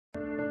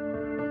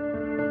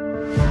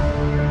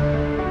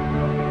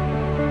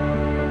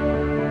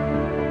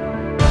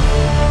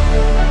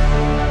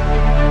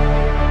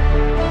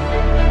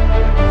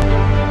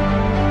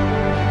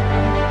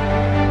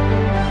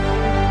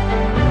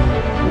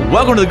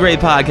Welcome to the Great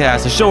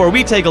Podcast, a show where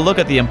we take a look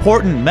at the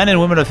important men and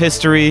women of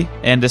history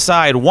and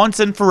decide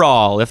once and for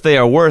all if they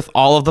are worth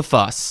all of the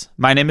fuss.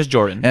 My name is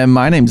Jordan. And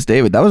my name's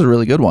David. That was a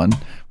really good one.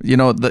 You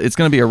know, it's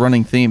going to be a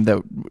running theme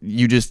that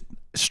you just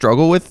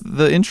struggle with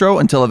the intro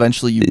until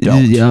eventually you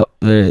don't. Yep,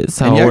 it's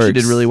how and you it actually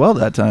works. did really well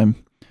that time.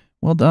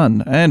 Well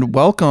done. And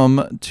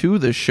welcome to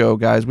the show,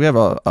 guys. We have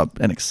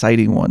an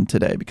exciting one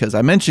today because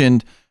I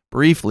mentioned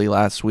briefly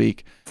last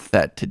week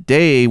that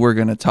today we're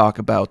going to talk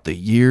about the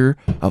year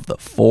of the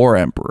four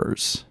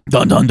emperors.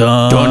 Dun, dun,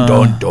 dun. Dun,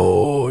 dun,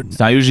 dun. It's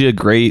not usually a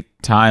great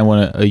time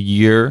when a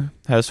year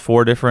has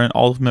four different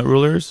ultimate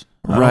rulers.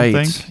 I Right.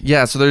 don't think.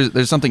 Yeah, so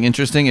there's something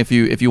interesting. If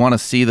you want to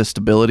see the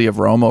stability of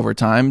Rome over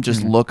time,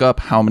 just look up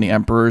how many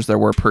emperors there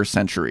were per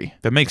century.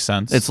 That makes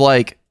sense. It's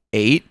like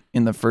 8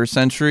 in the first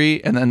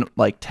century, and then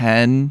like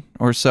 10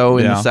 or so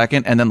in the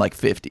second, and then like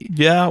 50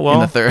 yeah, well, in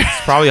the third.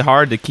 it's probably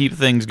hard to keep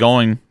things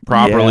going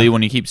properly Yeah.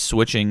 when you keep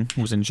switching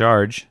who's in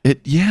charge.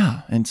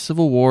 And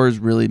civil wars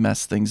really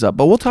mess things up,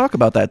 but we'll talk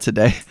about that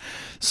today.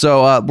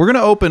 So we're going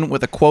to open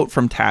with a quote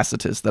from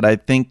Tacitus that I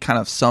think kind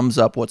of sums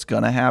up what's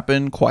going to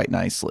happen quite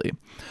nicely.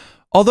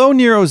 Although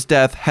Nero's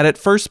death had at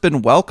first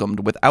been welcomed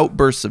with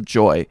outbursts of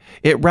joy,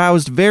 it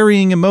roused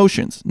varying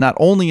emotions, not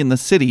only in the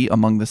city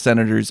among the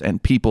senators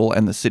and people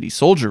and the city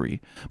soldiery,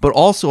 but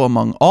also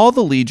among all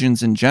the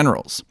legions and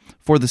generals.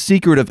 For the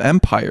secret of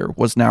empire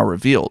was now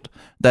revealed,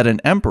 that an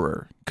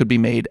emperor could be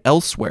made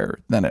elsewhere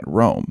than at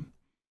Rome.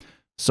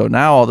 So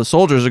now all the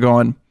soldiers are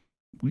going,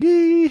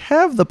 we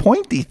have the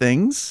pointy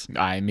things.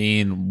 I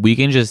mean, we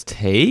can just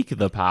take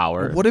the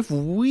power. What if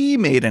we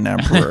made an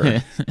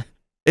emperor?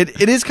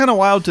 It is kind of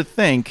wild to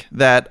think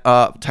that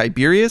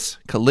Tiberius,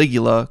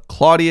 Caligula,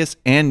 Claudius,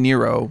 and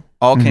Nero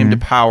all came to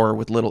power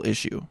with little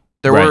issue.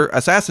 There were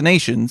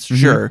assassinations,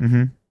 sure,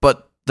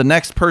 but the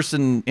next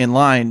person in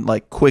line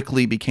like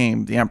quickly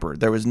became the emperor.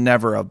 There was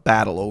never a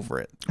battle over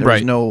it. There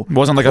was no It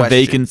wasn't like question.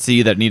 a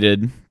vacancy that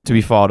needed to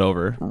be fought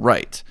over.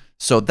 Right.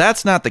 So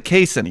that's not the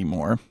case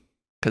anymore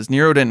because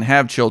Nero didn't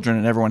have children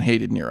and everyone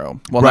hated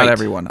Nero. Well, not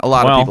everyone. A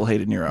lot of people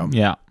hated Nero.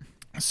 Yeah.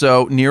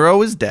 So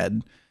Nero is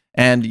dead.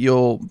 And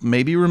you'll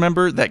maybe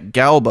remember that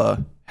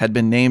Galba had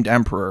been named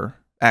emperor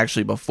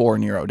actually before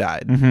Nero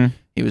died.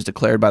 He was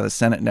declared by the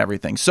Senate and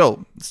everything.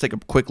 So let's take a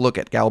quick look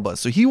at Galba.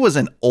 So he was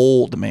an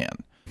old man.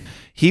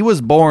 He was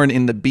born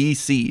in the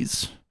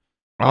BCs.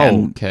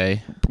 Oh,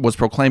 okay. Was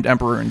proclaimed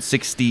emperor in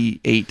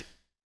 68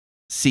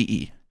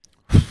 CE.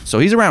 So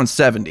he's around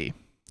 70.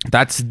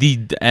 That's the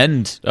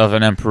end of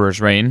an emperor's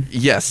reign.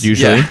 Yes,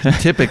 usually. yeah,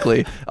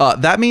 typically.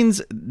 That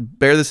means,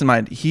 bear this in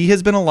mind, he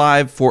has been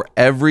alive for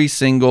every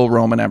single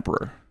Roman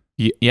emperor.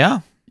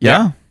 Yeah.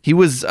 He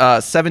was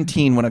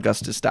 17 when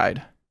Augustus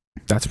died.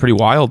 That's pretty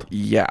wild.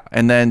 Yeah,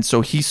 and then so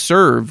he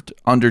served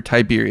under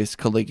Tiberius,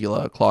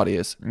 Caligula,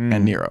 Claudius,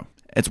 and Nero.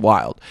 It's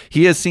wild.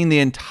 He has seen the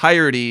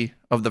entirety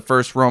of the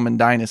first Roman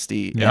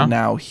dynasty, and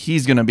now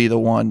he's going to be the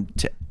one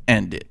to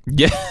end it.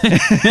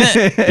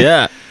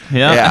 Yeah.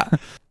 Yeah.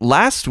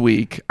 Last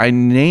week, I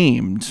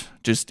named,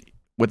 just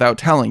without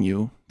telling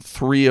you,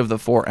 3 of the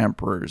 4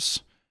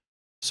 emperors.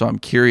 So I'm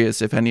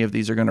curious if any of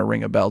these are going to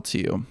ring a bell to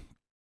you.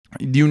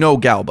 You know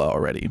Galba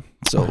already.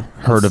 So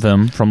Heard of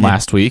him from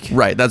last week.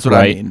 Right, that's what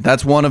I mean.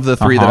 That's one of the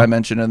 3 that I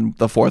mentioned, and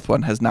the 4th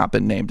one has not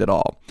been named at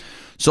all.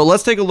 So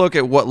let's take a look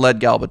at what led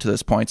Galba to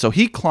this point. So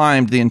he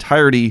climbed the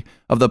entirety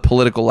of the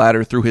political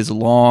ladder through his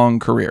long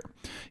career.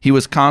 He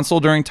was consul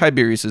during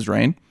Tiberius's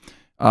reign.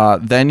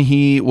 Then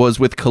he was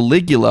with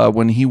Caligula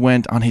when he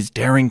went on his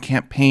daring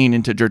campaign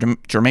into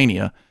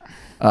Germania.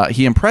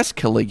 He impressed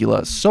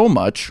Caligula so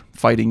much,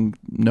 fighting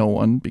no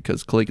one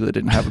because Caligula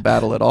didn't have a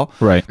battle at all,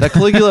 that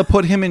Caligula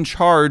put him in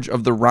charge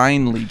of the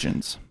Rhine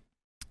legions.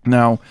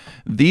 Now,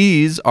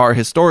 these are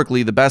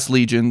historically the best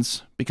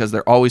legions because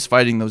they're always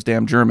fighting those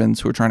damn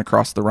Germans who are trying to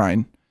cross the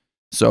Rhine.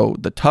 So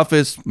the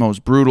toughest,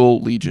 most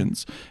brutal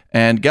legions.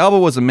 And Galba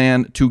was a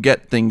man to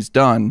get things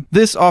done.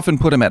 This often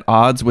put him at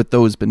odds with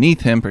those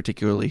beneath him,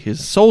 particularly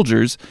his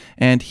soldiers,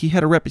 and he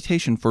had a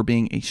reputation for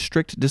being a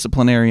strict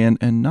disciplinarian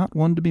and not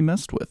one to be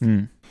messed with.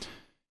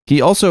 He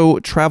also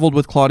traveled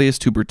with Claudius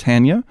to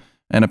Britannia,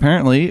 and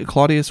apparently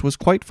Claudius was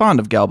quite fond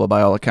of Galba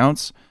by all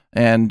accounts.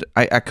 And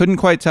I couldn't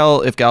quite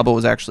tell if Galba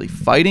was actually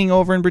fighting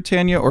over in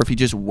Britannia or if he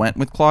just went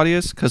with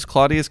Claudius, because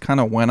Claudius kind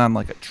of went on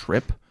like a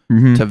trip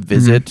to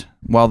visit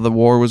while the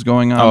war was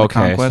going on. Oh, the okay,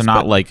 conquest, so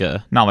not like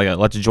a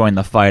let's join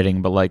the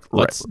fighting, but like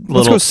let's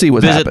go see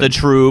what visit happened. The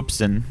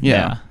troops and You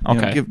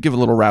okay, know, give a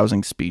little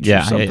rousing speech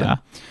or something. Yeah.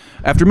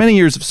 After many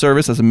years of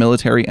service as a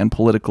military and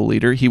political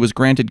leader, he was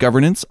granted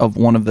governance of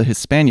one of the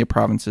Hispania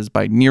provinces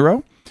by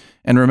Nero.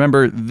 And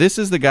remember, this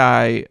is the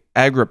guy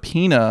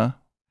Agrippina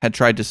had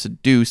tried to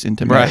seduce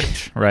into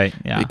marriage. Right,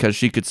 yeah. Because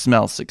she could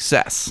smell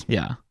success.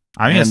 Yeah.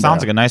 I mean, it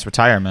sounds like a nice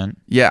retirement.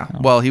 Yeah,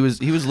 well, he was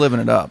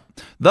living it up.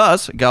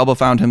 Thus, Galba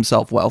found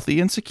himself wealthy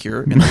and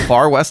secure in the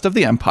far west of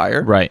the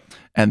empire. Right.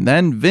 And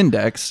then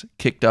Vindex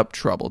kicked up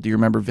trouble. Do you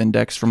remember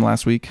Vindex from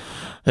last week?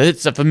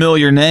 It's a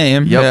familiar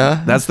name. Yep.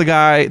 Yeah. That's the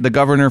guy, the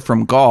governor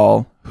from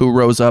Gaul, who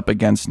rose up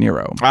against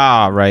Nero.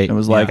 Ah, right. It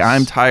was like, Yes.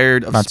 I'm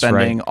tired of That's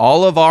spending right.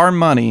 all of our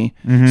money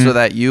so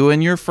that you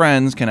and your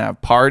friends can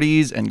have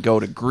parties and go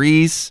to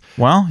Greece.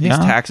 Well, These yeah.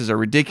 taxes are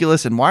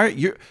ridiculous. And why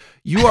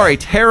you are a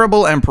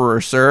terrible emperor,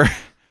 sir.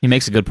 He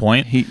makes a good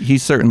point. He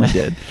certainly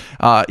did.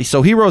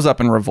 So he rose up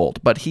in revolt,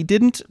 but he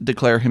didn't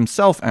declare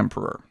himself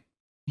emperor.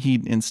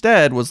 He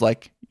instead was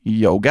like,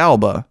 yo,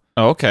 Galba,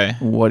 Oh, okay.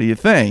 what do you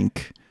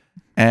think?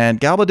 And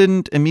Galba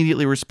didn't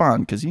immediately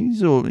respond because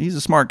he's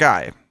a smart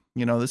guy.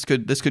 You know, this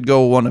could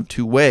go one of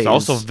two ways. It's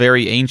also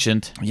very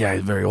ancient. Yeah,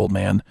 he's a very old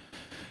man.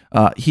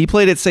 He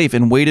played it safe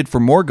and waited for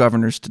more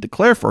governors to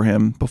declare for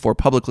him before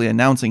publicly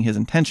announcing his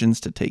intentions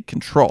to take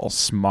control.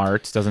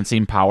 Smart. Doesn't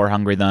seem power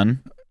hungry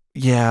then.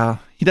 Yeah,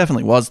 he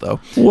definitely was, though.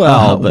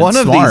 Well, but one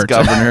of these smart.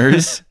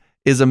 governors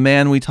is a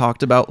man we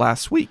talked about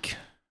last week.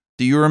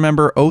 Do you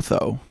remember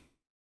Otho?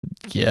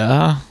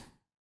 Yeah.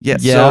 Yeah,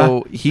 Yeah.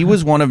 so he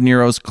was one of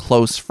Nero's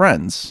close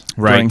friends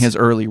during Right. his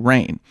early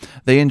reign.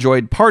 They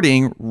enjoyed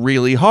partying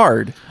really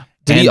hard.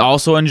 Did he and-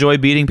 also enjoy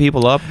beating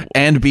people up?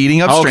 and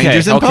beating up Okay,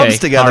 strangers in okay. pubs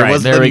together All right,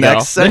 was there the we go.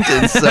 next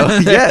sentence. So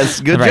yes,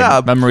 good Right,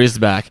 job. Memory is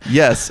back.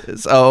 Yes.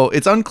 So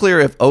it's unclear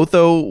if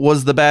Otho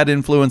was the bad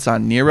influence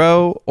on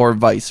Nero or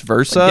vice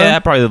versa. Yeah,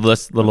 probably the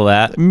little of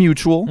that.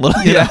 Mutual.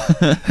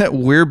 Yeah.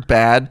 We're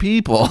bad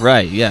people.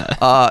 Right,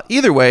 yeah.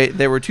 Either way,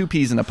 there were two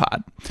peas in a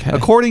pod. Okay.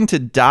 According to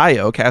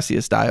Dio,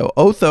 Cassius Dio,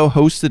 Otho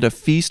hosted a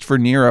feast for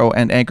Nero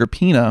and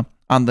Agrippina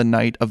on the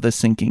night of the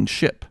sinking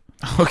ship.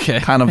 Okay.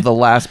 Kind of the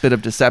last bit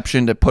of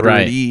deception to put her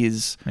Right. at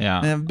ease. Yeah.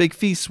 And have a big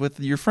feast with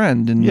your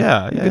friend and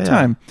Yeah, a yeah, good yeah.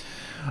 time.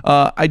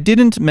 I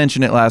didn't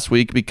mention it last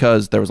week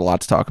because there was a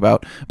lot to talk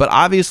about, but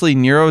obviously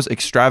Nero's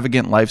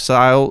extravagant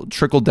lifestyle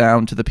trickled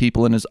down to the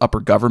people in his upper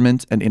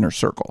government and inner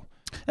circle.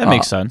 That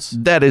makes sense.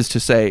 That is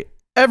to say,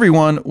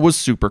 everyone was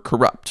super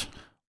corrupt,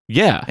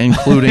 Yeah.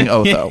 including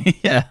Otho.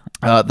 Yeah.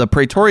 The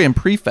Praetorian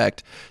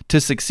prefect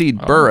to succeed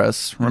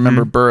Burrus.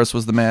 Remember, Burrus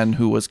was the man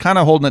who was kind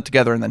of holding it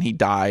together, and then he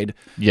died.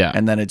 Yeah.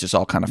 And then it just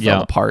all kind of fell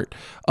Yeah. apart.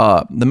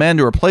 The man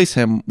to replace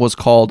him was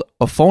called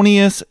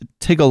Ophonius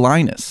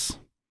Tigellinus.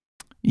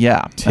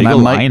 Yeah. And I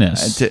might-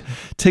 Tigellinus.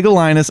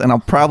 Tigellinus, and I'll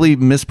probably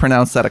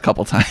mispronounce that a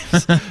couple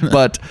times.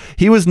 But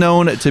he was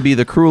known to be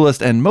the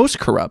cruelest and most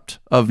corrupt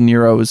of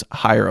Nero's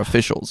higher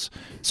officials.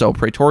 So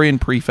Praetorian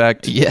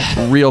prefect,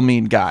 Yeah. real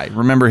mean guy.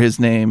 Remember his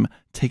name,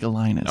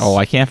 Tigellinus. Oh,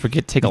 I can't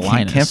forget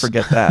Tigellinus. Can't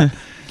forget that.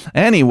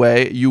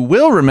 Anyway, you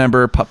will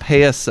remember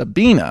Poppaea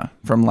Sabina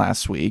from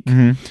last week.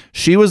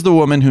 She was the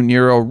woman who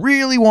Nero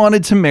really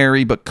wanted to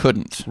marry but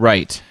couldn't.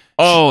 Right.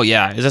 Oh,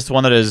 yeah. Is this the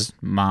one that his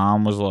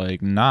mom was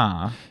like,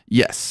 nah?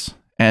 Yes.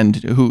 And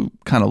who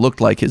kind of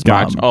looked like his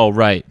Gotcha. mom. Oh,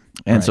 right.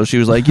 And so she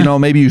was like,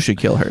 maybe you should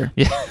kill her.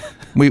 Yeah.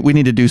 We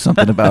need to do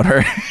something about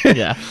her.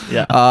 Yeah.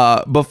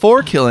 Yeah.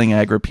 Before killing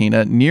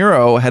Agrippina,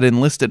 Nero had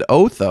enlisted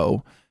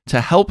Otho to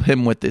help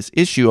him with this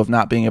issue of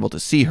not being able to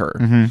see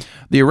her.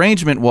 The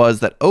arrangement was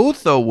that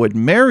Otho would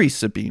marry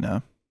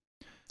Sabina,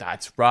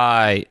 That's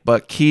right.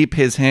 but keep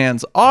his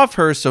hands off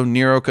her so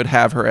Nero could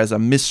have her as a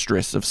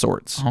mistress of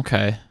sorts.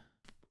 Okay.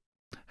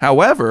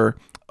 However,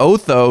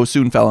 Otho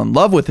soon fell in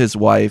love with his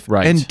wife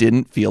Right. and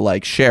didn't feel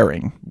like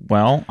sharing.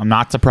 Well, I'm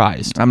not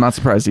surprised. I'm not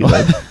surprised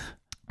either.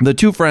 The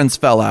two friends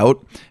fell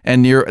out,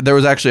 and there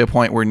was actually a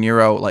point where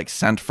Nero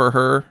sent for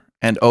her,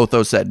 and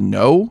Otho said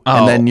no,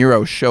 and then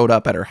Nero showed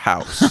up at her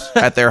house,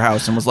 at their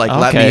house, and was like,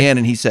 "Let Okay. me in,"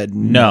 and he said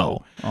no.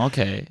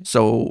 Okay.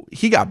 So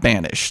he got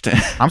banished.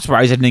 I'm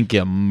surprised he didn't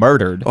get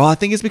murdered. Well, I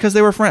think it's because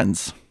they were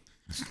friends.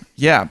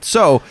 Yeah.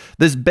 So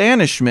this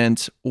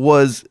banishment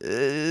was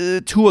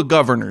to a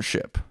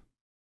governorship.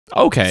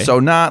 Okay. So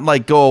not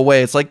like go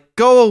away. It's like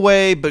go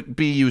away, but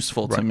be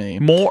useful to me.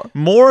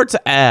 More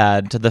to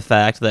add to the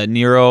fact that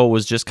Nero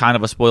was just kind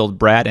of a spoiled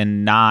brat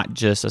and not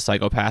just a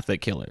psychopathic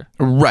killer.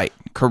 Right.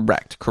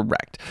 Correct.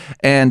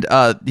 And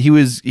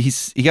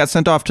he got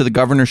sent off to the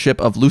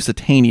governorship of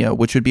Lusitania,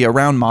 which would be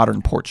around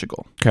modern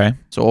Portugal. Okay.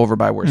 So over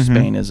by where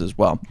Spain is as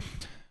well.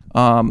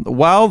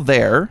 While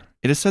there,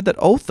 it is said that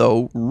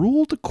Otho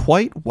ruled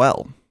quite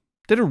well.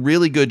 Did a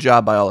really good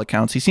job by all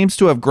accounts. He seems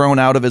to have grown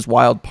out of his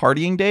wild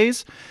partying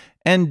days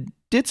and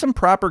did some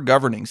proper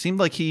governing. Seemed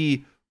like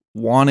he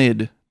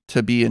wanted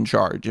to be in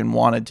charge and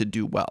wanted to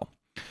do well.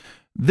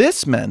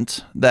 This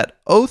meant that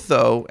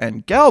Otho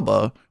and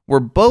Galba were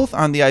both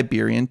on the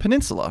Iberian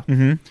Peninsula.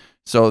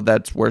 So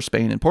that's where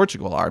Spain and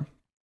Portugal are.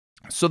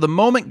 So the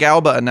moment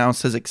Galba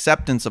announced his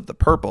acceptance of the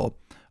purple,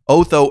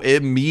 Otho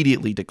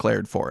immediately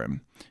declared for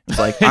him. It was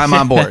like, I'm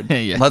on board.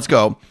 Yeah. Let's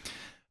go.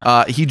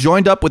 He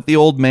joined up with the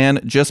old man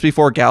just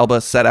before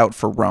Galba set out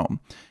for Rome.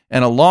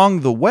 And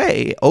along the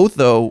way,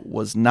 Otho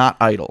was not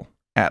idle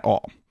at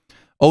all.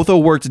 Otho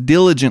worked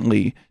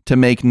diligently to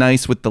make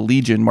nice with the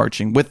legion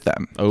marching with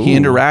them. Ooh. He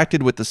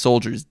interacted with the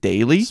soldiers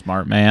daily.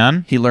 Smart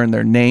man. He learned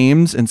their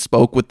names and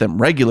spoke with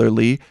them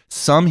regularly.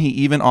 Some he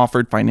even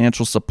offered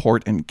financial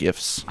support and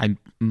gifts. I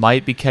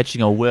might be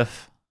catching a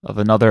whiff of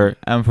another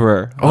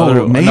emperor.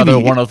 Oh, maybe. Another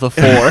one of the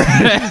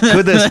four.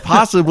 Could this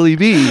possibly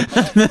be?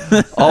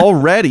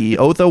 Already,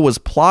 Otho was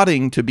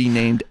plotting to be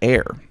named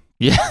heir.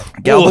 Yeah.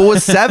 Galba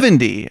was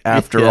 70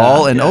 after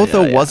all, and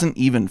Otho yeah. wasn't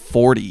even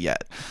 40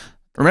 yet.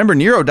 Remember,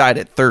 Nero died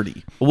at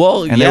 30.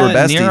 Well, and they were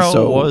besties, Nero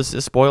so was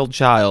a spoiled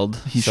child.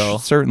 He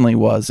certainly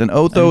was. And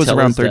Otho is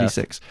around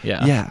 36.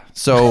 Yeah.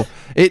 So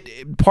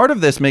part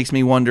of this makes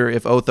me wonder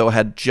if Otho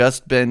had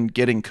just been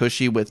getting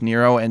cushy with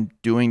Nero and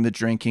doing the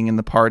drinking and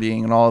the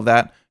partying and all of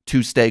that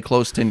to stay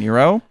close to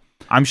Nero.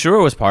 I'm sure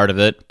it was part of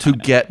it. To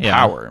get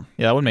power.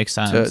 Yeah, that would make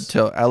sense.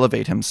 To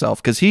elevate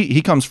himself. Because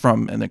he comes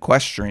from an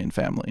equestrian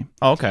family.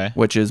 Oh, okay.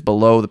 Which is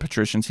below the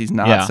patricians. He's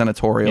not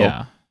senatorial.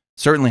 Yeah.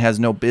 Certainly has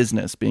no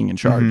business being in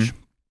charge.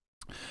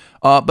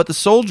 But the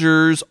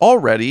soldiers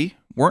already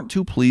weren't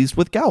too pleased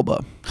with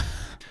Galba.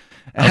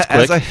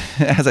 As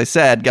I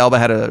said, Galba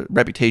had a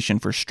reputation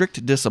for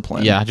strict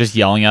discipline. Yeah, just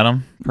yelling at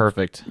him.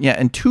 Perfect. Yeah,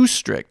 and too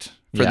strict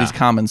for these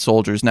common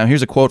soldiers. Now,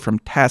 here's a quote from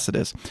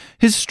Tacitus.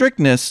 His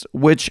strictness,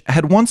 which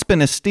had once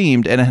been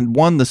esteemed and had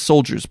won the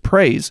soldiers'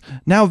 praise,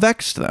 now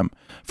vexed them,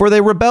 for they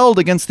rebelled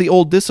against the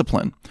old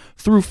discipline.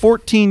 Through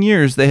 14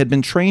 years, they had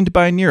been trained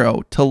by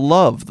Nero to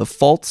love the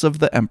faults of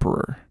the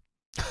emperor.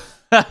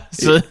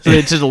 So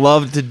they just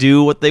loved to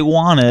do what they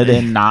wanted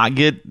and not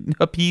get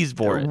appeased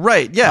for it.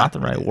 Right, yeah. Not the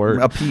right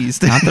word.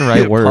 Appeased. Not the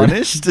right word.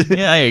 Punished. Yeah,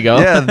 there you go.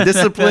 Yeah,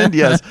 disciplined,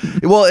 yes.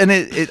 Well, and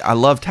I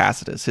love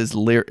Tacitus. His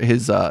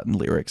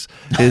lyrics,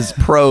 his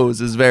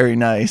prose is very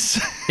nice.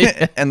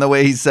 And the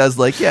way he says,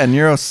 like,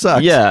 Nero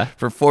sucked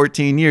for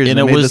 14 years and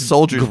it made the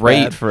soldiers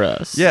great bad. For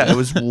us. Yeah, it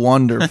was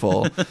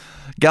wonderful.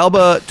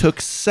 Galba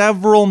took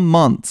several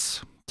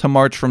months to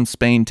march from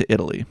Spain to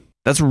Italy.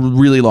 That's a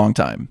really long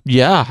time.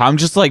 Yeah, I'm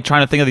just like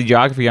trying to think of the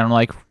geography, and I'm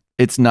like,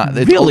 it's not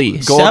really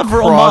go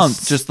several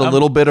months. Just a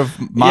little bit of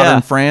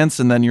modern France,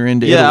 and then you're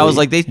into Italy. I was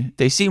like,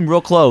 they seem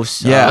real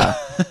close. Yeah.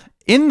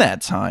 In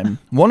that time,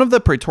 one of the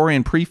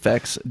Praetorian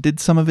prefects did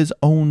some of his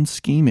own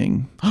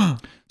scheming.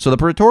 So the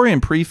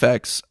Praetorian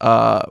prefects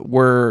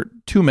were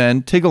two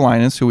men,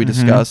 Tigellinus, who we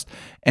discussed,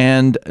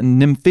 and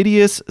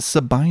Nymphidius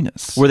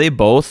Sabinus. Were they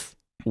both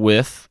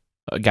with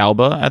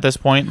Galba at this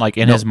point, like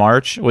in his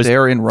march?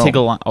 They're in Rome.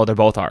 They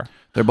both are.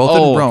 They're both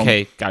in Rome.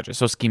 Okay, gotcha.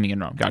 So scheming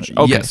in Rome. Gotcha.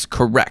 Okay. Yes,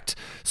 correct.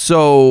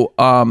 So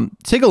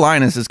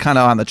Tigellinus is kind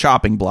of on the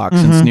chopping block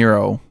since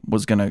Nero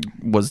was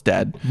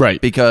dead. Right.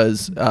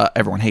 Because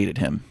everyone hated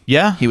him.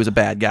 Yeah. He was a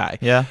bad guy.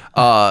 Yeah.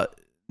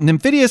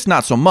 Nymphidius,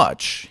 not so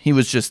much. He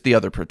was just the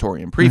other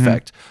Praetorian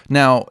prefect.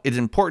 Now, it's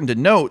important to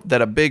note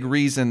that a big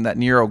reason that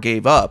Nero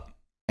gave up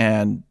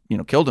and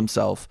killed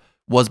himself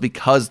was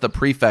because the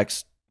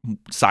prefects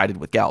sided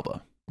with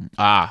Galba.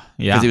 Yeah.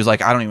 Because he was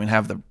like, I don't even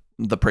have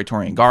the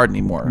Praetorian Guard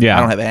anymore. Yeah. I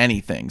don't have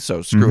anything,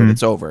 so screw it,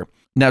 it's over.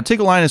 Now,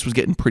 Tigellinus was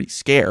getting pretty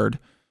scared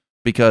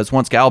because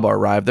once Galba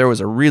arrived, there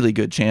was a really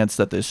good chance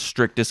that this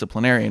strict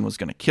disciplinarian was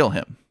going to kill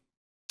him.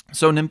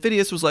 So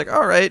Nymphidius was like,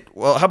 all right,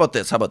 well, how about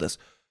this?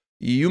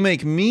 You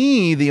make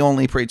me the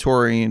only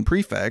Praetorian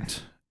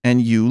prefect,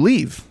 and you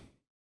leave.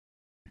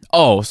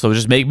 Oh, so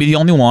just make me the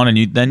only one,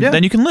 and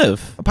then you can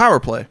live. A power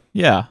play.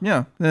 Yeah. Yeah,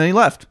 and then he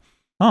left.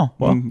 Oh,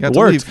 well, got it to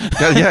worked.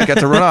 leave. Got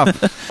to run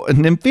off.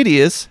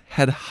 Nymphidius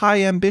had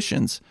high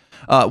ambitions.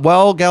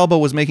 While Galba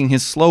was making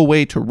his slow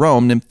way to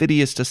Rome,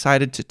 Nymphidius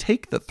decided to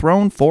take the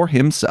throne for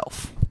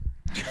himself.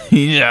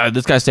 Yeah,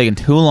 this guy's taking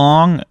too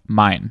long.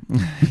 Mine.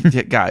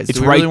 Yeah, guys, it's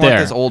do we right really there.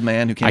 Want this old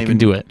man who can't even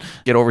do it.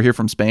 Get over here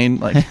from Spain?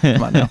 Like,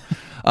 come on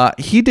now.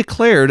 He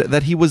declared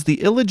that he was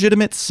the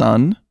illegitimate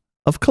son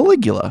of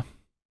Caligula.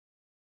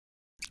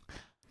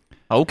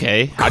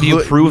 Okay, how do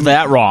you prove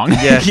that wrong?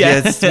 Yeah,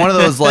 it's one of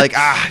those like,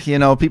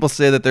 people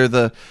say that they're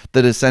the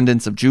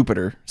descendants of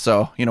Jupiter.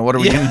 So, what are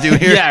we going to do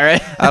here? Yeah,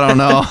 right. I don't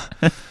know.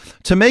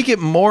 To make it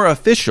more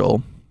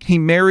official, he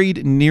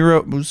married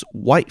Nero's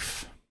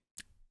wife.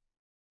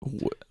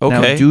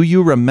 Okay. Now, do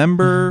you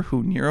remember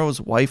who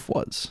Nero's wife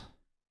was?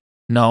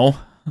 No.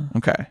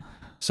 Okay.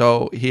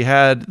 So he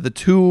had the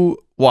two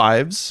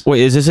wives.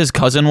 Wait, is this his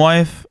cousin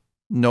wife?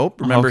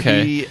 Nope. Remember,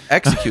 he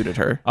executed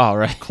her. Oh,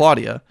 right.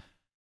 Claudia.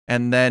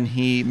 And then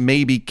he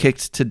maybe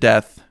kicked to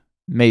death.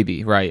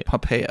 Maybe, right.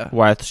 Poppaea.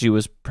 Why she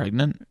was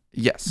pregnant?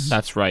 Yes.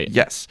 That's right.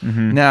 Yes.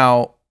 Mm-hmm.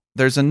 Now,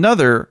 there's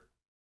another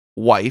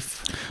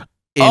wife,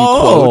 in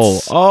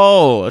quotes,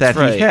 that's that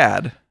right. he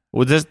had.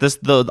 Was this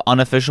the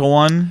unofficial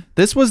one?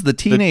 This was the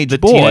teenage the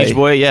boy. Teenage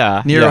boy,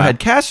 yeah. Nero had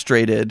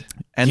castrated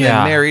and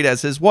then married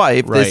as his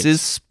wife. Right. This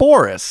is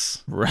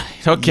Sporus.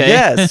 Right. Okay.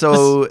 Yeah.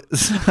 So.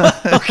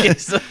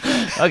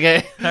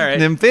 Okay. All right.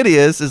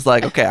 Nymphidius is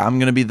like, okay, I'm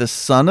going to be the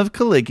son of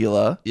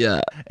Caligula.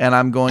 Yeah. And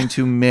I'm going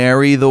to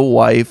marry the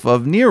wife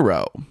of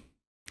Nero.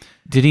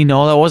 Did he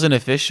know that wasn't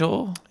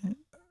official?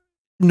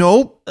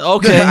 Nope.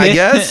 Okay. I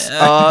guess.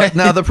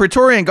 Now the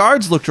Praetorian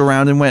guards looked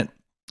around and went,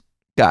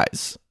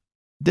 guys,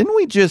 didn't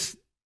we just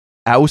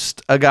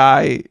oust a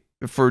guy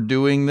for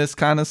doing this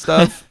kind of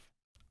stuff?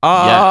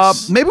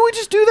 Yes. Maybe we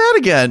just do that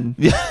again.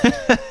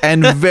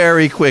 And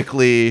very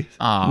quickly,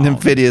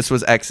 Nymphidius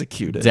was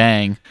executed.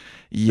 Dang.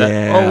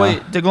 Yeah. Oh,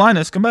 wait.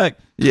 Tigellinus, come back.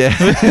 Yeah.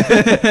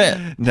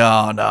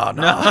 No.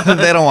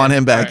 They don't want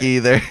him back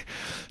either.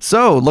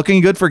 So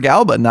looking good for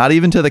Galba, not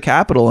even to the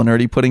capital and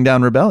already putting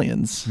down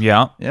rebellions.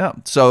 Yeah. Yeah.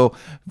 So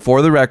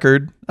for the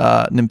record,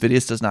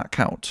 Nymphidius does not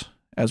count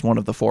as one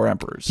of the 4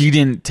 emperors. He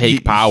didn't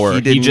take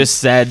power. He just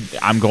said,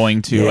 I'm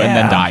going to, and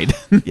then died.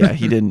 Yeah,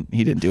 he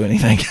didn't do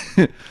anything.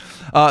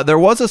 There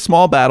was a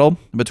small battle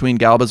between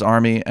Galba's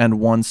army and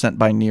one sent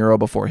by Nero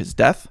before his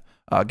death.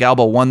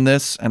 Galba won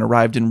this and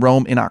arrived in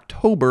Rome in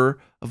October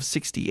of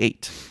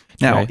 68.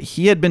 Now,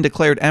 he had been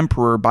declared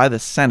emperor by the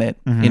Senate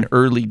in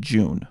early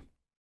June.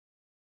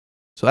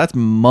 So that's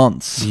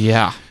months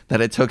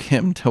that it took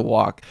him to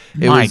walk.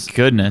 It My was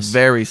goodness.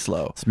 very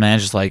slow. This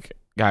man's just like,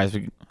 guys,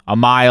 a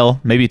mile,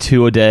 maybe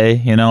 2 a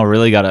day,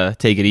 really got to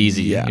take it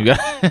easy. Yeah.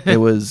 it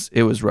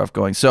was rough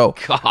going. So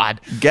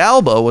God.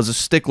 Galba was a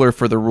stickler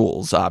for the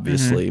rules,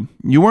 obviously.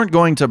 You weren't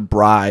going to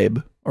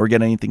bribe or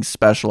get anything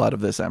special out of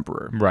this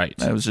emperor. Right.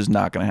 That was just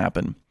not going to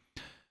happen.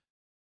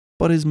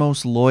 But his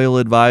most loyal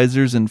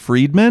advisors and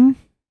freedmen,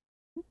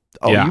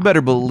 you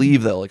better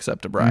believe they'll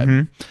accept a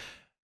bribe.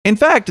 In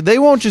fact, they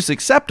won't just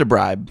accept a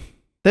bribe.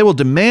 They will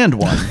demand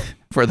one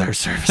for their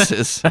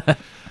services.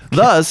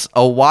 Thus,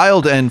 a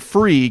wild and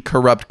free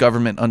corrupt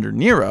government under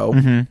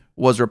Nero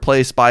was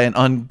replaced by an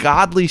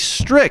ungodly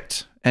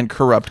strict and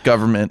corrupt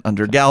government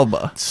under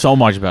Galba. So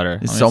much better.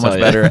 It's so much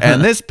better.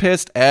 And this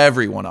pissed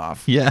everyone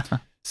off. Yeah.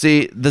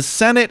 See, the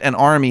Senate and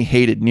army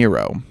hated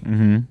Nero,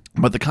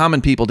 but the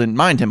common people didn't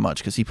mind him much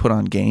because he put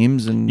on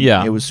games and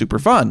it was super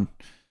fun.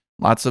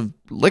 Lots of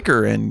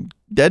liquor and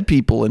dead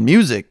people and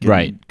music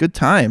and good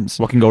times.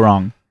 What can go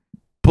wrong?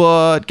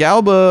 But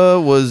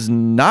Galba was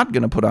not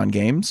going to put on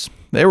games.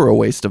 They were a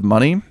waste of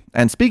money.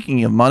 And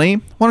speaking of money,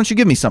 why don't you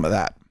give me some of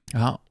that?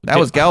 Oh, that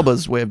was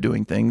Galba's way of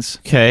doing things.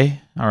 Okay.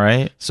 All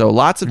right. So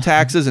lots of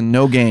taxes and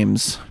no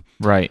games.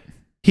 Right.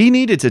 He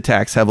needed to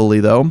tax heavily,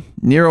 though.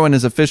 Nero and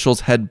his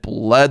officials had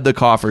bled the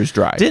coffers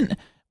dry.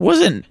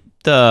 Who's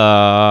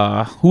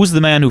the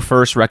man who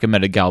first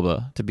recommended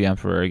Galba to be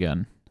emperor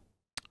again?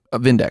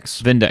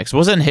 Vindex.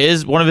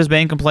 Wasn't one of his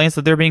main complaints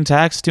that they're being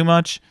taxed too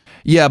much?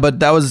 Yeah, but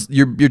that was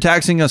you're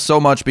taxing us so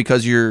much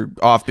because you're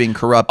off being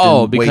corrupt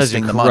and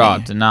wasting the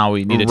money. And now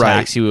we need to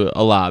tax you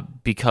a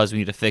lot because we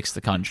need to fix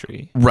the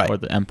country. Right. Or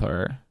the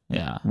emperor.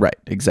 Yeah. Right,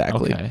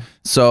 exactly. Okay.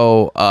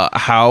 So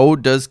how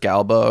does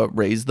Galba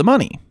raise the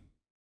money?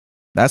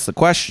 That's the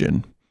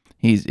question.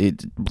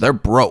 They're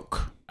broke.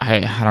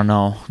 I don't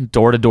know.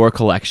 Door-to-door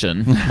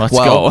collection. Let's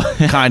go.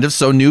 Kind of.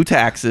 So new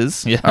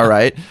taxes. Yeah. All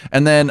right.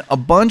 And then a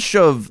bunch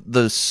of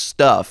the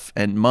stuff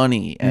and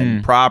money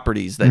and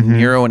properties that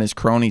Nero and his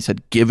cronies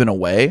had given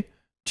away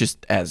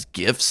just as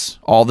gifts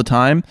all the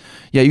time.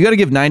 Yeah, you got to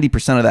give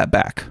 90% of that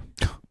back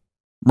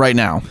right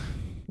now.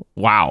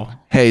 Wow.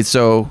 Hey,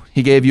 so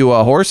he gave you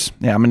a horse?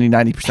 Yeah, I'm going to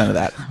need 90% of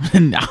that.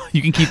 No,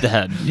 you can keep the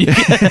head.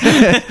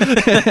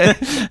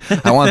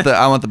 I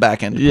want the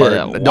back end part.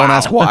 Wow. Don't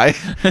ask why.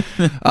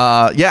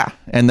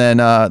 And then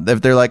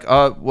if they're like,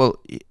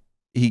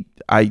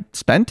 I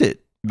spent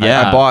it.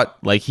 Yeah. I bought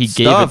he stuff.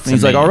 gave it to and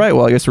he's me. like, all right,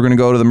 well, I guess we're going to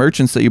go to the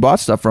merchants that you bought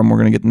stuff from. We're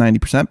going to get the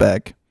 90%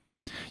 back.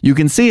 You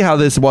can see how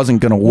this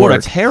wasn't going to work. What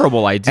a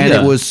terrible idea. And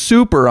it was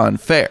super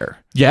unfair.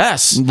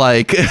 Yes.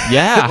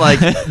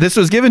 This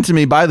was given to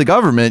me by the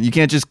government. You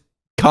can't just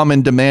come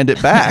and demand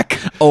it back.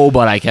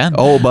 But I can.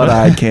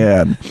 I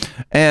can.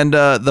 And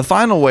the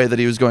final way that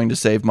he was going to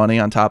save money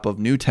on top of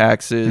new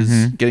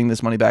taxes, getting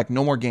this money back,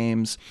 no more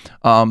games.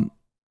 You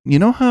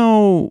know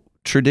how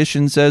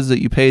tradition says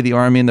that you pay the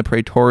army and the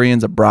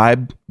praetorians a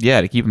bribe?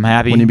 Yeah, to keep them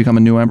happy. When you become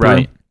a new emperor?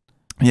 Right.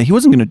 Yeah, he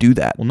wasn't going to do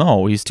that. Well,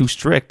 no, he's too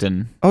strict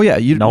and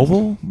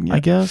noble, I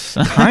guess.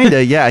 Kind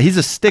of, yeah. He's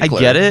a stickler. I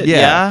get it,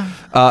 yeah.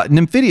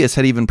 Nymphidius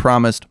had even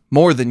promised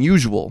more than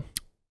usual.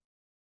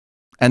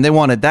 And they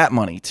wanted that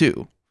money,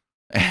 too.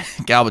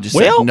 Galba just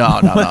said,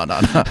 no.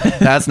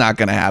 That's not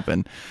going to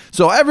happen.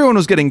 So everyone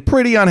was getting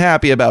pretty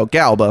unhappy about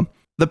Galba.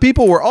 The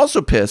people were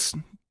also pissed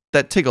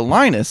that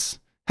Tigellinus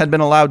had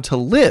been allowed to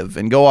live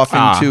and go off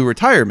into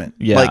retirement.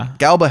 Yeah. Like,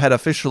 Galba had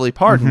officially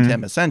pardoned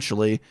him,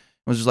 essentially. It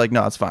was just like,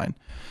 no, it's fine.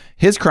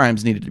 His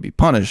crimes needed to be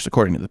punished,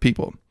 according to the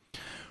people.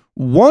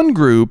 One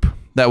group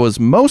that was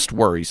most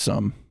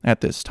worrisome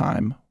at this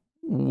time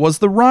was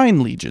the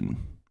Rhine Legion.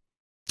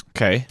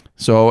 Okay.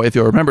 So if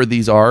you'll remember,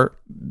 these are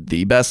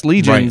the best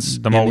legions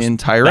in the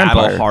entire empire.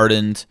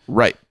 Battle-hardened,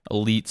 right,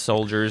 elite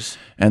soldiers.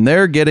 And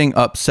they're getting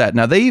upset.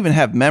 Now, they even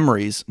have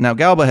memories. Now,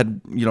 Galba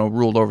had,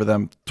 ruled over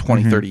them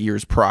 20, 30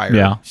 years prior.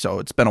 Yeah. So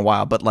it's been a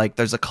while. But,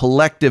 there's a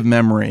collective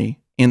memory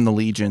in the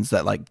legions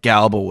that,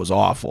 Galba was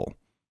awful.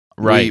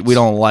 Right. We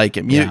don't like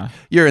him.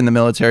 You're in the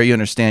military. You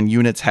understand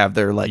units have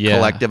their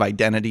collective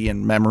identity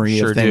and memory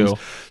of things.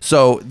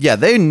 So,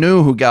 they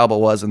knew who Galba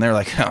was, and they're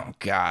like, oh,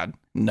 God,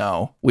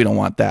 no, we don't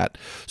want that.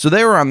 So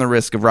they were on the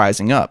risk of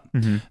rising up.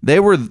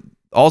 They were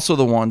also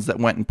the ones that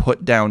went and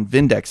put down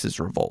Vindex's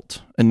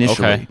revolt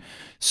initially. Okay.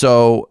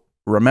 So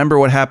remember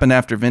what happened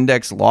after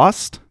Vindex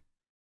lost?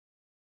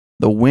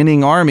 The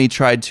winning army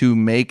tried to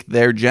make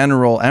their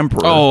general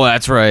emperor. Oh,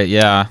 that's right.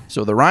 Yeah.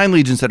 So the Rhine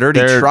legions had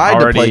already tried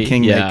to play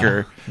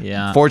kingmaker.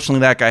 Yeah. Fortunately,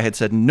 that guy had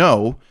said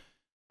no.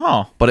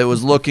 Oh. But it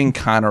was looking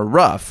kind of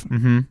rough.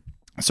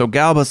 So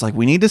Galba's like,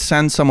 we need to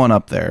send someone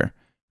up there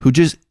who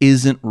just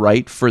isn't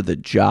right for the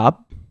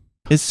job,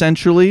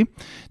 essentially.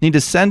 Need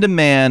to send a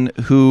man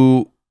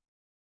who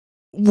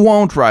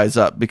won't rise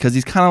up because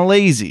he's kind of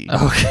lazy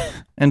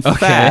and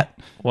fat.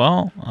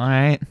 Well, all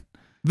right.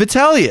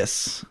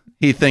 Vitellius,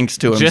 he thinks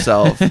to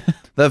himself.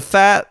 The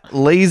fat,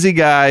 lazy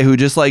guy who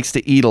just likes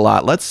to eat a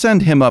lot. Let's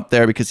send him up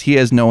there because he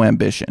has no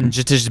ambition.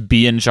 Just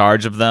be in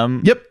charge of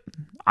them. Yep.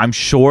 I'm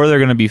sure they're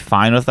going to be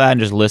fine with that and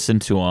just listen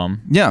to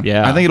him. Yeah.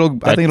 I think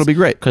it'll be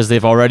great because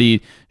they've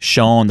already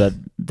shown that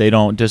they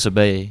don't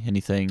disobey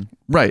anything.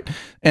 Right.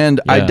 And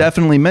I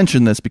definitely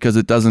mentioned this because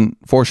it doesn't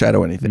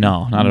foreshadow anything.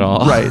 No, not at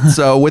all. Right.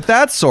 So with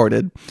that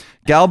sorted,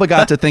 Galba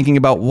got to thinking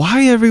about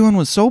why everyone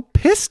was so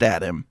pissed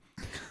at him.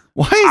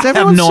 Why is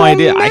everyone so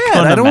idea. mad?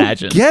 I don't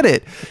imagine. Get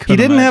it. He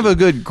didn't have a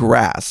good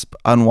grasp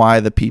on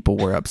why the people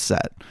were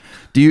upset.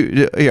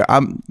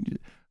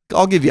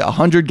 I'll give you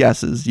 100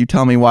 guesses. You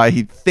tell me why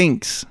he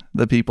thinks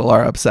the people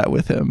are upset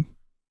with him.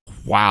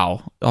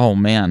 Wow. Oh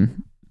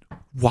man.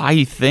 Why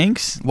he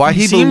thinks? Why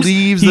he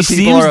believes the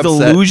people are upset. He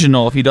seems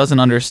delusional if he doesn't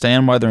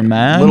understand why they're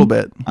mad. A little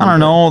bit. I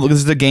don't know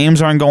because the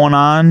games aren't going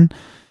on.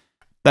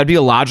 That'd be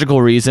a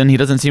logical reason. He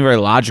doesn't seem very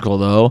logical,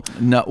 though.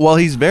 No, well,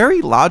 he's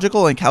very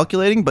logical and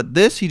calculating, but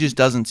this he just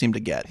doesn't seem to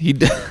get. He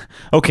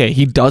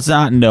does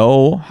not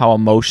know how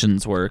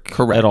emotions work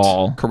at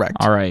all. Correct.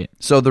 All right.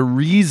 So the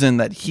reason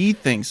that he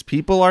thinks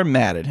people are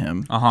mad at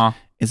him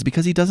is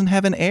because he doesn't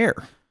have an heir.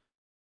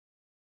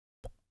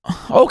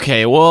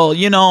 Okay, well,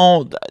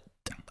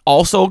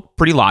 also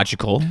pretty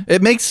logical.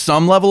 It makes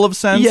some level of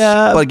sense.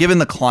 Yeah. But given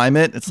the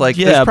climate, it's like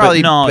there's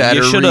probably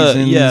better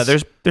reasons. Yeah,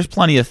 there's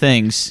plenty of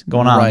things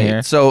going on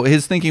here. So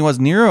his thinking was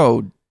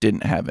Nero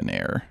didn't have an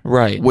heir.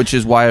 Right. Which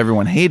is why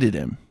everyone hated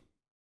him.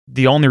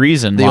 The only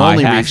reason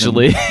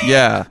actually.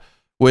 Yeah.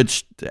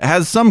 Which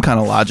has some kind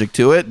of logic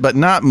to it, but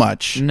not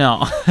much.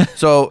 No.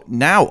 So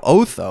now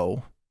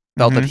Otho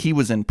felt that he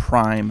was in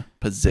prime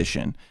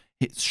position.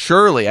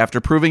 Surely, after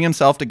proving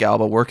himself to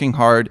Galba, working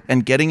hard,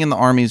 and getting in the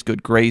army's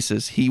good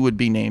graces, he would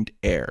be named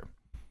heir.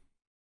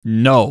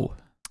 No.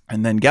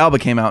 And then Galba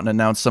came out and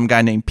announced some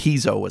guy named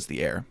Piso was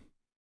the heir.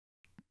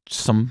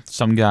 Some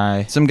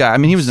guy. Some guy. I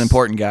mean, he was an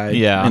important guy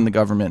in the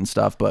government and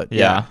stuff, but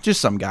yeah, just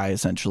some guy,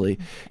 essentially.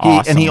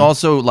 Awesome. And he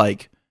also,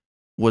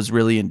 was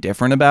really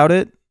indifferent about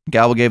it.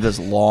 Galba gave this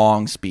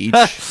long speech,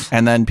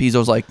 and then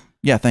Piso's like,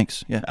 yeah,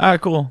 thanks. Yeah. All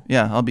right, cool.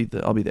 Yeah, I'll be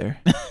there.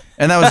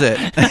 And that was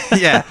it.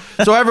 Yeah.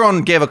 So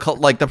everyone gave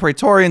the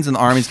Praetorians and the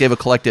armies gave a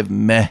collective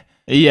meh.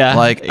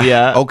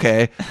 Yeah.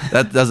 Okay,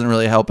 that doesn't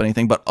really help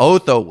anything. But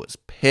Otho was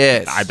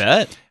pissed. I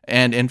bet.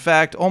 And in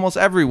fact, almost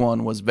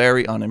everyone was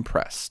very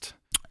unimpressed.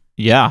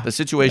 Yeah. The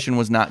situation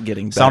was not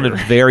getting better. Sounded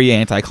very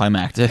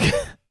anticlimactic.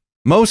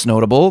 Most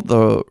notable,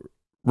 the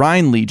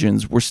Rhine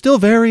legions were still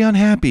very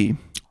unhappy.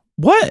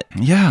 What?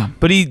 Yeah.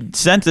 But he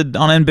sent an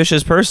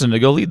unambitious person to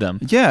go lead them.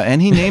 Yeah,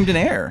 and he named an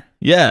heir.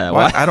 Yeah.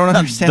 Well, I don't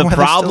understand why the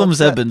problems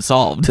have been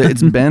solved.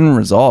 It's been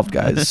resolved,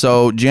 guys.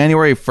 So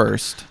January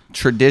 1st,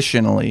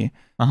 traditionally,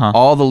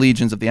 all the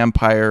legions of the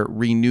empire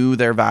renew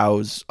their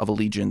vows of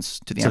allegiance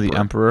to the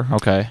emperor.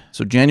 Okay.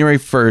 So January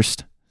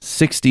 1st,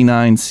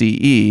 69 CE,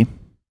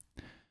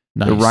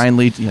 nice. The Rhine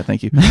legions,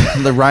 thank you.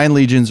 The Rhine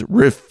legions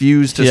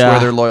refused to swear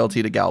their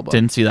loyalty to Galba.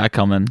 Didn't see that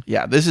coming.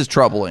 Yeah, this is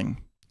troubling.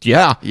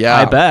 Yeah,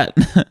 I bet.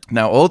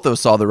 Now, Otho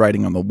saw the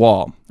writing on the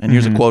wall, and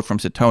here's a quote from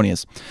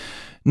Suetonius.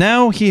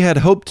 Now he had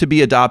hoped to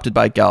be adopted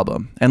by Galba,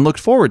 and looked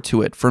forward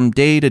to it from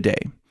day to day.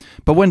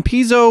 But when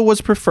Piso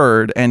was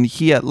preferred, and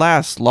he at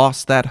last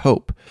lost that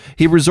hope,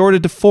 he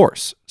resorted to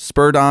force,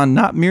 spurred on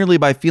not merely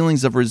by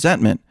feelings of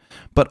resentment,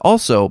 but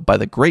also by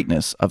the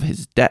greatness of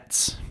his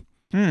debts.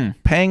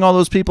 Paying all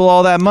those people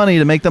all that money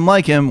to make them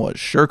like him was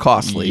sure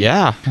costly.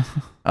 Yeah.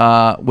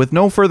 With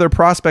no further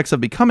prospects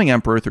of becoming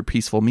emperor through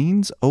peaceful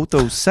means,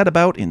 Otho set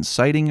about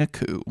inciting a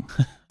coup.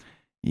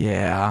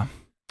 Yeah.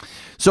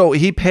 So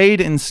he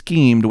paid and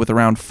schemed with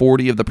around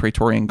 40 of the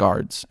Praetorian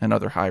guards and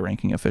other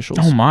high-ranking officials.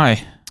 Oh,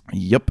 my.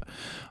 Yep.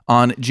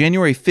 On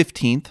January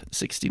 15th,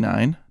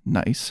 69,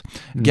 nice,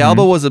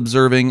 Galba was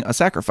observing a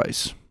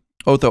sacrifice.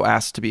 Otho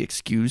asked to be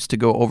excused to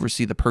go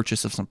oversee the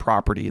purchase of some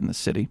property in the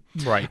city.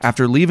 Right.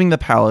 After leaving the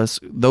palace,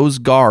 those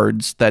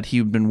guards that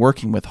he'd been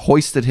working with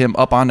hoisted him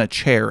up on a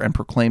chair and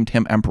proclaimed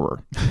him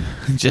emperor.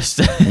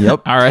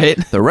 Yep. All right.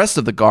 The rest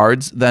of the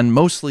guards then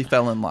mostly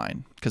fell in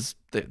line because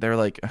they're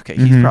like, okay,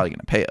 he's probably going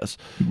to pay us.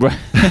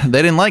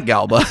 They didn't like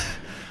Galba.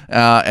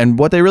 And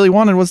what they really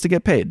wanted was to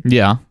get paid.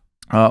 Yeah.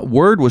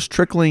 Word was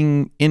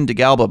trickling into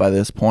Galba by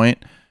this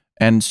point.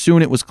 And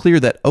soon it was clear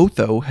that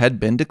Otho had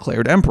been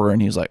declared emperor,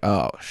 and he was like,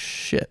 oh,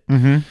 shit.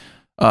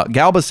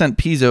 Galba sent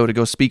Piso to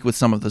go speak with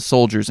some of the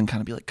soldiers and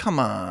kind of be like, come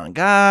on,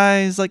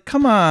 guys,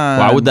 come on.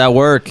 Why would that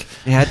work?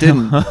 Yeah, it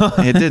didn't.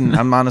 It didn't.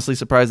 I'm honestly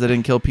surprised they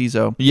didn't kill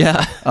Piso.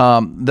 Yeah.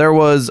 There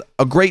was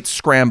a great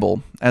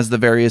scramble as the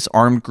various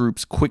armed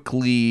groups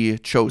quickly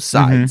chose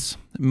sides,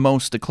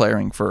 most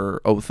declaring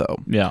for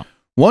Otho. Yeah.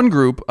 One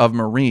group of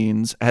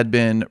Marines had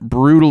been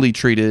brutally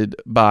treated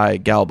by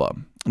Galba.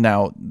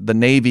 Now, the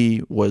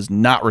Navy was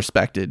not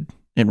respected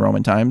in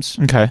Roman times.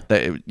 Okay.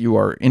 That you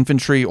are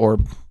infantry or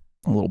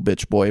a little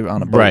bitch boy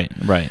on a boat.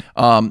 Right.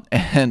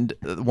 And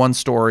one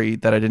story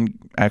that I didn't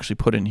actually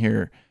put in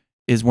here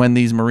is when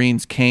these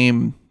Marines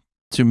came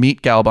to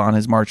meet Galba on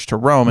his march to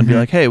Rome and be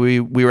like, hey, we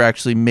were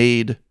actually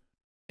made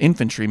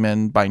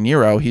infantrymen by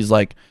Nero. He's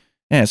like,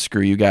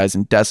 screw you guys,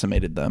 and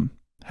decimated them.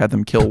 Had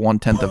them kill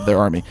 1/10 of their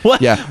army.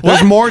 What? Yeah,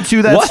 there's more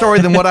to that story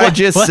than what I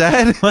just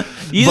said.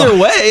 Either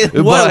way,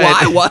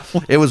 why?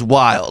 It was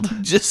wild.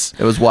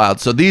 It was wild.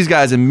 So these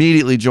guys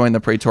immediately joined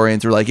the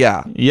Praetorians. Were like,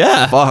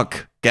 yeah,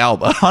 fuck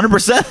Galba,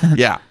 100%.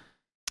 Yeah.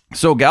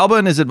 So Galba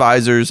and his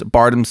advisors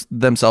barred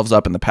themselves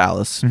up in the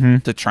palace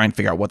to try and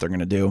figure out what they're going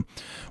to do.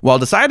 While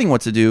deciding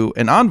what to do,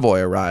 an envoy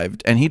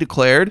arrived, and he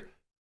declared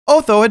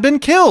Otho had been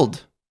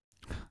killed.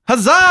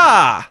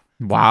 Huzzah!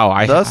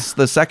 Wow. Thus,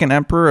 the second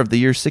emperor of the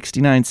year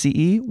 69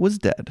 CE was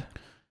dead.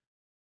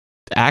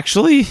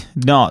 Actually,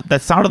 no,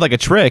 that sounded like a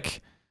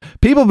trick.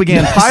 People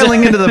began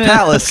piling into the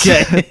palace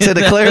to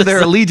declare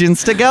their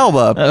allegiance to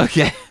Galba.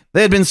 Okay.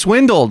 They had been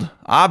swindled,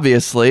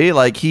 obviously.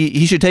 Like,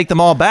 he should take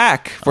them all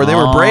back, for they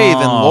were brave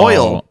and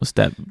loyal.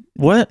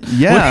 What?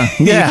 Yeah.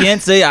 You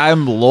can't say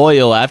I'm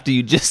loyal after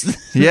you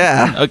just...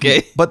 Yeah.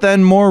 Okay. But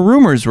then more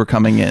rumors were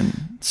coming in.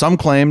 Some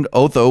claimed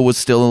Otho was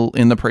still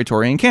in the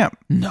Praetorian camp.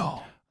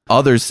 No.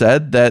 Others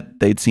said that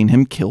they'd seen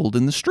him killed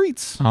in the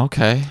streets.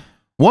 Okay.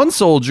 One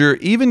soldier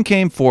even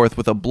came forth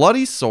with a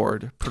bloody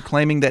sword,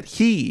 proclaiming that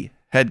he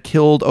had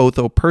killed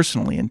Otho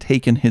personally and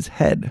taken his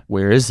head.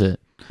 Where is it?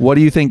 What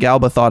do you think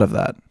Galba thought of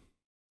that?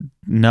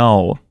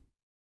 No.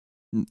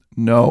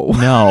 No,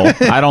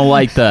 I don't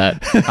like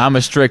that. I'm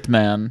a strict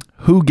man.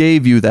 Who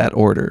gave you that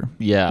order?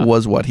 Yeah.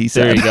 Was what he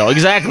said. There you go.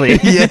 Exactly.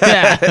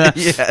 Yeah.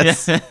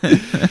 Yes.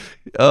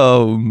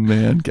 Oh,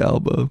 man,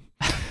 Galba.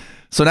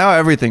 So now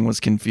everything was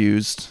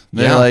confused.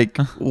 They're like,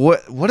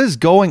 what is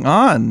going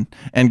on?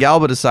 And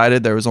Galba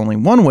decided there was only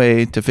one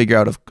way to figure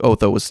out if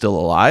Otho was still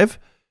alive.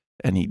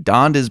 And he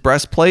donned his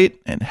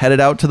breastplate and headed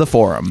out to the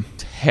forum.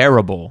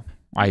 Terrible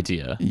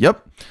idea.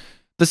 Yep.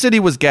 The city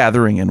was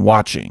gathering and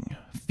watching.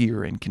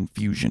 Fear and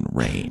confusion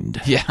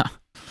reigned. Yeah.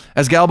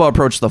 As Galba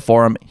approached the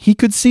forum, he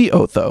could see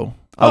Otho,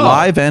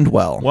 alive and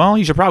well. Well,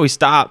 you should probably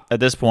stop at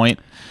this point.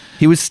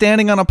 He was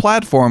standing on a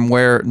platform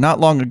where, not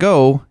long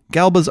ago,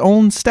 Galba's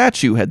own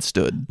statue had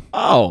stood.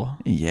 Oh.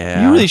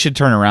 Yeah. You really should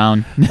turn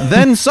around.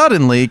 Then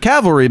suddenly,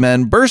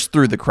 cavalrymen burst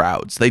through the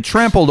crowds. They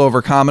trampled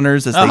over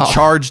commoners as they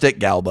charged at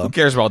Galba. Who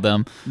cares about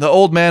them? The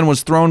old man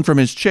was thrown from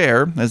his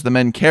chair as the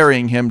men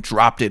carrying him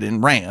dropped it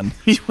and ran.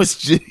 He was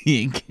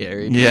being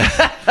carried. Yeah.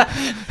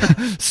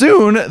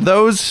 Soon,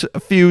 those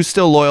few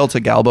still loyal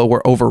to Galba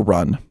were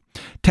overrun.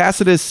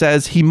 Tacitus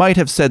says he might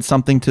have said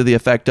something to the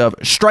effect of,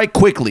 strike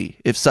quickly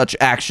if such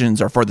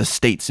actions are for the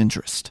state's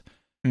interest.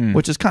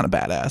 Which is kind of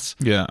badass.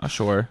 Yeah,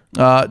 sure.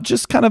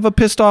 Just kind of a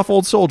pissed off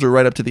old soldier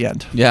right up to the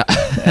end. Yeah.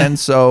 And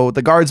so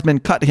the guardsmen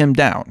cut him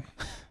down.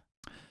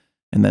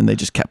 And then they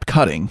just kept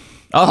cutting.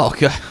 Oh,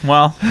 God.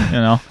 Well, you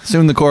know.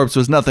 Soon the corpse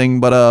was nothing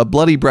but a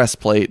bloody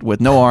breastplate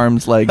with no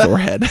arms, legs, or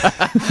head.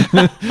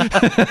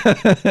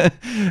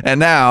 And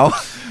now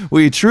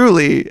we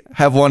truly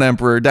have one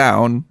emperor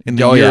down in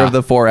the year of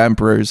the four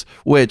emperors,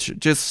 which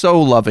just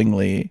so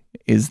lovingly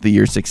is the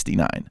year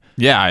 69.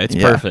 Yeah, it's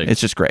perfect.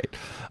 It's just great.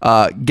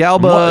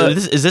 Galba...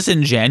 Is this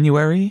in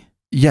January?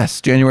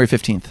 Yes, January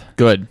 15th.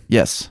 Good.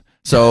 Yes.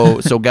 So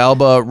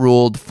Galba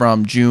ruled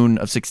from June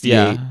of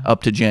 68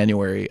 up to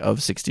January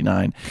of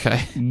 69.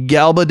 Okay.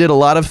 Galba did a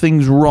lot of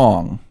things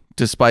wrong,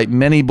 despite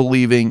many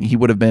believing he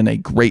would have been a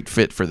great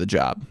fit for the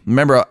job.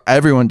 Remember,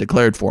 everyone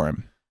declared for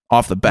him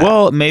off the bat.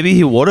 Well, maybe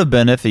he would have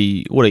been if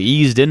he would have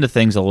eased into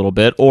things a little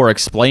bit or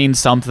explained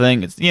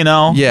something,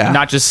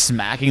 not just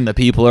smacking the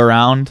people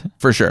around.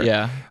 For sure.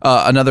 Yeah.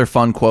 Another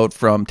fun quote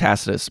from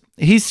Tacitus.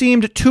 He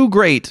seemed too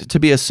great to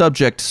be a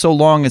subject so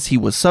long as he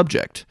was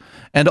subject.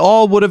 And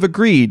all would have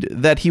agreed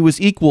that he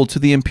was equal to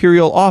the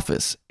imperial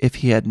office if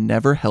he had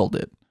never held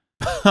it.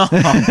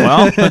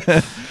 Well,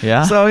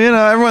 yeah. So,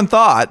 everyone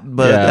thought,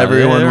 but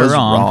everyone was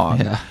wrong.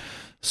 Yeah.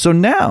 So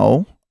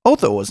now,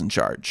 Otho was in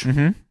charge.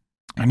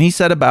 And he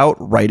set about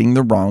righting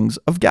the wrongs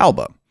of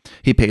Galba.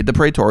 He paid the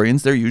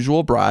Praetorians their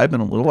usual bribe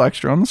and a little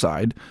extra on the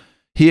side.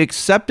 He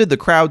accepted the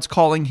crowds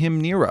calling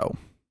him Nero.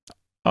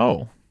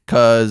 Oh.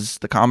 Because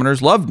the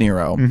commoners loved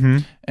Nero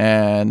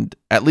and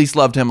at least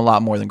loved him a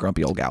lot more than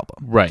grumpy old Galba.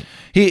 Right.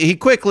 He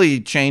quickly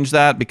changed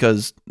that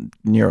because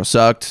Nero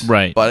sucked.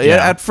 Right. But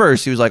at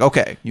first he was like,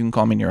 okay, you can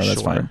call me Nero.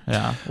 That's fine.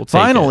 Yeah.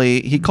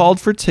 Finally, he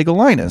called for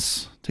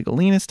Tigellinus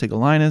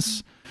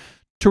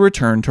to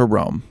return to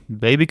Rome.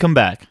 Baby, come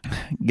back.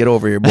 Get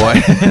over here, boy.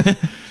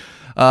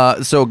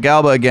 So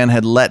Galba again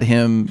had let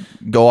him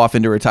go off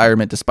into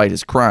retirement despite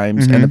his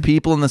crimes. And the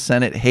people in the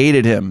Senate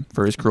hated him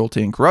for his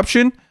cruelty and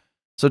corruption.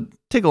 So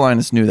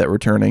Tigellinus knew that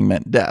returning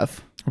meant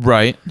death.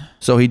 Right.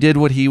 So he did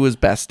what he was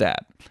best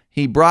at.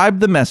 He bribed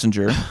the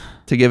messenger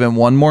to give him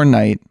one more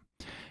night,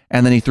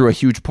 and then he threw a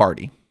huge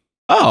party.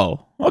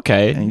 Oh,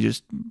 okay. And he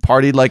just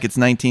partied like it's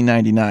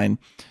 1999.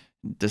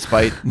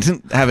 despite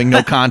having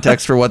no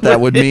context for what that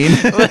would mean.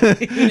 You're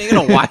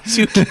going to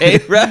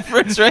Y2K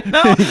reference right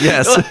now?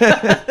 Yes.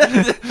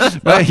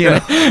 But,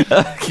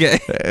 okay.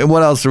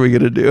 What else are we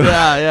going to do?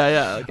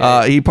 Yeah.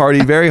 Okay. He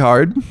partied very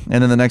hard,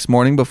 and then the next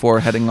morning before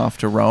heading off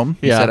to Rome,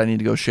 he said, I need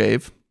to go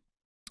shave.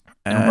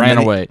 And ran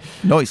away.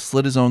 No, he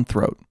slit his own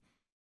throat.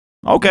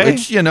 Okay.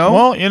 Which,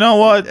 well, you know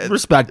what?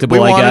 Respectable,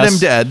 we I guess. wanted him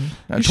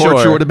dead.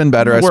 Torture would have been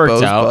better, I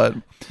suppose. Out.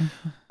 But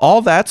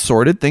all that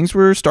sorted, things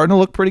were starting to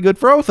look pretty good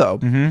for Otho.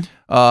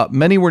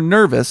 Many were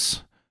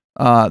nervous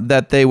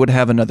that they would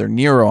have another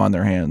Nero on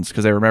their hands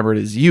because they remembered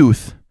his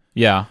youth.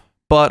 Yeah.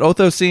 But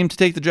Otho seemed to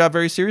take the job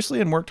very seriously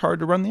and worked hard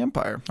to run the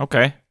empire.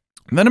 Okay.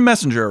 And then a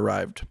messenger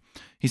arrived.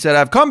 He said,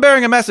 I've come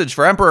bearing a message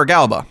for Emperor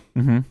Galba.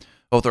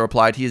 Otho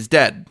replied, he is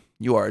dead.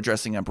 You are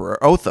addressing Emperor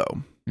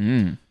Otho.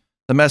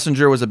 The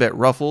messenger was a bit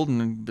ruffled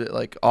and a bit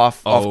like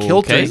off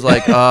kilter. He's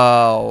like,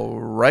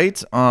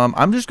 right.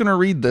 I'm just going to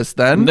read this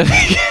then.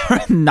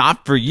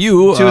 Not for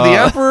you. To the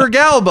Emperor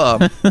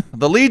Galba.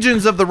 The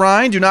legions of the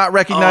Rhine do not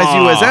recognize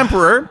you as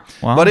emperor,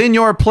 but in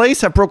your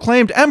place have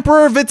proclaimed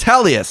Emperor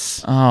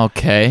Vitellius.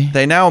 Okay.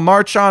 They now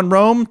march on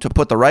Rome to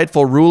put the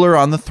rightful ruler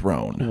on the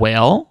throne.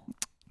 Well.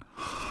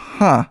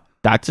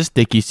 That's a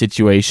sticky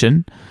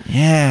situation.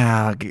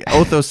 Yeah.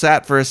 Otho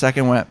sat for a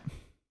second, went,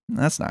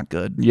 that's not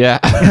good. Yeah.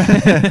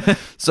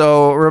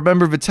 So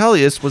remember,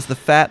 Vitellius was the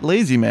fat,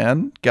 lazy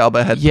man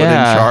Galba had put in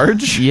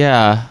charge.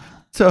 Yeah.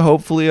 To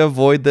hopefully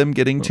avoid them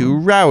getting too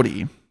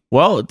rowdy.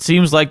 Well, it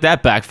seems like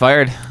that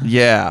backfired.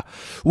 Yeah.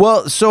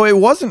 Well, so it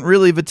wasn't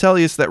really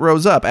Vitellius that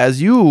rose up.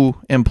 As you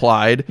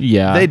implied,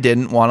 they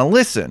didn't want to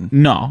listen.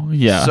 No,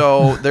 yeah.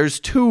 So there's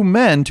two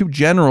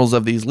generals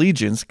of these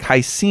legions,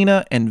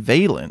 Caecina and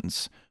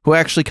Valens, who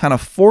actually kind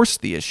of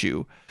forced the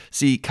issue.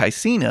 See,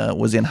 Caecina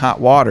was in hot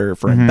water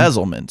for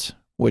embezzlement,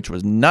 which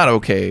was not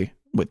okay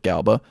with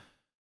Galba.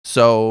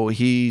 So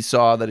he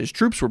saw that his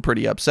troops were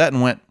pretty upset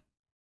and went,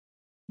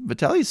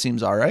 Vitellius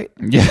seems all right.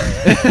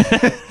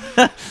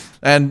 Yeah.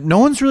 And no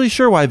one's really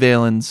sure why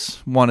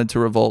Valens wanted to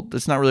revolt.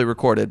 It's not really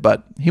recorded,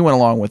 but he went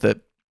along with it.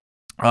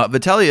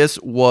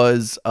 Vitellius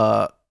was,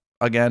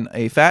 again,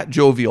 a fat,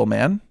 jovial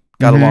man.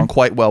 Got along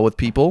quite well with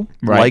people.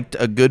 Right. Liked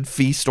a good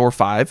feast or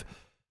five.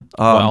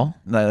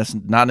 That's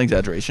not an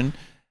exaggeration.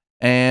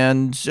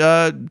 And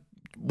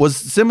was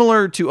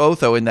similar to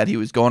Otho in that he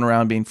was going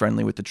around being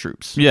friendly with the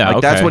troops. Yeah,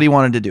 that's what he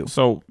wanted to do.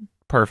 So,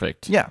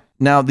 perfect. Yeah.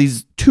 Now,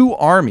 these two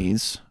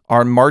armies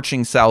are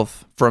marching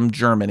south from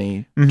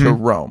Germany to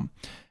Rome.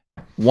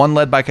 One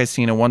led by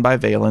Caecina, one by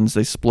Valens.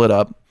 They split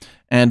up.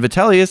 And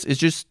Vitellius is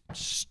just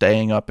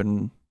staying up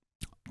in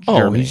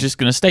Germany. He's just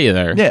going to stay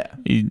there. Yeah.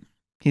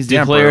 He's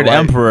declared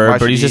emperor,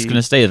 but he's just going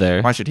to stay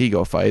there. Why should he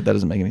go fight? That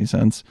doesn't make any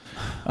sense.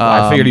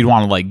 I figured he'd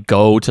want to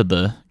go to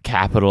the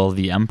capital of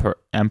the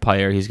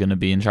empire he's going to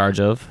be in charge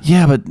of.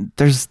 Yeah, but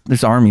there's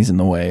armies in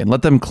the way, and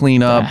let them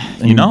clean up.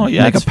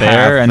 Make a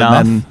fair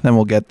enough. And then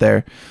we'll get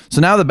there.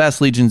 So now the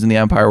best legions in the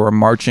empire were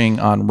marching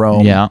on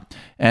Rome. Yeah.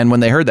 And when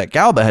they heard that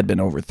Galba had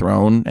been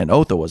overthrown and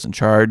Otho was in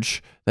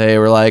charge, they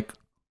were like,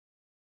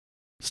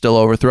 still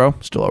overthrow?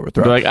 Still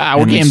overthrow. They're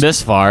like, we came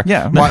this far.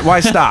 Yeah,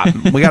 why stop?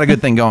 We got a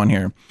good thing going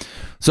here.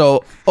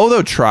 So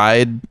Otho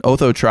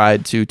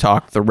tried to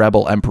talk the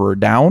rebel emperor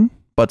down,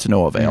 but to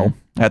no avail.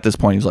 At this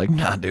point, he's like,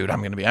 nah, dude, I'm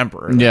going to be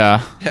emperor.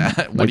 Yeah.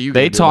 What are you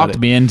They talked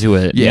me into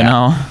it, you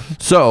know?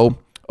 So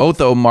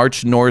Otho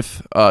marched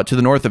north to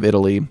the north of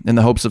Italy in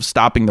the hopes of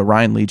stopping the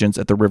Rhine legions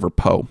at the River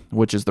Po,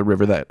 which is the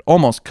river that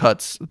almost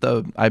cuts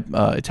the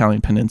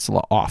Italian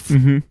peninsula off.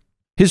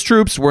 His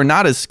troops were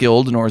not as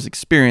skilled nor as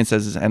experienced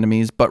as his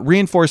enemies, but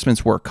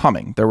reinforcements were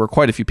coming. There were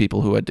quite a few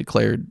people who had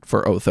declared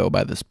for Otho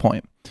by this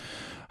point.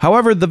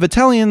 However, the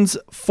Vitellians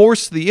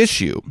forced the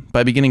issue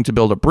by beginning to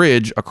build a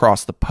bridge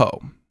across the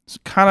Po. So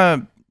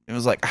it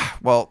was like,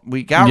 well,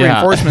 we got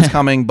reinforcements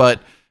coming,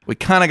 but we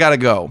kind of got to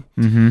go.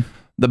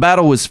 The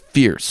battle was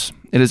fierce.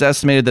 It is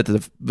estimated that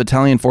the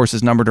Vitellian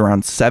forces numbered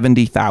around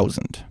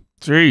 70,000.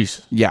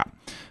 Jeez. Yeah.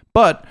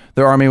 But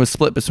their army was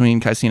split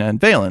between Caecina and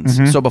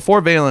Valens. So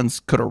before Valens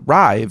could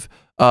arrive,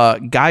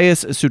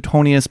 Gaius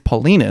Suetonius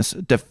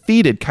Paulinus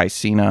defeated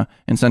Caecina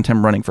and sent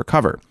him running for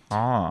cover.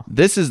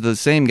 This is the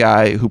same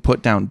guy who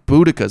put down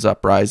Boudicca's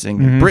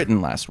uprising in Britain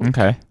last week.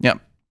 Okay. Yep.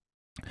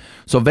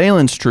 So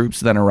Valens' troops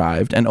then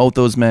arrived, and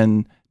Otho's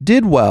men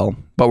did well,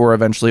 but were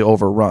eventually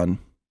overrun.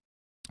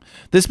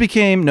 This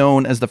became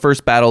known as the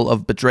First Battle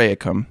of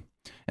Bedriacum,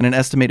 and an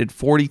estimated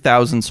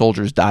 40,000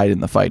 soldiers died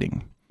in the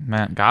fighting.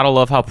 Man, gotta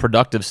love how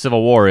productive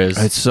civil war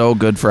is. It's so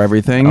good for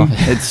everything.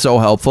 It's so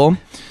helpful.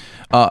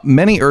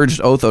 Many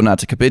urged Otho not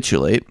to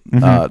capitulate.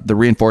 The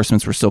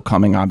reinforcements were still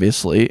coming,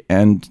 obviously,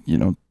 and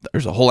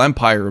there's a whole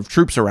empire of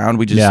troops around.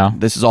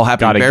 This is all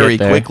happening very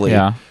quickly.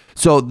 Yeah.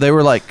 So they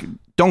were like,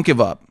 "Don't give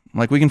up.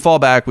 We can fall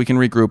back. We can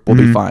regroup. We'll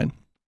be fine."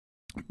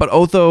 But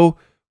Otho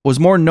was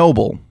more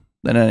noble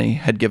than any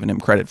had given him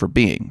credit for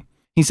being.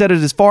 He said,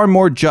 "It is far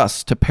more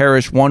just to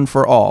perish one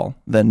for all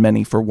than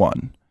many for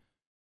one."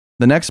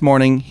 The next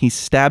morning, he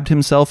stabbed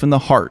himself in the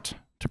heart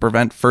to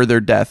prevent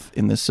further death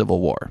in this civil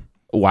war.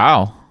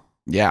 Wow.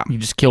 Yeah. He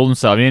just killed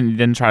himself. He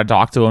didn't try to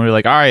talk to him. You're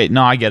like, all right,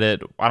 no, I get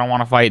it. I don't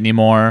want to fight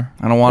anymore.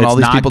 I don't want all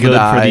these people to die. It's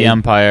not good for the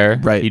Empire.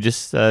 Right. He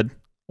just said,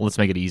 well, let's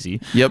make it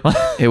easy. Yep.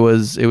 It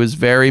was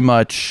very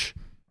much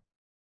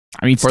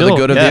I mean, for the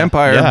good of the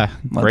Empire. Yeah.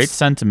 Great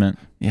sentiment.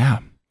 Yeah.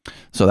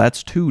 So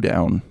that's 2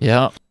 down.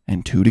 Yeah.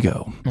 And 2 to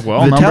go.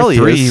 Well, number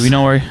 3, we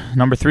know where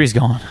number 3 is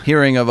going.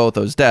 Hearing of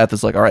Otho's death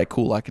is like, all right,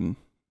 cool, I can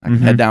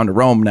head down to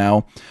Rome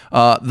now.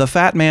 The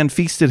fat man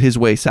feasted his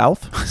way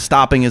south,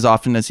 stopping as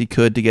often as he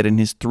could to get in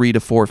his 3 to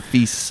 4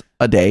 feasts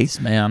a day. This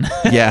man.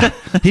 Yeah.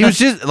 He was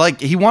just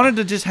like, he wanted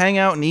to just hang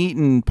out and eat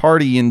and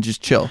party and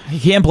just chill. You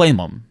can't blame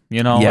him.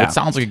 You know, Yeah. it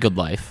sounds like a good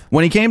life.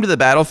 When he came to the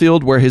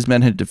battlefield where his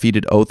men had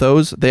defeated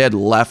Othos, they had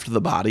left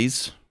the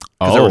bodies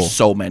because there were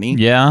so many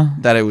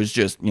that it was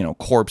just,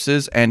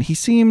 corpses. And he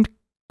seemed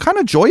kind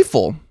of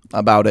joyful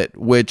about it,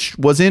 which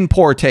was in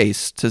poor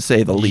taste, to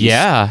say the least.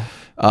 Yeah.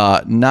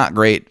 Not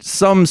great.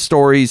 Some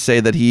stories say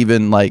that he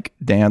even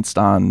danced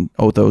on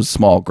Otho's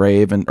small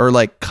grave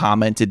or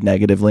commented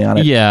negatively on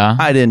it. Yeah.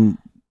 I didn't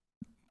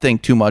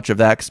think too much of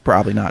that because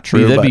probably not true.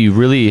 You'd have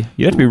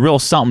to be real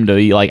something to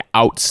be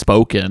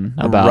outspoken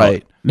about.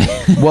 Right.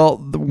 Well,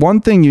 the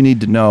one thing you need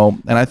to know,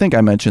 and I think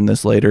I mentioned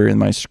this later in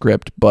my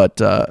script, but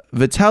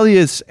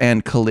Vitellius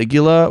and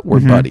Caligula were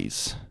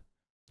buddies.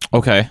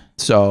 Okay.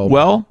 So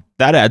well,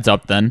 that adds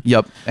up then.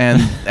 Yep. And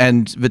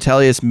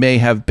Vitellius may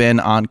have been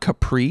on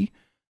Capri,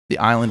 the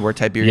island where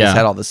Tiberius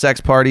had all the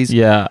sex parties.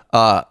 Yeah.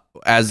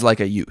 As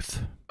a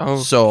youth. Oh,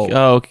 so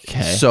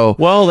okay. So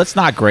well, that's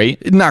not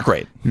great. Not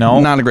great. No,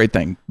 not a great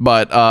thing.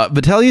 But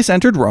Vitellius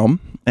entered Rome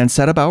and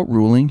set about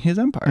ruling his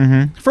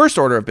empire. First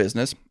order of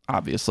business,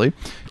 obviously,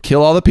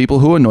 kill all the people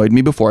who annoyed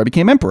me before I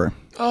became emperor.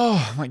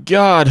 Oh my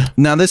God.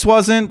 Now this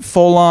wasn't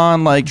full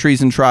on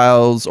treason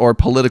trials or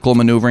political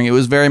maneuvering. It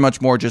was very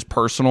much more just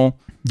personal.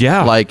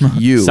 Yeah.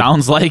 You.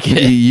 Sounds like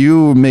it.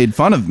 You made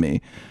fun of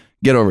me.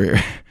 Get over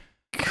here.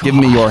 God. Give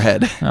me your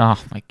head. Oh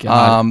my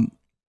God.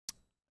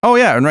 Oh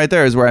yeah, and right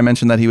there is where I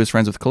mentioned that he was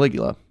friends with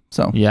Caligula.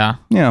 So yeah.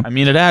 I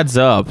mean, it adds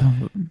up.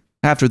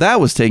 After that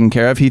was taken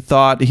care of, he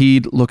thought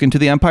he'd look into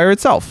the empire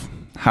itself.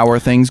 How are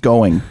things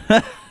going?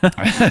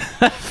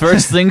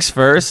 First things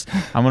first,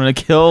 I'm going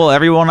to kill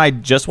everyone I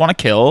just want to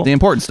kill. The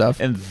important stuff.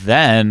 And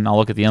then I'll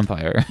look at the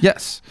empire.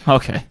 Yes.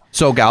 Okay.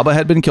 So Galba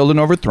had been killed and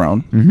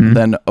overthrown.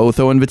 Then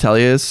Otho and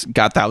Vitellius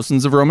got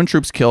thousands of Roman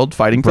troops killed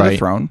fighting for the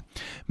throne.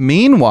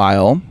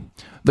 Meanwhile,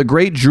 the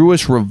Great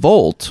Jewish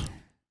Revolt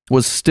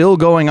was still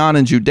going on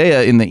in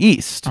Judea in the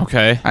east.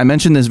 Okay. I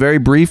mentioned this very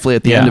briefly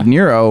at the end of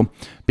Nero,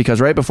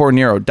 because right before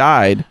Nero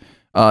died,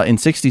 in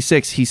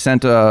 66, he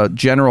sent a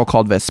general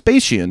called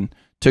Vespasian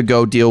to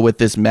go deal with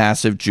this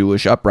massive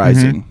Jewish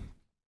uprising.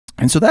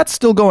 And so that's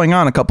still going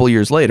on a couple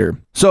years later.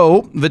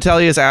 So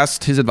Vitellius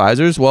asked his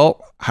advisors,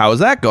 well, how is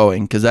that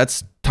going? Because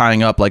that's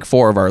tying up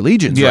 4 of our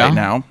legions right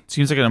now.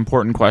 Seems like an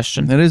important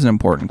question. It is an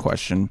important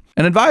question.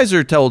 An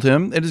advisor told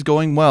him, it is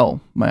going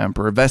well, my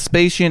emperor.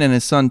 Vespasian and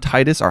his son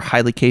Titus are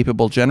highly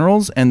capable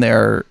generals, and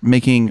they're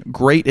making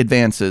great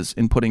advances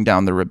in putting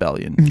down the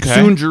rebellion. Okay.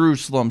 Soon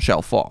Jerusalem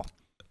shall fall.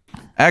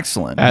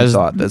 Excellent. I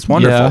thought that's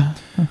wonderful.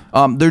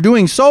 Yeah. They're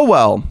doing so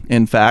well,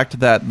 in fact,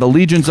 that the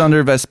legions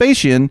under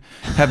Vespasian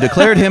have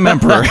declared him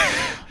emperor.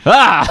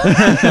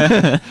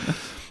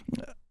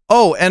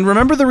 Oh, and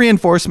remember the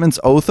reinforcements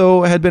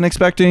Otho had been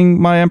expecting,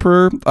 my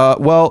emperor?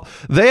 Well,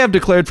 they have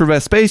declared for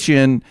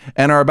Vespasian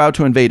and are about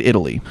to invade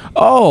Italy.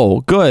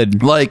 Oh,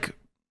 good. Like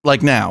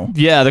now.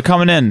 Yeah, they're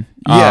coming in.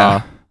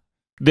 Yeah.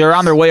 They're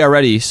on their way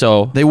already,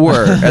 so. They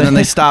were. And then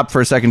they stopped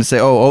for a second to say,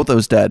 oh,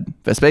 Otho's dead.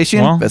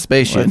 Vespasian? Well,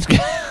 Vespasian.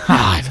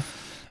 God.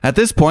 At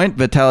this point,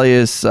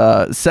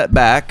 Vitellius set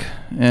back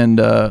and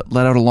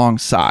let out a long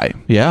sigh.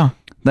 Yeah.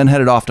 Then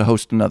headed off to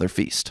host another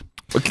feast.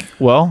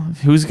 Well,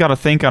 who's got to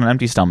think on an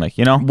empty stomach,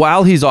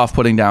 While he's off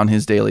putting down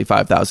his daily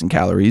 5,000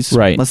 calories,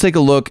 let's take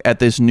a look at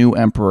this new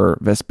emperor,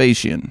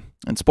 Vespasian.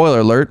 And spoiler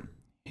alert,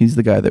 he's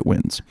the guy that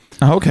wins.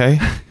 Okay.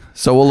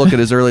 So we'll look at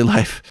his early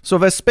life. So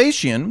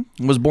Vespasian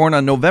was born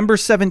on November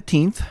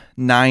 17th,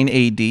 9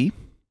 AD.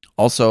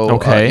 Also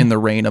in the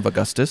reign of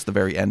Augustus, the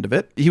very end of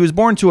it. He was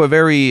born to a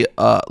very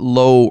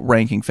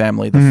low-ranking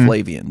family, the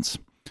Flavians.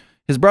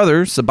 His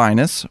brother,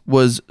 Sabinus,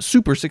 was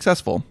super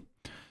successful.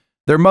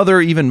 Their mother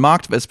even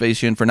mocked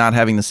Vespasian for not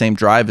having the same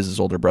drive as his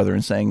older brother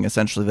and saying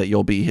essentially that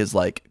you'll be his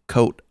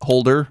coat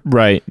holder.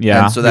 Right,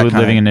 yeah. And so that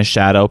living in his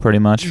shadow pretty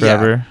much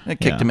forever. Yeah,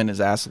 it kicked him in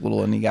his ass a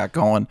little and he got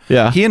going.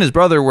 Yeah. He and his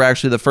brother were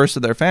actually the first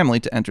of their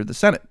family to enter the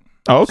Senate.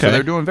 Oh, okay. So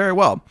they're doing very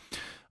well.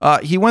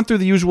 He went through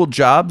the usual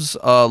jobs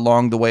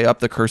along the way up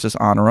the cursus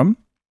honorum.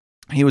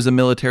 He was a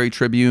military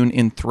tribune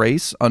in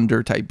Thrace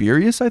under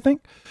Tiberius, I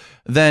think.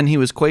 Then he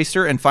was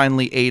quaestor and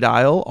finally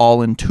aedile,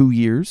 all in 2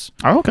 years.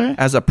 Oh, okay.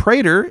 As a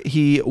praetor,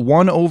 he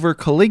won over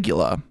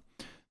Caligula.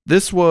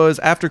 This was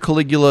after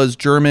Caligula's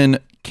German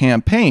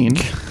campaign.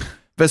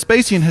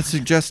 Vespasian had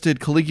suggested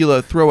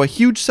Caligula throw a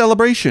huge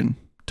celebration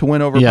to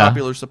win over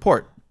popular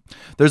support.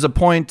 There's a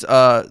point,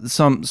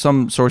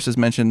 some sources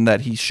mention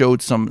that he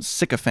showed some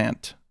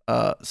sycophant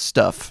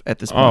stuff at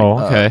this point.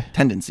 Oh, okay.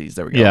 Tendencies.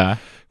 There we go. Yeah.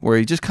 Where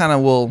he just kind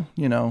of will,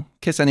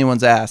 kiss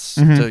anyone's ass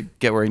to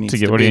get where he needs to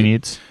get what be. he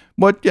needs.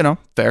 What,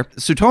 fair.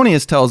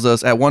 Suetonius tells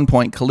us at one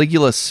point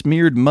Caligula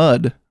smeared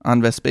mud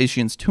on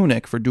Vespasian's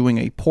tunic for doing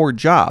a poor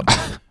job,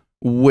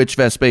 which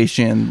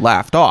Vespasian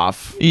laughed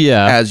off,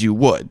 as you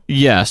would.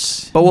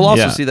 Yes. But we'll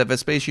also see that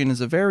Vespasian is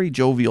a very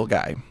jovial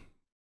guy.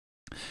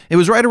 It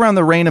was right around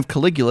the reign of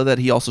Caligula that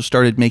he also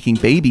started making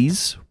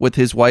babies with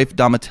his wife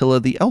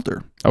Domitilla the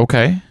elder.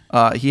 Okay.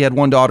 He had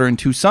one daughter and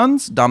 2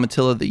 sons,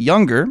 Domitilla the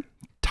younger,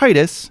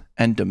 Titus,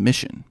 and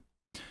Domitian.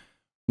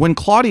 When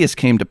Claudius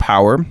came to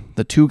power,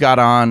 the two got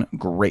on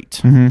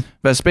great.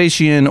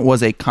 Vespasian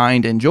was a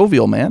kind and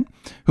jovial man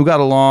who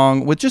got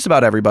along with just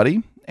about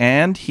everybody,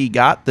 and he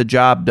got the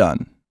job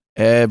done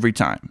every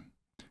time.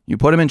 You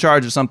put him in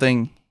charge of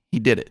something, he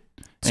did it.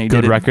 It's a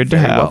good record to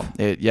have.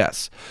 Well.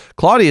 Yes.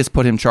 Claudius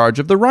put him in charge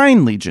of the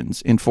Rhine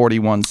legions in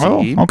 41 CE.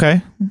 Oh,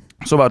 okay.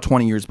 So about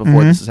 20 years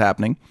before this is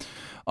happening.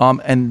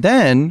 And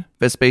then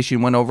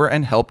Vespasian went over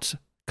and helped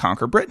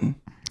conquer Britain.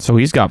 So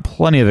he's got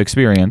plenty of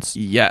experience.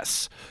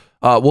 Yes.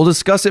 We'll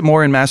discuss it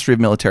more in Mastery of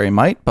Military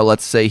Might, but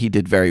let's say he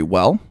did very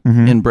well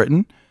in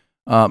Britain.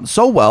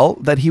 So well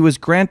that he was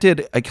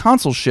granted a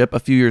consulship a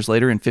few years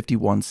later in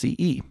 51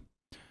 CE.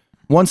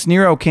 Once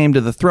Nero came to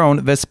the throne,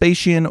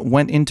 Vespasian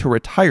went into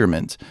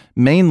retirement,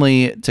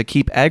 mainly to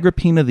keep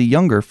Agrippina the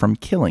Younger from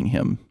killing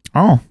him.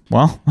 Oh,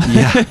 well.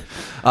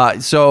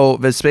 So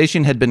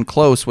Vespasian had been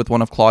close with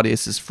one of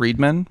Claudius's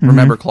freedmen.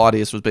 Remember,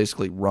 Claudius was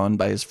basically run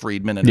by his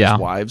freedmen and his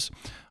wives,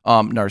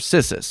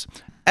 Narcissus.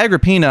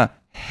 Agrippina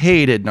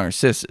hated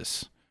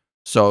Narcissus,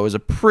 so it was a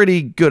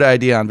pretty good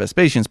idea on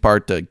Vespasian's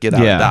part to get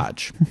out of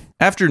Dodge.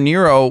 After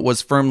Nero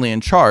was firmly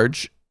in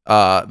charge,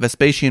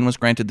 Vespasian was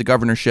granted the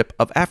governorship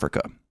of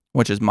Africa,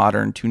 which is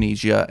modern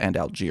Tunisia and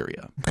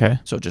Algeria. Okay.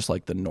 So just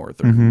like the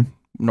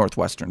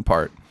northwestern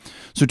part.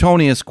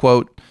 Suetonius,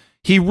 quote,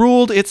 "He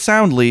ruled it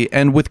soundly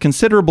and with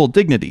considerable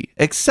dignity,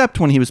 except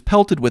when he was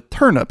pelted with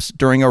turnips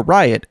during a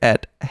riot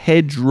at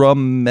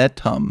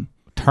Hadrumetum."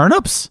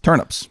 Turnips?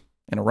 Turnips.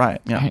 In a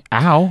riot, yeah.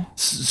 Ow.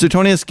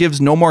 Suetonius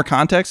gives no more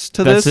context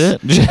to this.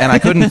 That's it. And I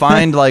couldn't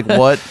find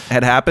what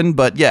had happened,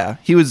 but yeah,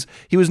 he was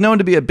known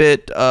to be a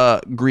bit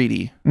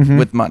greedy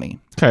with money.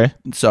 Okay.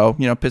 So,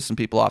 pissed some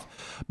people off.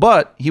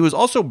 But he was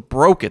also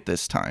broke at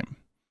this time.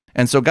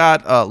 And so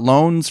got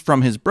loans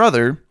from his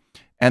brother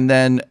and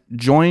then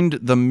joined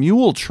the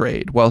mule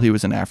trade while he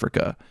was in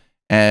Africa.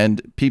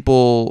 And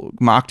people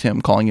mocked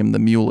him, calling him the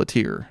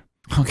muleteer.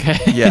 Okay.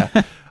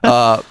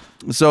 Yeah.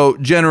 So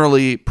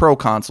generally,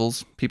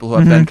 proconsuls, people who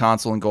have been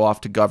consul and go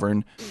off to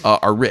govern,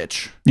 are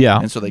rich. Yeah.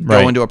 And so they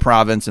go into a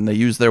province and they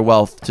use their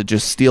wealth to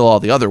just steal all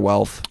the other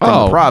wealth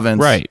from the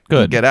province. Right.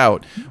 Good. And get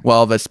out.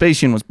 Well,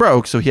 Vespasian was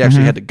broke, so he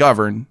actually had to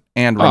govern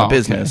and run a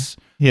business.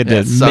 Okay. He had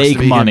to make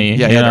money.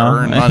 He had to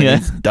earn money.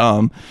 It's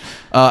dumb.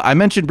 I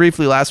mentioned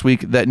briefly last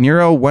week that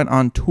Nero went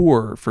on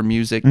tour for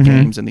music,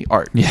 games, and the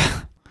arts.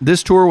 Yeah.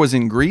 This tour was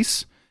in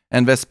Greece,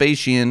 and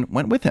Vespasian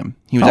went with him.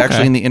 He was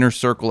actually in the inner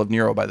circle of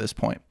Nero by this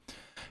point.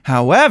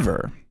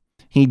 However,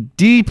 he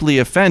deeply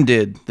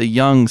offended the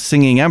young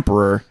singing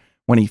emperor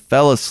when he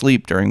fell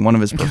asleep during one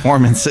of his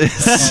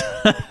performances.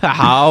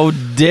 How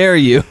dare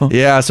you?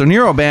 Yeah, so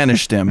Nero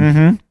banished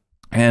him.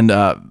 And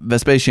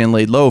Vespasian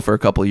laid low for a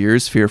couple of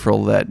years,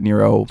 fearful that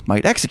Nero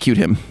might execute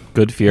him.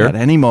 Good fear. At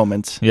any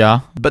moment.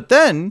 Yeah. But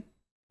then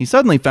he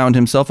suddenly found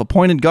himself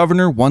appointed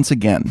governor once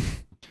again.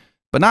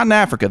 But not in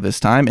Africa this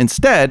time.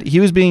 Instead,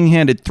 he was being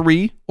handed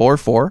 3 or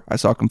 4, I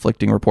saw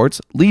conflicting reports,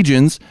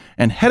 legions,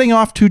 and heading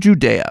off to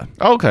Judea.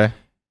 Okay.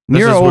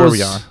 Nero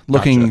was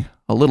looking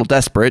a little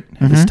desperate,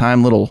 this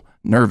time a little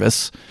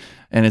nervous,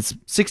 and it's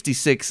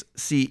 66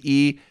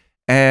 CE,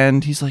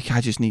 and he's like,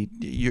 I just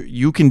need,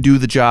 you can do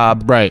the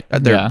job. Right.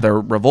 They're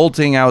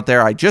revolting out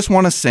there. I just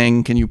want to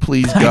sing. Can you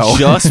please go? I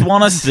just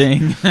want to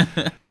sing.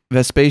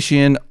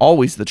 Vespasian,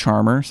 always the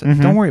charmer,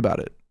 said, don't worry about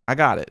it. I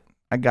got it.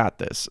 I got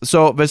this.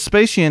 So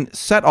Vespasian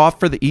set off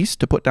for the east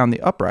to put down the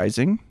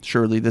uprising.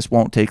 Surely this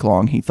won't take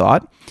long, he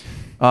thought.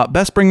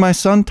 Best bring my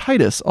son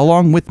Titus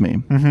along with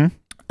me.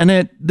 And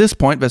at this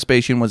point,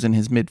 Vespasian was in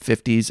his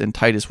mid-50s and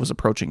Titus was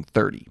approaching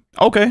 30.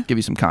 Okay. Give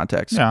you some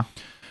context. Yeah.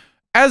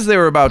 As they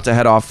were about to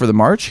head off for the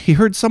march, he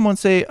heard someone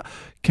say,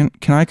 Can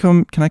I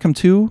come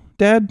too,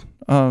 Dad?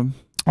 Please?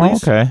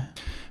 Okay.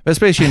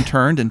 Vespasian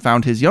turned and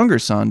found his younger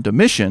son,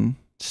 Domitian,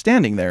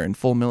 standing there in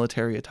full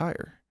military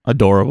attire.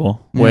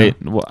 Adorable. Wait,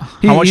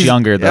 how much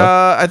younger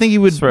though? I think he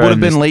would have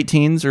been late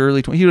teens or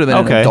early 20s. He would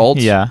have been an adult.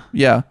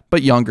 Yeah,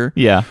 but younger.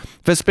 Yeah.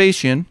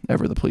 Vespasian,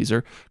 ever the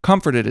pleaser,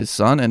 comforted his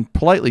son and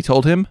politely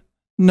told him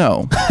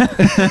no.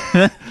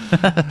 And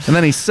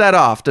then he set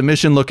off,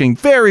 Domitian looking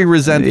very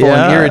resentful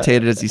and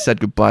irritated as he said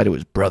goodbye to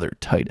his brother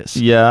Titus.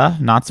 Yeah,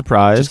 not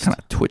surprised. Just kind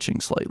of twitching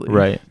slightly.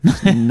 Right.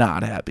 Just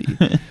not happy.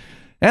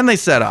 And they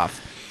set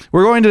off.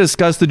 We're going to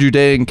discuss the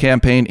Judean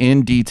campaign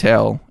in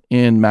detail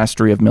in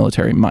Mastery of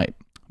Military Might.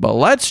 But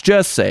let's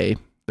just say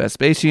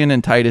Vespasian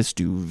and Titus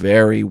do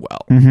very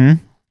well.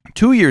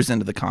 2 years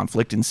into the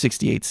conflict in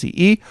 68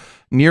 CE,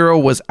 Nero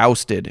was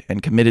ousted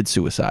and committed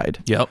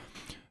suicide. Yep.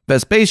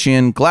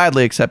 Vespasian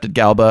gladly accepted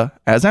Galba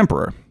as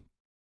emperor.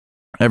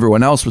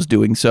 Everyone else was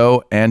doing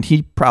so, and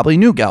he probably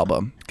knew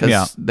Galba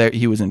because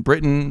he was in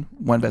Britain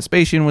when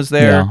Vespasian was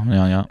there,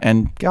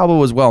 and Galba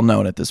was well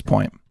known at this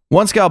point.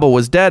 Once Galba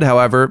was dead,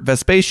 however,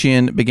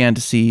 Vespasian began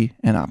to see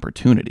an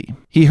opportunity.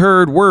 He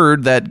heard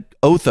word that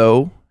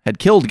Otho had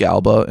killed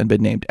Galba and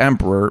been named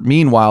emperor.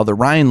 Meanwhile, the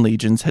Rhine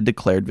legions had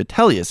declared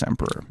Vitellius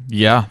emperor.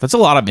 Yeah, that's a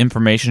lot of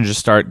information to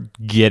just start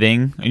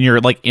getting, and you're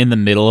like in the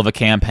middle of a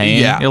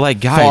campaign. Yeah. You're like,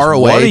 guys, far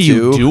away what are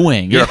you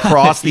doing? You're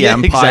across the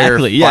empire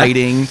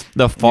fighting.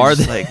 The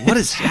farthest. Like, what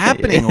is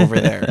happening over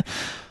there?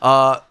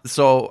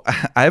 So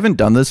I haven't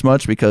done this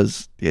much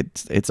because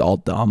it's all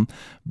dumb,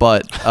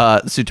 but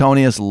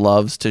Suetonius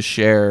loves to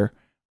share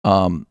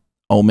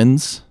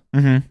omens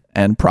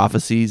and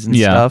prophecies and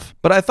stuff.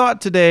 But I thought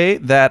today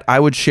that I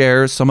would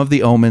share some of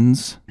the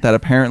omens that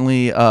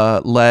apparently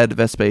led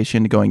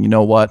Vespasian to going, you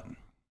know what?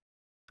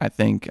 I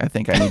think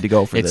I need to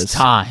go for this. It's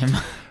time.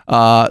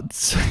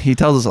 He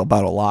tells us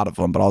about a lot of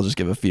them, but I'll just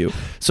give a few.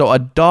 So a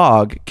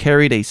dog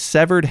carried a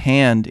severed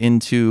hand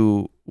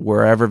into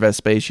wherever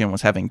Vespasian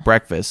was having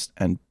breakfast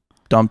and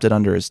dumped it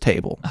under his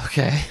table.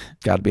 Okay.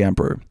 Got to be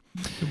emperor.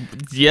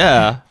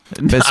 Yeah.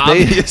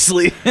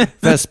 Obviously.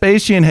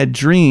 Vespasian had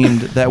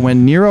dreamed that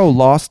when Nero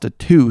lost a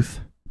tooth,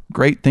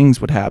 great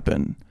things would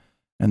happen.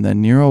 And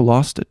then Nero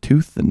lost a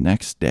tooth the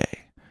next day.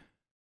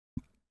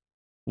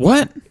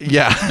 What?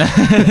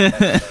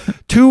 Yeah.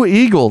 2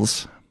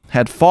 eagles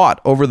had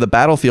fought over the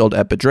battlefield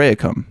at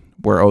Bedraiacum,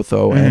 where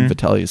Otho and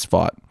Vitellius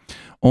fought,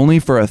 only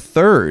for a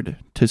third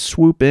to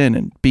swoop in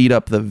and beat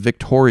up the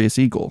victorious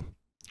eagle.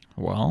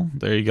 Well,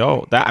 there you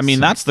go.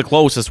 That's the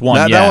closest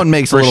one. That one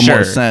makes a little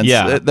more sense.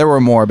 Yeah. There were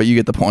more, but you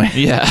get the point.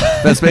 Yeah.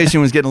 Vespasian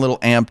was getting a little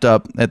amped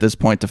up at this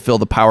point to fill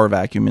the power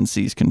vacuum and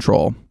seize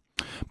control.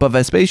 But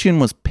Vespasian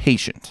was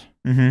patient.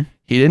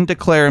 He didn't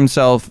declare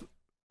himself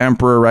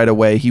emperor right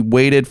away. He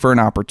waited for an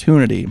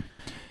opportunity.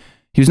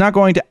 He was not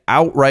going to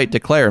outright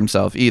declare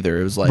himself either.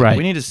 It was like,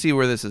 we need to see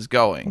where this is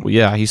going. Well,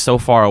 yeah, he's so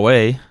far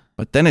away.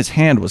 But then his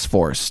hand was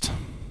forced.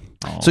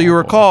 So you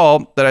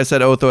recall that I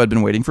said Otho had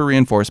been waiting for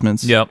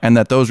reinforcements, and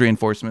that those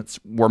reinforcements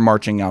were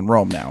marching on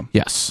Rome now.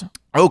 Yes.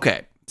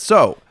 Okay,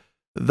 so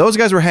those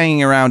guys were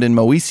hanging around in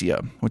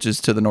Moesia, which is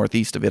to the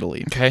northeast of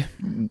Italy. Okay.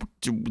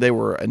 They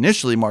were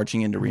initially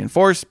marching in to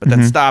reinforce, but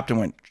then stopped and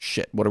went,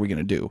 shit, what are we going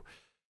to do?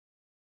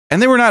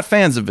 And they were not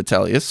fans of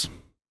Vitellius.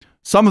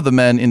 Some of the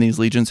men in these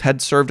legions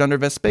had served under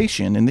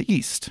Vespasian in the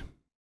east,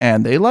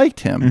 and they liked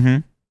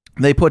him.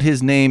 They put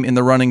his name in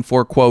the running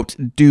for, quote,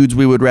 dudes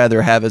we would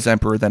rather have as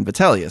emperor than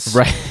Vitellius.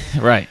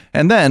 Right.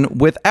 And then,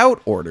 without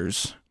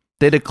orders,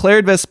 they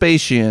declared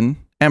Vespasian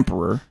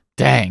emperor.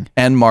 Dang.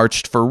 And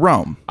marched for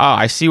Rome.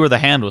 I see where the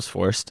hand was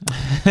forced.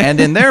 And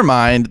in their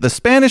mind, the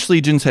Spanish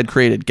legions had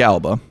created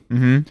Galba.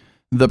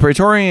 The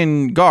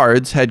Praetorian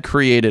Guards had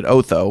created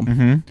Otho.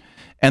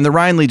 And the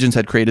Rhine legions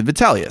had created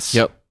Vitellius.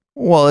 Yep.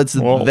 Well, it's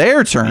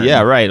their turn.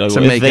 Yeah, right. To if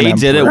make they an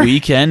did it, emperor. we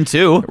can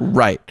too.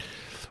 Right.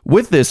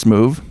 With this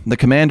move, the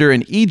commander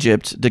in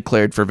Egypt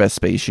declared for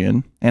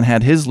Vespasian and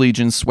had his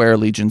legions swear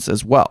allegiance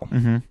as well.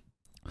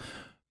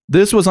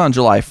 This was on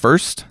July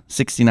 1st,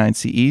 69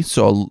 CE,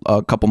 so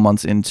a couple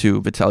months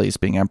into Vitellius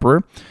being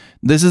emperor.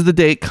 This is the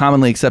date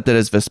commonly accepted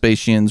as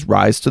Vespasian's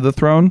rise to the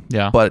throne,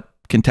 but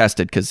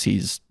contested because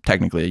he's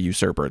technically a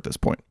usurper at this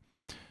point.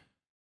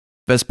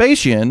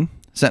 Vespasian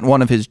sent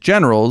one of his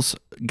generals,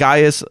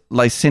 Gaius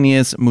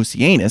Licinius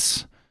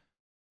Mucianus,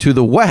 to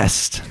the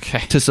west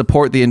to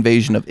support the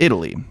invasion of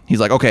Italy. He's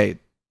like, okay,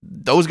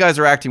 those guys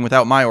are acting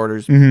without my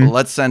orders, but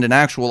let's send an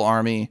actual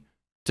army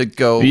to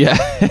go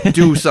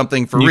do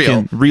something for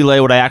real. Can relay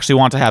what I actually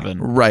want to happen.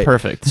 Right.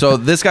 Perfect. So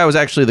this guy was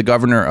actually the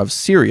governor of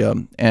Syria,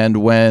 and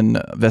when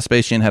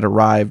Vespasian had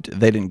arrived,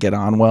 they didn't get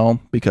on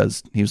well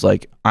because he was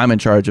like, I'm in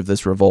charge of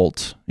this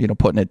revolt,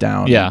 putting it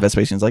down. Yeah. And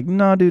Vespasian's like,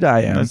 no, dude,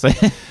 I am.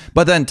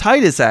 But then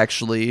Titus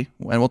actually,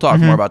 and we'll talk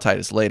more about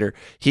Titus later,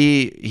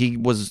 he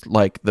was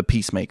like the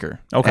peacemaker.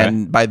 Okay.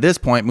 And by this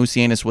point,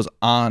 Mucianus was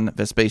on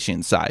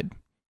Vespasian's side,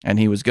 and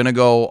he was going to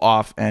go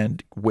off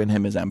and win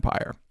him his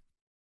empire.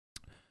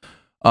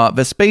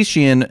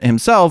 Vespasian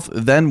himself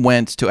then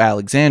went to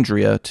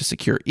Alexandria to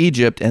secure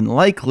Egypt and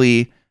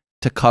likely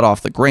to cut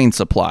off the grain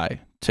supply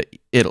to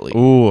Italy.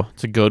 Ooh,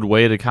 it's a good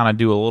way to kind of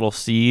do a little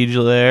siege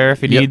there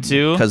if you need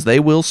to. Because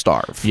they will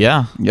starve.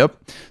 Yeah. Yep.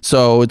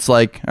 So it's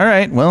like, all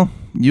right, well,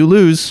 you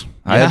lose.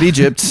 I have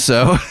Egypt,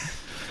 so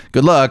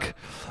good luck.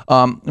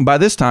 By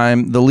this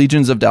time, the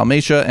legions of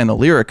Dalmatia and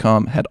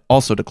Illyricum had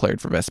also declared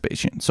for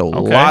Vespasian. So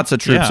lots of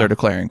troops are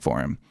declaring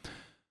for him.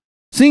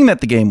 Seeing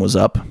that the game was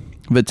up,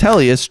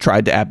 Vitellius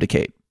tried to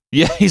abdicate.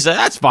 Yeah, he said,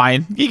 that's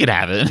fine. You can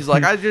have it. He's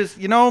like, I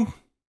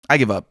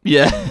give up.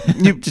 Yeah.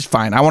 You just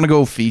fine. I want to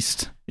go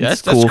feast. Yeah,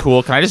 that's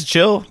cool. Can I just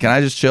chill? Can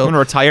I just chill? I'm going to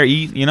retire,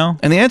 eat,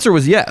 And the answer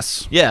was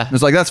yes. Yeah.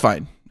 It's like, that's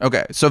fine.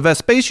 Okay. So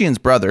Vespasian's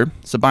brother,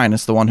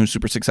 Sabinus, the one who's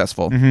super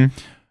successful,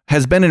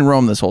 has been in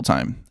Rome this whole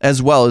time,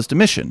 as well as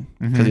Domitian,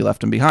 because he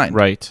left him behind.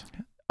 Right.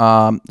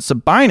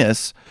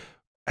 Sabinus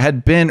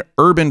had been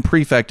urban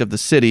prefect of the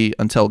city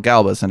until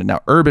Galba ascended.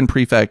 Now, urban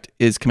prefect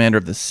is commander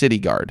of the city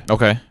guard.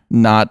 Okay.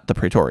 Not the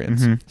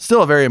Praetorians.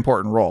 Still a very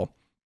important role.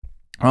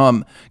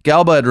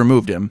 Galba had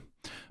removed him,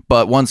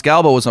 but once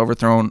Galba was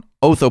overthrown,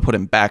 Otho put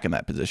him back in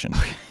that position.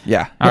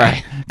 Yeah. All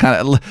right. Kind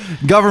of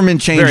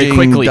government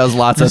changing, does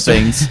lots of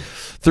things.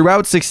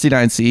 Throughout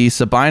 69 CE,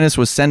 Sabinus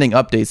was sending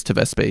updates to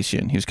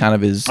Vespasian. He was kind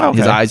of his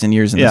eyes and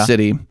ears in the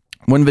city.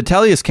 When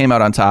Vitellius came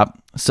out on top,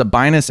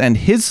 Sabinus and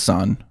his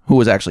son, who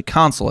was actually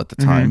consul at the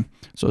time,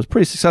 so it was a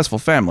pretty successful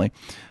family,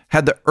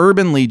 had the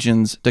urban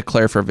legions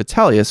declare for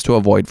Vitellius to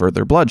avoid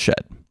further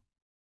bloodshed.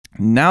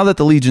 Now that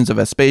the legions of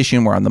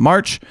Vespasian were on the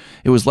march,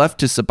 it was left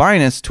to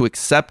Sabinus to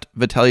accept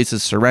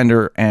Vitellius'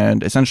 surrender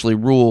and essentially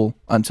rule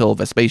until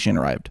Vespasian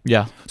arrived.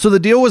 Yeah. So the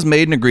deal was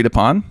made and agreed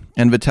upon,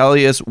 and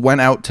Vitellius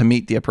went out to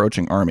meet the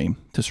approaching army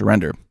to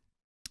surrender.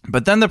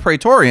 But then the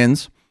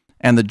Praetorians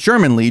and the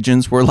German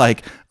legions were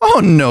like, oh,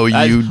 no,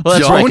 you don't.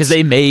 That's right, because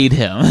they made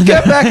him.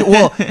 Get back.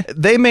 Well,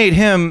 they made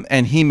him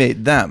and he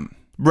made them.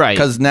 Right.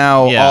 Because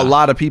now a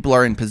lot of people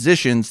are in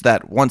positions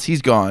that once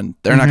he's gone,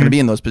 they're not going to be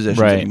in those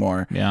positions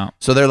anymore. Yeah.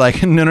 So they're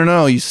like,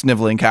 no, you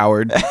sniveling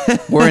coward.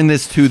 We're in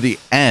this to the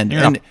end.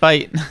 You're gonna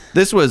fight.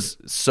 This was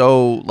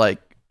so,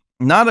 like,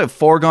 not a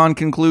foregone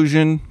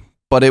conclusion,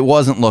 but it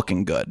wasn't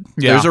looking good.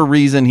 Yeah. There's a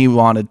reason he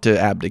wanted to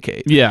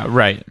abdicate. Yeah,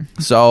 right.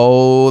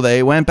 So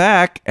they went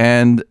back,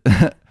 and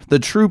the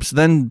troops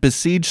then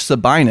besieged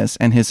Sabinus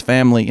and his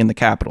family in the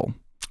capital.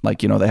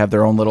 Like, you know, they have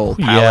their own little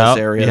palace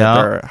area that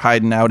they're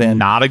hiding out in.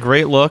 Not a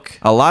great look.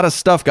 A lot of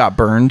stuff got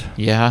burned.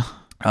 Yeah.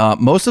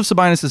 Most of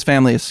Sabinus'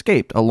 family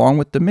escaped along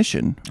with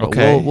Domitian.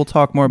 Okay. We'll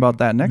talk more about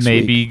that next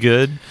week. Maybe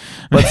good.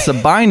 But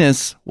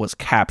Sabinus was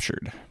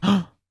captured.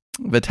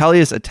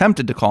 Vitellius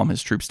attempted to calm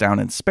his troops down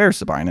and spare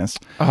Sabinus.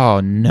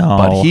 Oh, no.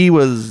 But he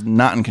was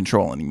not in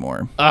control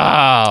anymore.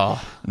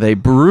 Oh. They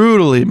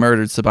brutally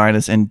murdered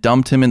Sabinus and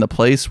dumped him in the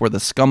place where the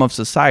scum of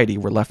society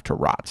were left to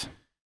rot.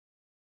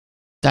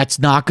 That's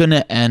not going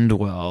to end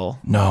well.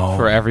 No.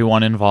 For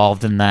everyone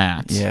involved in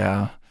that.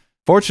 Yeah.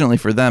 Fortunately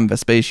for them,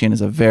 Vespasian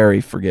is a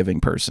very forgiving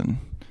person.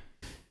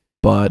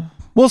 But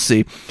we'll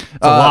see. It's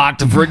a lot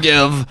to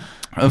forgive.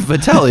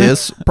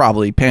 Vitellius,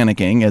 probably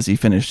panicking as he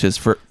finished his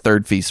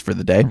third feast for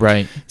the day,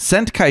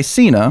 sent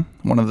Caecina,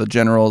 one of the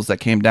generals that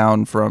came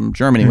down from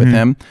Germany with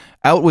him,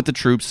 out with the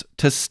troops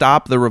to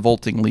stop the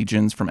revolting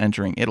legions from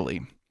entering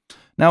Italy.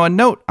 Now, a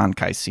note on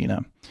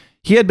Caecina.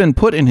 He had been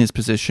put in his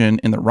position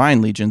in the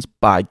Rhine legions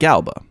by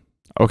Galba.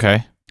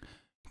 Okay.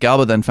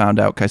 Galba then found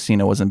out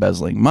Caecina was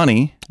embezzling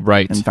money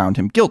and found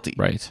him guilty.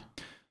 Right.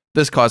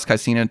 This caused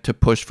Caecina to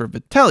push for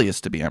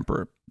Vitellius to be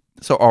emperor,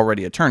 so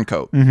already a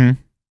turncoat.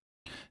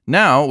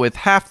 Now, with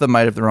half the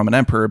might of the Roman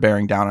emperor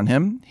bearing down on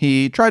him,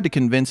 he tried to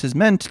convince his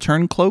men to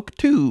turn cloak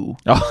too.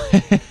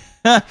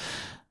 But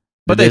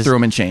they threw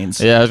him in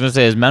chains. Yeah, I was going to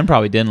say, his men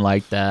probably didn't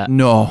like that.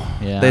 No,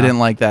 they didn't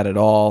like that at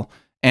all.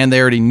 And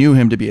they already knew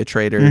him to be a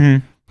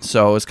traitor.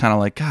 So it's kind of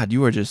like, God,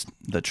 you are just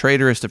the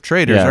traitorest of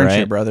traitors, aren't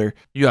you, brother?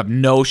 You have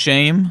no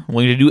shame,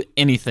 willing to do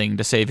anything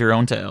to save your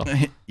own tail.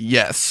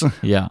 Yes.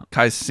 Yeah.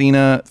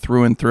 Caecina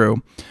through and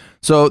through.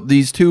 So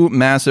these two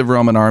massive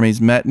Roman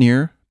armies met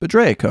near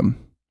Bedraiacum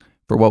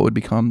for what would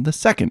become the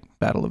Second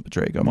Battle of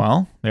Bedraiacum.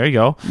 Well, there you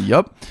go.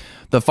 Yep.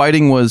 The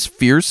fighting was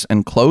fierce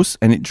and close,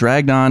 and it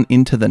dragged on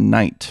into the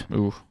night.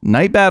 Ooh.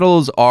 Night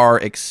battles are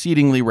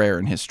exceedingly rare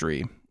in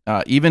history.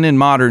 Even in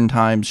modern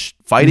times,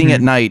 fighting at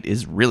night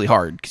is really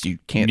hard because you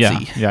can't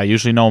see. Yeah,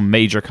 usually no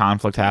major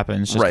conflict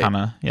happens. Just kind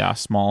of,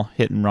 small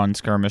hit and run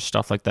skirmish,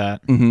 stuff like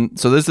that.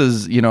 So this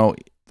is, the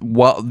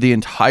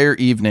entire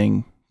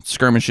evening,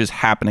 skirmishes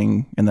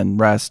happening and then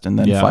rest and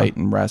then fight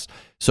and rest.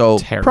 So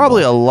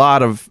probably a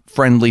lot of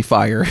friendly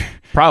fire.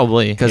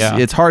 Probably. Because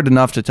it's hard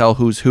enough to tell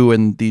who's who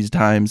in these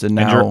times. And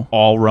now you're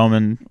all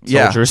Roman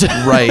soldiers.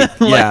 Right.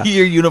 Like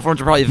your uniforms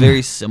are probably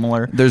very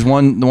similar. There's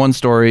one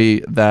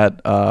story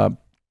that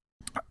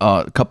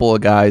a couple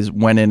of guys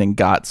went in and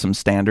got some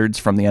standards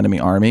from the enemy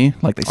army,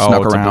 like they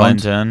snuck around.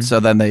 Blend in. So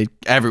then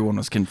everyone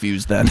was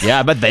confused then.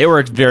 Yeah, but they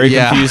were very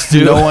confused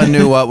too. No one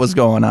knew what was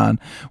going on.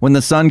 When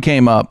the sun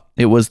came up,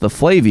 it was the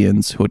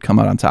Flavians who had come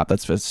out on top.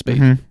 That's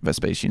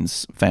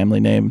Vespasian's family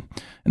name,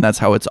 and that's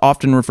how it's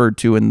often referred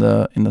to in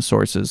the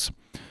sources.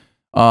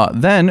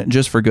 Then,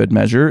 just for good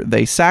measure,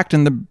 they sacked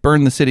and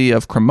burned the city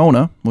of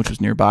Cremona, which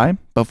was nearby,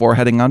 before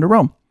heading on to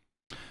Rome.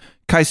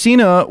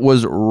 Caecina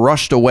was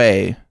rushed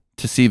away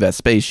to see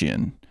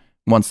Vespasian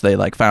once they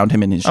found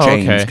him in his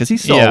chains because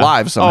he's still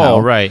alive somehow. Oh,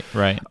 right.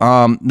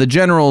 The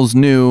generals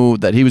knew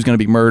that he was going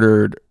to be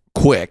murdered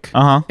quick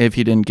if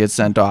he didn't get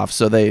sent off,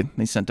 so they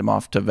sent him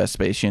off to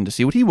Vespasian to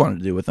see what he wanted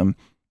to do with him.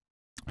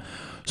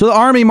 So the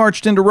army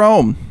marched into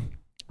Rome,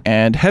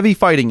 and heavy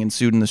fighting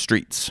ensued in the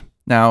streets.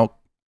 Now,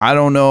 I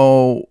don't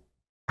know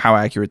how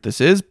accurate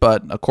this is,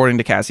 but according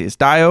to Cassius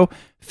Dio,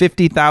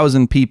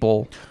 50,000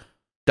 people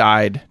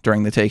died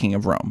during the taking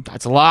of Rome.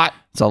 That's a lot.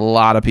 It's a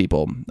lot of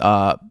people.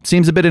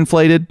 Seems a bit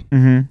inflated,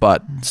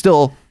 but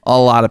still a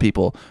lot of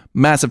people.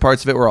 Massive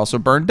parts of it were also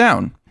burned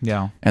down.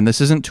 Yeah. And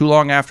this isn't too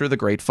long after the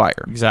Great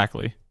Fire.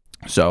 Exactly.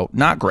 So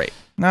not great.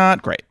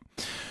 Not great.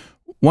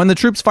 When the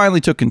troops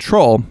finally took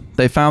control,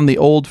 they found the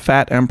old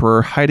fat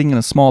emperor hiding in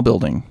a small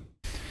building.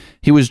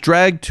 He was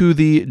dragged to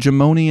the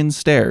Gemonian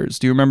Stairs.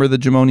 Do you remember the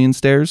Gemonian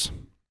Stairs?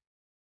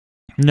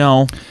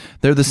 No.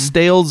 They're the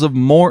stairs of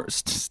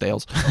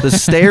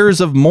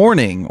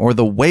mourning, or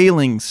the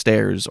wailing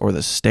stairs, or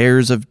the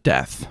stairs of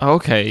death.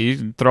 Okay, you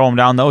can throw them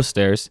down those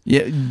stairs.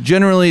 Yeah,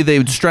 generally they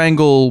would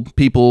strangle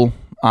people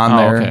on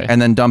there okay.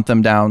 and then dump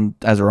them down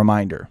as a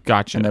reminder.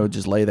 Gotcha. And they would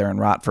just lay there and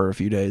rot for a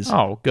few days.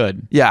 Oh,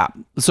 good. Yeah.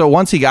 So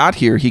once he got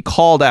here, he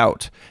called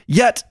out,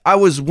 "Yet I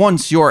was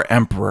once your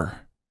emperor,"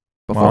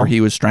 before he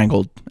was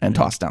strangled and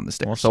tossed down the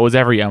stairs. Well, so was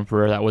every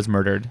emperor that was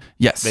murdered.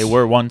 Yes. They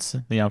were once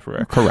the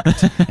emperor.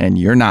 Correct. And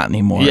you're not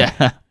anymore.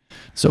 Yeah.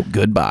 So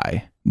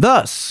goodbye.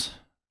 Thus,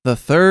 the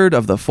third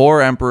of the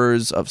 4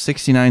 emperors of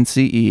 69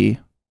 CE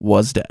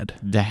was dead.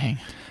 Dang.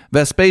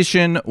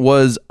 Vespasian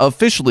was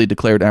officially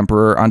declared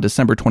emperor on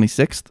December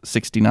 26th,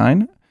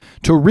 69.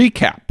 To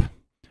recap,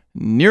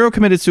 Nero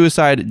committed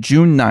suicide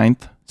June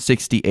 9th,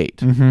 68.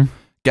 Mm-hmm.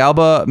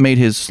 Galba made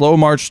his slow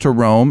march to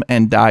Rome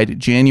and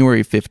died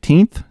January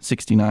 15th,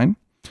 69.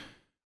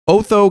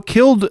 Otho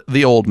killed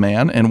the old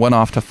man and went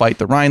off to fight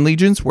the Rhine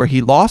legions, where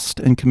he lost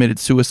and committed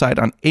suicide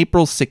on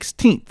April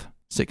 16th,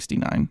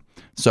 69.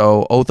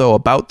 So Otho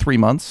about 3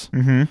 months.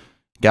 Mm-hmm.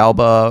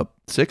 Galba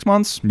 6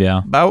 months.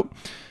 Yeah. About.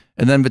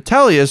 And then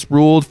Vitellius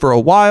ruled for a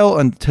while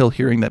until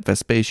hearing that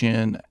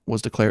Vespasian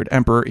was declared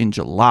emperor in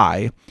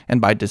July.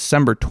 And by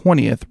December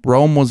 20th,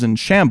 Rome was in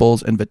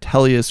shambles and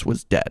Vitellius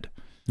was dead.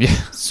 Yeah.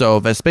 So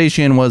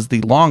Vespasian was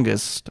the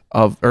longest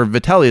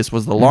Vitellius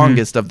was the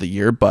longest of the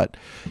year, but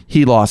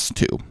he lost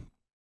 2.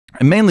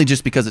 And mainly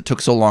just because it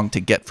took so long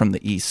to get from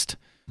the east.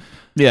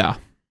 Yeah.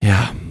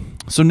 Yeah.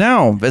 So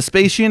now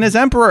Vespasian is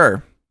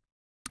emperor.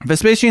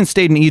 Vespasian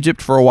stayed in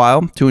Egypt for a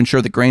while to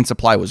ensure the grain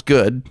supply was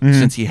good,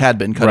 since he had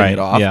been cutting it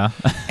off,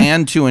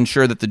 and to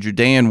ensure that the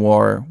Judean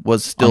war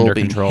was still Under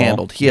being control.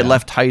 handled. He had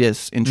left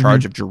Titus in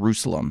charge of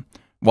Jerusalem.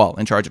 Well,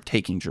 in charge of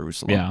taking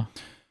Jerusalem. Yeah.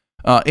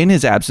 In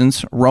his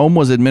absence, Rome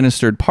was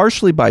administered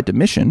partially by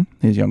Domitian,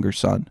 his younger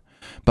son,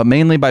 but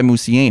mainly by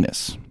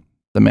Mucianus,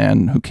 the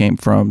man who came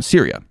from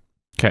Syria.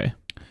 Okay.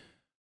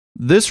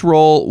 This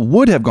role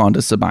would have gone to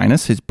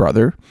Sabinus, his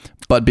brother,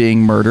 but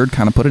being murdered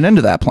kind of put an end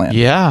to that plan.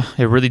 Yeah,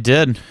 it really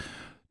did.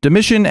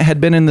 Domitian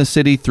had been in the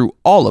city through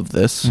all of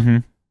this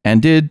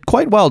and did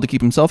quite well to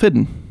keep himself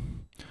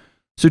hidden.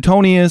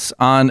 Suetonius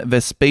on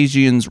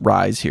Vespasian's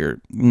rise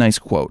here. Nice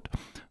quote.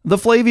 "The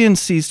Flavians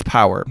seized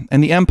power,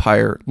 and the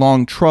empire,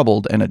 long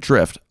troubled and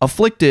adrift,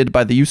 afflicted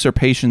by the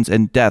usurpations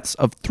and deaths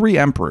of 3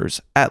 emperors,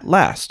 at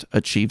last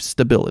achieved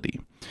stability."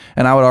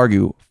 And I would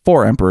argue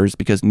 4 emperors,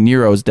 because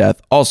Nero's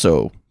death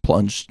also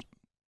plunged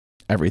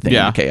everything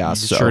into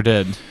chaos. It sure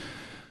did.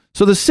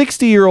 So the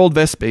 60-year-old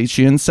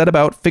Vespasian set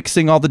about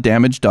fixing all the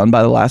damage done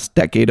by the last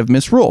decade of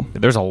misrule.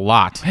 There's a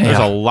lot. There's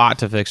a lot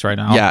to fix right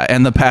now. Yeah,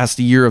 and the past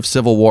year of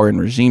civil war and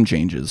regime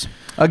changes.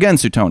 Again,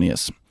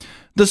 Suetonius.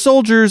 "The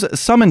soldiers,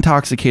 some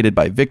intoxicated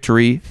by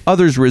victory,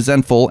 others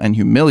resentful and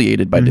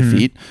humiliated by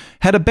defeat,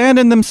 had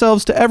abandoned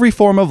themselves to every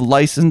form of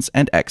license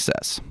and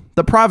excess.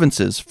 The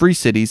provinces, free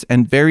cities,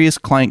 and various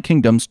client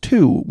kingdoms,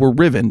 too, were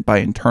riven by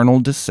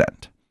internal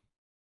dissent."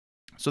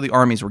 So the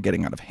armies were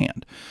getting out of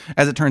hand.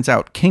 As it turns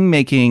out,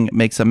 king-making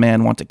makes a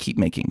man want to keep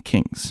making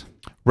kings.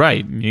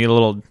 Right. You get a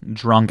little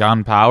drunk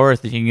on power,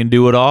 thinking you can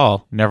do it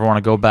all. Never want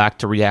to go back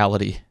to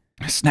reality.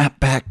 Snap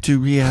back to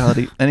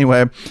reality.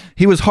 Anyway,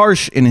 he was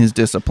harsh in his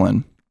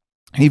discipline.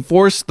 He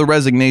forced the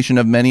resignation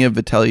of many of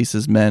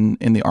Vitellius's men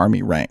in the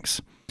army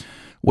ranks.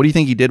 What do you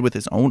think he did with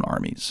his own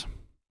armies?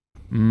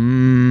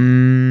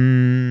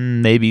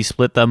 Maybe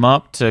split them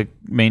up to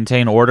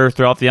maintain order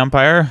throughout the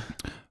empire?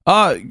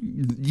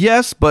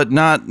 Yes, but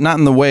not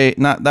in the way,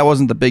 that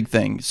wasn't the big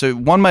thing. So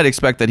one might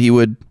expect that he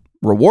would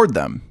reward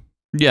them.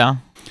 Yeah.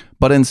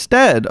 But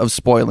instead of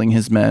spoiling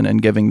his men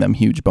and giving them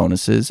huge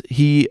bonuses,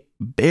 he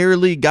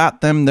barely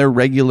got them their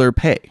regular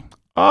pay.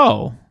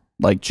 Oh.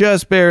 Like,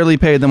 just barely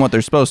paid them what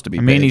they're supposed to be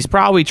paid. I mean, he's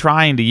probably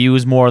trying to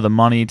use more of the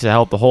money to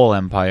help the whole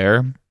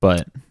empire,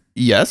 but...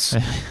 Yes.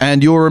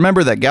 And you'll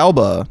remember that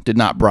Galba did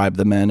not bribe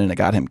the men, and it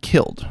got him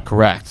killed.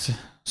 Correct.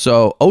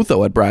 So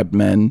Otho had bribed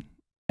men,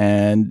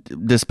 and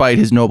despite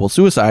his noble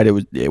suicide,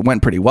 it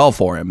went pretty well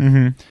for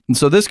him. And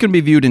so this can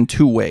be viewed in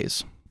 2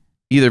 ways.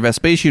 Either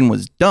Vespasian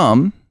was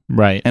dumb...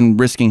 Right. And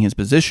risking his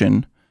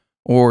position.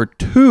 Or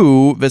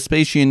 2,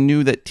 Vespasian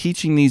knew that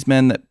teaching these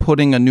men that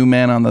putting a new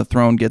man on the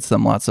throne gets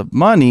them lots of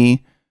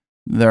money,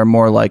 they're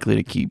more likely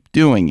to keep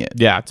doing it.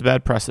 Yeah, it's a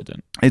bad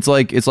precedent. It's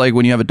like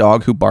when you have a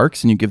dog who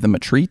barks and you give them a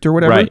treat or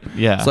whatever. Right,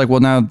 yeah. It's like, well,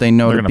 now they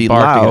know They're to be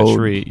bark to get a loud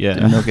treat,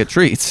 yeah. and they'll get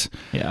treats.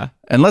 Yeah.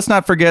 And let's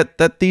not forget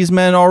that these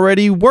men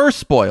already were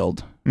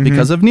spoiled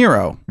because of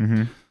Nero.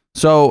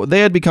 So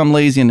they had become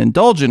lazy and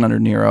indulgent under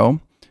Nero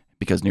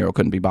because Nero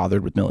couldn't be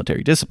bothered with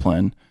military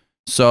discipline.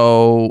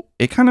 So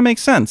it kind of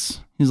makes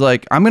sense. He's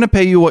like, I'm going to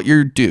pay you what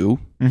you're due,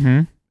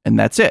 and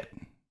that's it.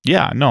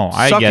 Yeah, no,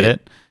 I get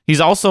it.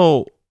 He's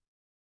also,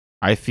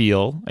 I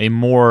feel, a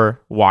more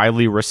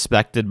widely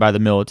respected by the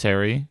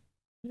military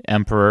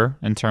emperor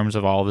in terms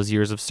of all of his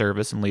years of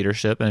service and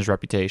leadership and his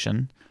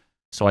reputation.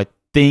 So I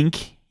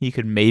think he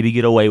could maybe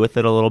get away with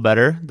it a little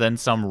better than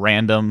some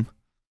random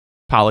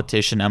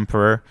politician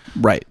emperor.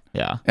 Right.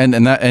 Yeah.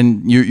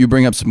 And you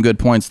bring up some good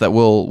points that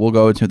we'll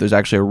go into. There's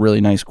actually a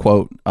really nice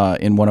quote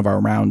in one of our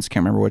rounds,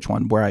 can't remember which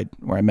one, where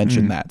I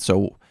mentioned that.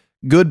 So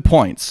good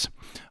points.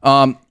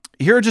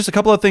 Here are just a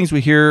couple of things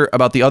we hear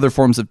about the other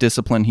forms of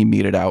discipline he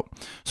meted out.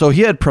 So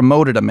he had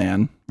promoted a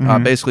man,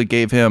 basically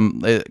gave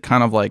him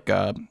kind of like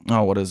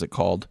what is it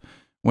called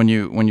when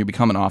you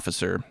become an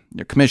officer,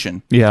 your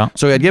commission. Yeah.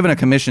 So he had given a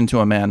commission to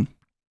a man,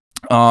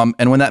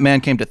 and when that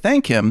man came to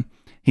thank him,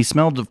 he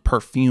smelled of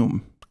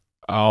perfume.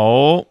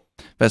 Oh.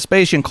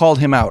 Vespasian called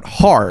him out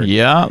hard.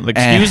 Yeah.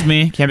 Excuse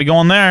me, can't be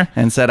going there.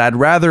 And said, "I'd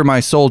rather my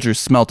soldiers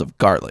smelt of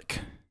garlic."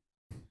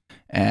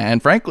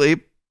 And frankly,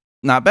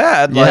 not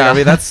bad. Like, I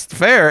mean, that's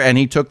fair. And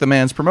he took the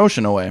man's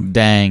promotion away.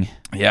 Dang.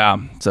 Yeah.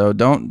 So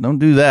don't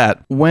do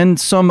that. When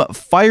some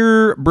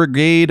fire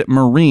brigade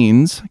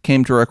Marines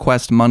came to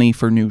request money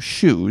for new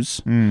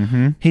shoes,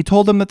 he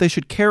told them that they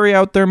should carry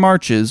out their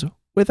marches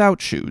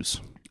without shoes.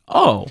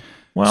 Oh.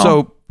 Well.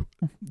 So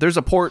there's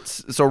a port.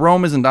 So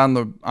Rome isn't on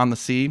the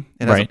sea.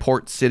 It has a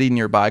port city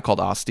nearby called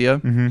Ostia.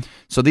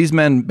 So these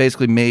men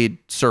basically made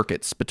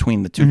circuits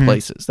between the two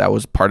places. That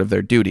was part of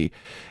their duty.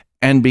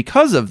 And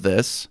because of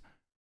this,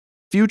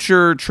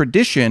 future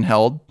tradition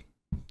held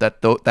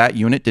that that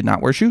unit did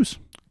not wear shoes.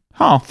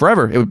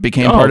 Forever. It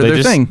became part of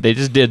their thing. They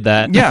just did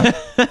that. Yeah.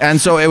 And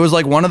so it was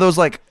like one of those,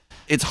 like,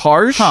 it's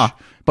harsh,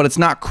 but it's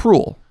not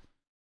cruel.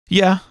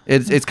 Yeah.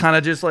 It's kind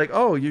of just like,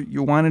 oh,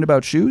 you're whining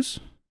about shoes?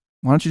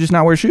 Why don't you just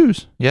not wear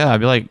shoes? Yeah,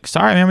 I'd be like,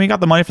 sorry, man, we got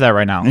the money for that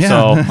right now.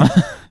 Yeah.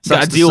 So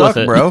gotta deal with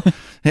it, bro.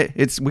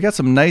 We got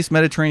some nice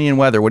Mediterranean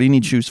weather. What do you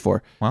need shoes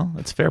for? Well,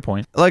 that's a fair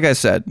point. Like I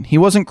said, he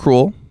wasn't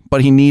cruel,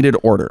 but he needed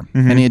order.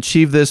 And he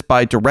achieved this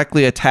by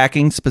directly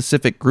attacking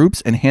specific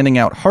groups and handing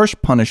out harsh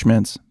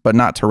punishments, but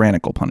not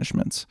tyrannical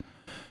punishments.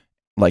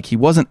 Like, he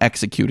wasn't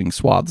executing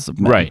swaths of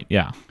men. Right,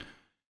 yeah.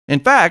 In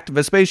fact,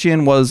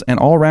 Vespasian was an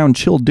all-around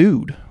chill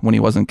dude when he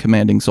wasn't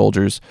commanding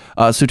soldiers.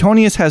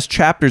 Suetonius has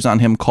chapters on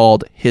him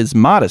called his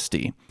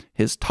modesty,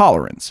 his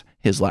tolerance,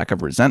 his lack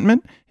of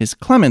resentment, his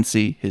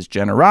clemency, his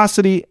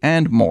generosity,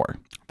 and more.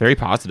 Very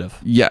positive.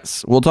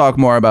 Yes, we'll talk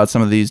more about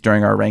some of these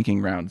during our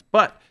ranking round.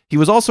 But he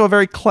was also a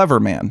very clever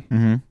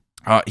man.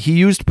 He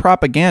used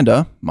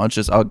propaganda, much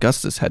as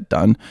Augustus had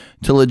done,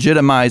 to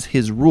legitimize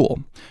his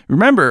rule.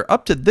 Remember,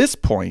 up to this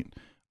point,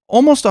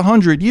 almost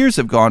 100 years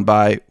have gone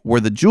by where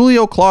the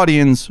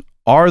Julio-Claudians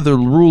are the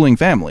ruling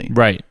family.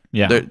 Right,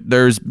 yeah.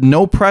 There's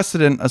no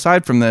precedent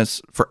aside from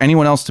this for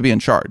anyone else to be in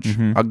charge.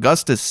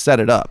 Augustus set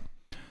it up.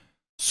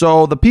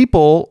 So the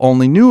people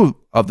only knew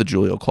of the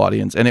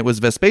Julio-Claudians, and it was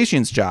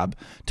Vespasian's job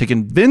to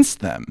convince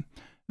them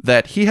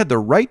that he had the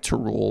right to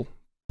rule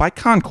by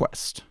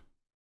conquest,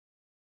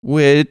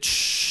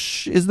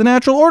 which is the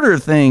natural order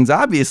of things,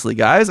 obviously,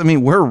 guys. I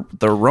mean, we're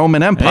the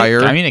Roman Empire.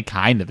 It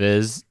kind of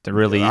is,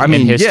 really, in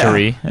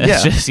history. Yeah,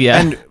 It's just,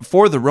 And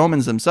for the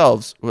Romans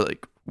themselves, we're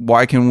like,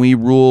 why can we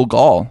rule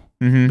Gaul?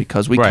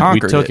 Because we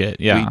conquered it. We took it,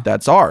 yeah.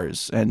 That's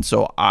ours. And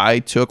so I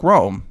took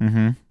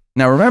Rome.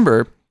 Now,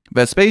 remember,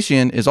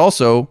 Vespasian is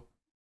also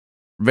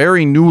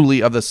very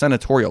newly of the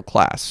senatorial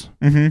class.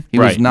 He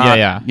was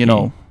not, you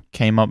know... He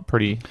came up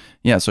pretty...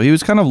 Yeah, so he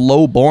was kind of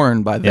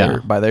low-born by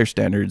their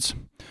standards.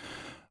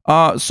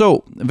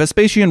 So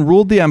Vespasian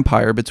ruled the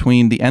empire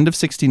between the end of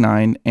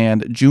 69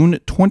 and June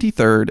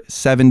 23rd,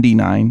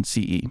 79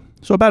 CE.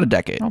 So about a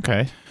decade.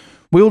 Okay.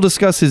 We will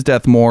discuss his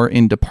death more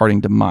in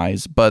Departing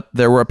Demise, but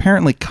there were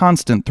apparently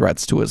constant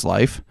threats to his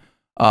life.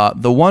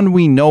 The one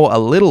we know a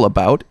little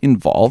about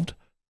involved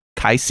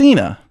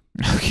Caecina.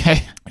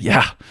 Okay.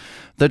 Yeah.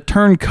 The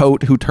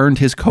turncoat who turned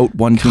his coat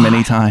one too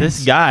many times.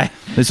 This guy.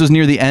 This was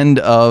near the end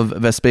of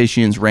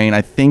Vespasian's reign,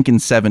 I think in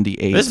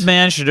 78. This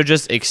man should have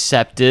just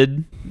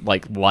accepted,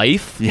 like,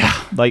 life. Yeah.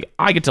 Like,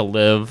 I get to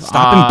live.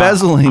 Stop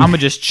embezzling. I'm going to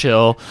just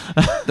chill.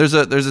 There's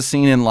a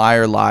scene in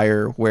Liar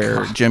Liar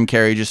where Jim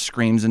Carrey just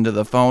screams into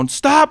the phone,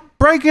 "Stop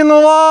breaking the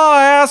law,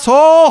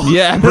 asshole!"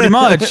 Yeah, pretty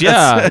much,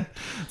 yeah.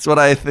 That's what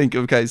I think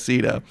of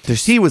Caecina.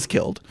 He was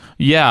killed.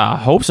 Yeah, I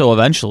hope so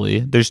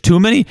eventually. There's too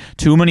many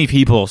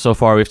people so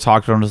far we've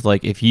talked about. Is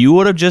like, if you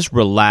would have just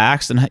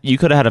relaxed and you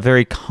could have had a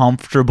very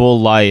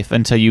comfortable life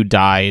until you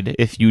died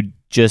if you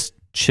just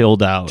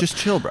chilled out. Just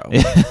chill, bro.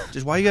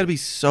 Just why you got to be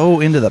so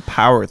into the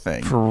power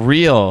thing? For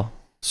real.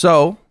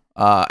 So,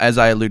 as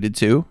I alluded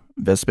to,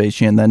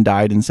 Vespasian then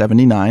died in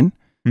 79.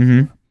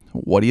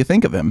 What do you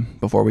think of him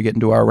before we get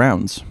into our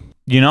rounds?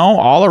 You know,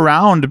 all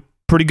around,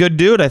 pretty good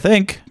dude, I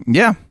think.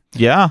 Yeah.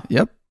 Yeah.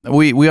 Yep.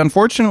 We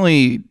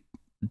unfortunately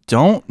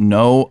don't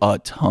know a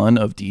ton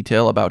of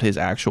detail about his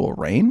actual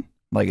reign.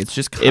 Like, it's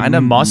just kind of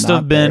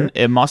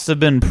it must have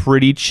been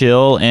pretty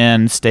chill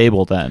and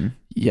stable then.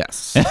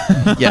 Yes.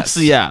 Yes.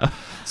 Yeah.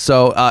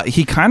 So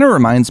he kind of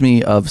reminds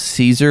me of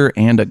Caesar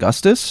and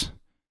Augustus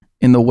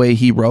in the way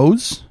he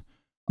rose.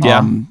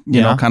 Yeah.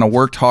 You know, kind of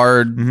worked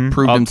hard,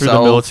 proved up himself. Through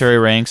the military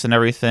ranks and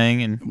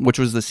everything. And which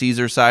was the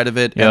Caesar side of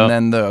it. Yep. And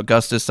then the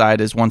Augustus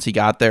side is once he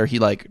got there, he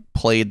like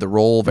played the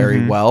role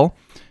very well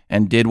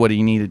and did what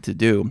he needed to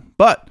do.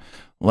 But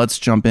let's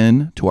jump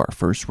in to our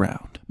first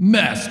round.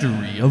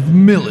 Mastery of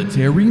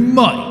military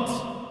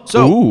might.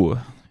 So, ooh,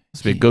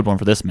 this would be a good one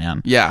for this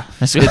man. yeah,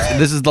 this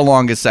is the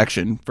longest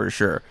section for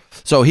sure.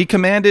 So he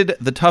commanded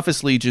the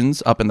toughest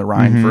legions up in the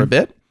Rhine for a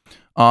bit.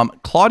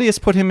 Claudius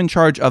put him in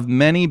charge of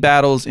many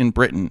battles in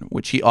Britain,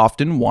 which he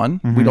often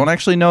won. We don't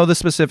actually know the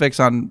specifics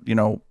on,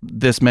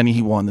 this many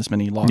he won, this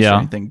many he lost or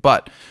anything.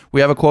 But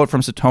we have a quote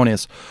from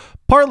Suetonius.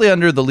 Partly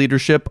under the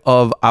leadership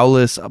of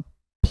Aulus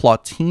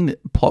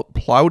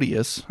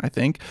Plautius, I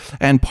think,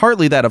 and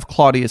partly that of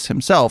Claudius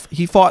himself,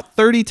 he fought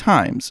 30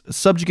 times,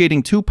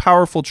 subjugating 2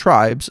 powerful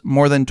tribes,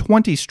 more than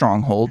 20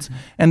 strongholds,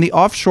 and the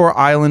offshore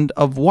island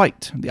of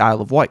Wight, the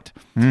Isle of Wight.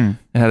 It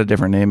had a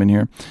different name in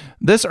here.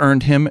 This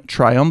earned him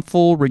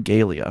triumphal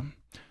regalia.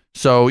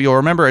 So you'll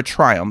remember a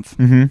triumph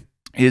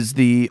is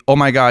the, oh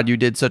my God, you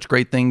did such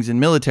great things in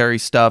military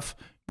stuff.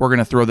 We're going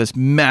to throw this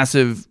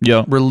massive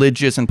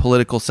religious and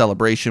political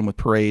celebration with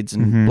parades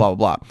and blah,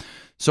 blah, blah.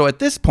 So at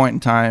this point in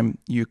time,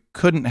 you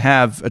couldn't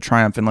have a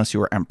triumph unless you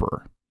were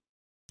emperor.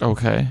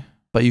 Okay.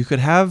 But you could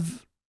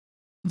have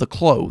the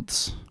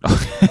clothes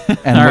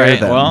and All wear right,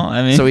 them. well,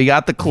 I mean, so he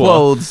got the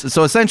clothes. Cool.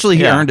 So essentially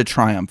he Yeah. earned a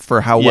triumph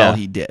for how well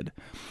he did.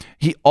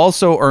 He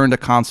also earned a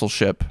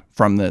consulship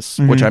from this,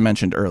 which I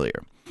mentioned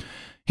earlier.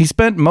 He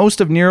spent most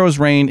of Nero's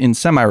reign in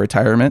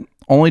semi-retirement,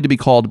 only to be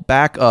called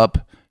back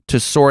up to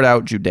sort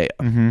out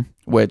Judea,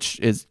 which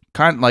is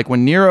kind of like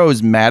when Nero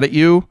is mad at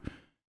you,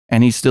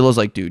 and he still is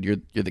like, dude, you're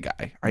the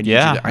guy. I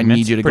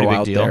need you to go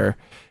out there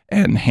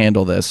and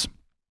handle this.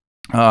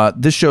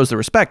 This shows the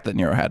respect that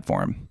Nero had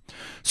for him.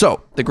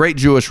 So, the Great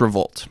Jewish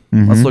Revolt.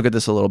 Let's look at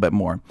this a little bit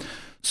more.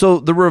 So,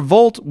 the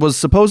revolt was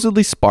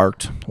supposedly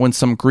sparked when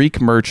some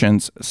Greek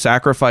merchants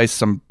sacrificed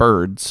some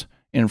birds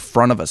in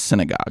front of a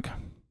synagogue.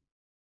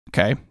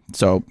 Okay,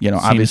 so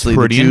Seems obviously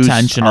pretty the Jews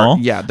intentional.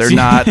 they're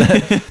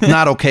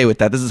not okay with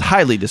that. This is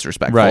highly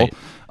disrespectful.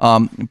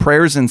 Right.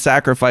 Prayers and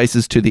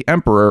sacrifices to the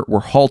emperor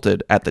were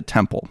halted at the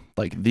temple,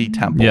 like the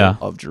temple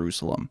of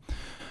Jerusalem.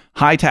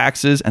 High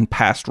taxes and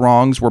past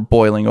wrongs were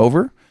boiling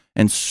over,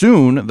 and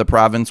soon the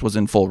province was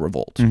in full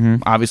revolt.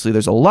 Obviously,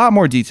 there's a lot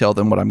more detail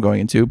than what I'm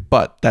going into,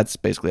 but that's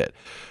basically it.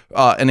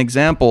 An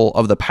example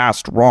of the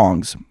past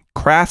wrongs.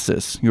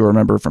 Crassus, you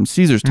remember from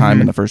Caesar's time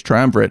in the first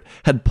triumvirate,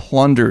 had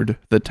plundered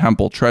the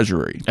temple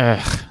treasury.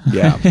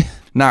 Yeah,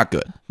 not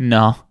good.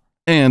 No.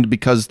 And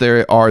because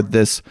there are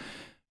this,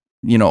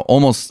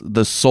 almost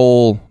the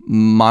sole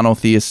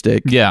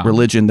monotheistic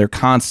religion, they're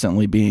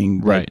constantly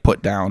being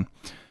put down.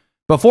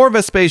 Before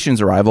Vespasian's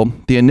arrival,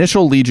 the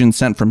initial legion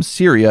sent from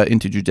Syria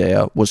into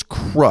Judea was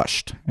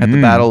crushed at the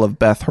Battle of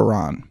Beth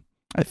Horon.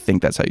 I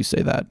think that's how you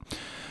say that.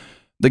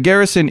 The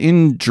garrison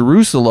in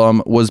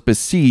Jerusalem was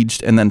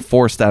besieged and then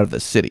forced out of the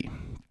city.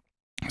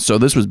 So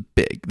this was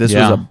big. This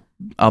was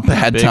a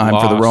bad time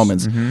for the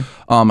Romans.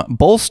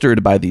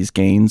 Bolstered by these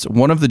gains,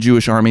 one of the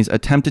Jewish armies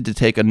attempted to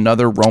take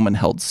another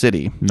Roman-held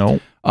city.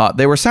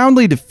 They were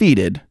soundly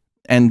defeated,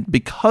 and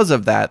because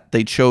of that,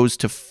 they chose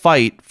to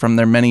fight from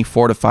their many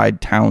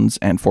fortified towns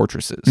and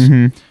fortresses,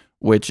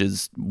 which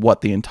is what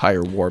the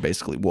entire war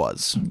basically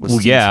was.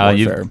 Well, yeah,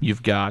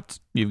 you've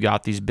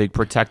got these big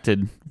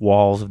protected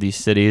walls of these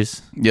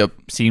cities. Yep.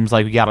 Seems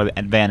like we got an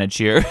advantage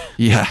here.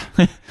 Yeah.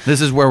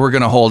 This is where we're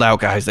going to hold out,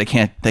 guys. They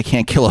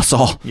can't kill us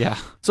all. Yeah.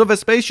 So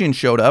Vespasian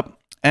showed up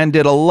and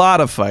did a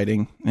lot of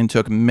fighting and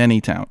took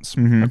many towns.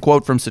 A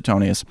quote from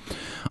Suetonius.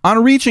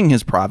 On reaching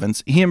his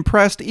province, he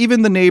impressed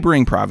even the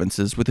neighboring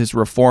provinces with his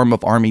reform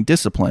of army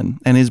discipline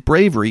and his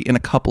bravery in a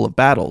couple of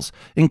battles,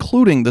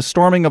 including the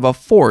storming of a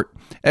fort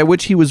at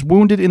which he was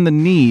wounded in the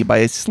knee by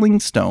a sling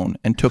stone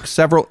and took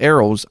several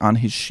arrows on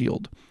his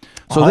shield.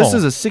 So this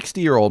is a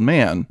 60-year-old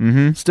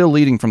man still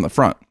leading from the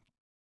front.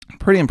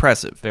 Pretty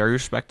impressive. Very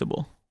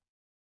respectable.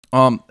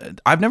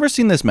 I've never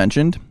seen this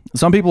mentioned.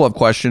 Some people have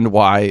questioned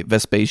why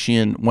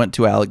Vespasian went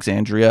to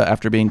Alexandria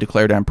after being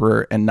declared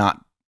emperor and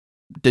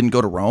didn't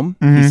go to Rome.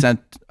 He sent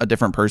a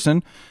different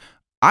person.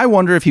 I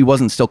wonder if he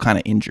wasn't still kind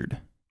of injured.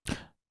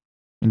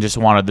 And just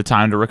wanted the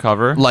time to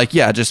recover.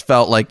 Just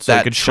felt like so that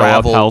he could show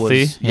up travel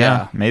healthy. was,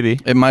 Yeah, maybe.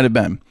 It might have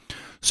been.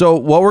 So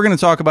what we're going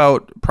to talk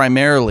about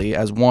primarily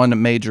as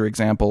one major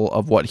example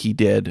of what he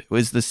did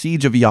was the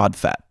siege of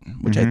Yodfat,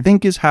 which I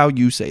think is how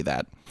you say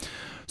that.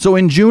 So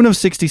in June of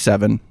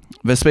 67,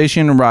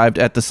 Vespasian arrived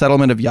at the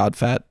settlement of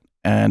Yodfat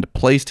and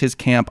placed his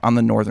camp on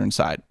the northern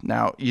side.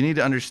 Now, you need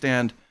to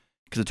understand,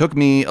 because it took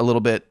me a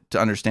little bit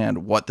to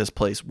understand what this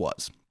place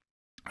was.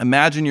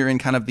 Imagine you're in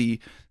kind of the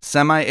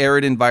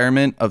semi-arid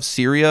environment of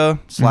Syria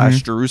 /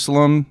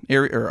 Jerusalem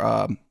area,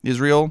 or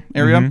Israel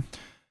area,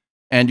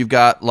 and you've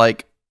got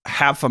like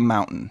half a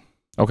mountain.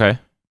 Okay.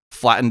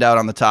 Flattened out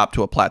on the top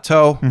to a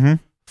plateau.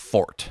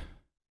 Fort.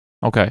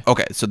 Okay.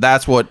 Okay, so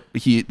that is what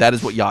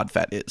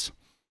Yodfat is.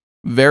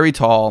 Very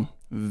tall,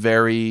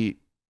 very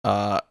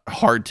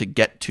hard to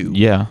get to.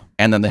 Yeah.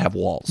 And then they have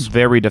walls.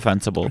 Very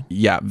defensible.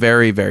 Yeah,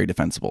 very, very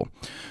defensible.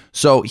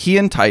 So he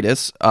and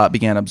Titus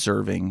began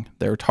observing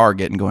their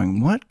target and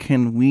going, what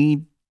can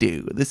we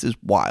do? This is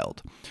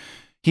wild.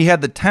 He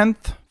had the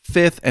 10th,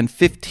 5th, and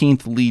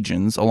 15th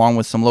legions, along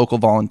with some local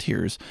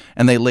volunteers,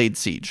 and they laid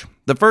siege.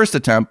 The first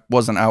attempt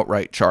was an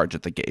outright charge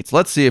at the gates.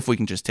 Let's see if we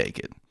can just take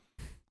it.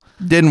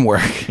 Didn't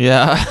work.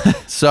 Yeah.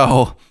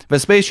 So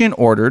Vespasian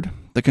ordered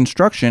the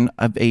construction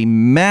of a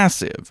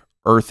massive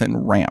earthen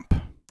ramp.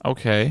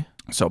 Okay.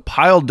 So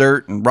pile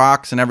dirt and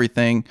rocks and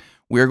everything.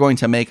 We're going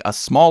to make a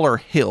smaller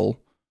hill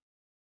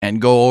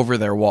and go over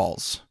their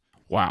walls.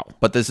 Wow.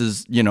 But this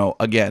is,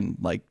 again,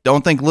 like,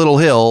 don't think little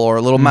hill or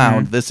a little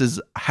mound. This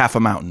is half a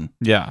mountain.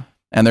 Yeah.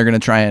 And they're going to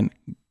try and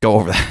go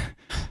over that.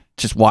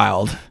 Just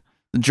wild.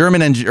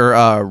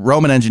 The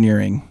Roman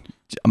engineering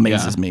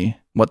amazes me,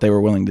 what they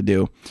were willing to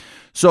do.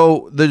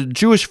 So the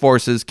Jewish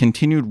forces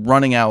continued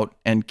running out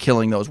and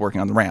killing those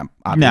working on the ramp.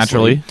 Obviously.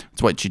 Naturally.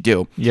 That's what you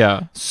do.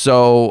 Yeah.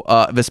 So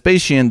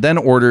Vespasian then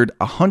ordered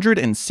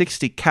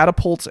 160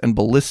 catapults and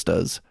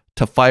ballistas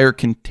to fire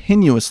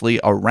continuously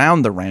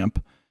around the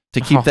ramp to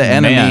keep the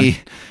enemy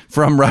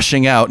from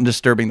rushing out and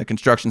disturbing the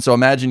construction. So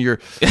imagine you're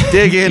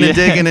digging and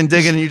digging and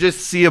digging, and you just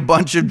see a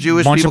bunch of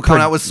Jewish people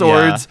coming out with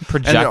swords. Yeah.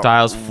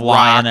 Projectiles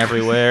flying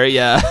everywhere.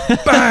 Yeah.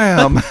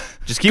 Bam.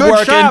 Just keep Good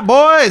working. shot,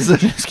 boys.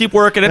 Just keep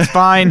working. It's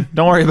fine.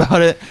 Don't worry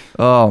about it.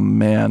 Oh,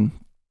 man.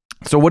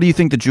 So what do you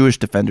think the Jewish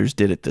defenders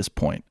did at this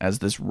point as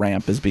this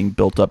ramp is being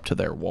built up to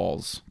their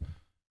walls?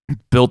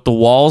 Built the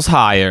walls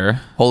higher.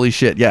 Holy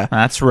shit, yeah.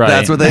 That's right.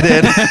 That's what they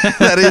did.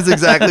 That is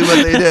exactly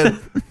what they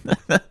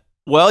did.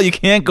 Well, you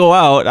can't go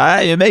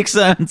out. It makes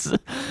sense.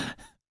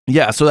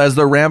 Yeah, so as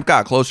the ramp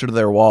got closer to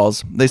their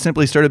walls, they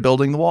simply started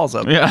building the walls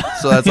up. Yeah.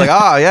 So that's like,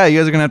 you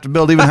guys are going to have to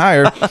build even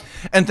higher.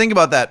 And think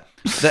about that.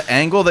 The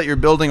angle that you're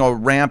building a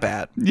ramp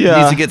at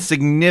needs to get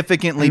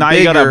significantly now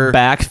bigger. You got to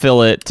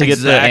backfill it to get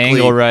the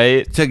angle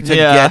right. To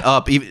get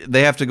up.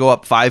 They have to go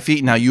up 5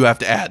 feet. Now you have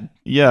to add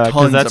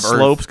because that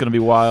slope's going to be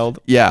wild.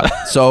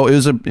 Yeah, so it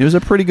was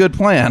a pretty good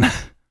plan.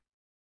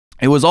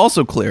 It was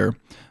also clear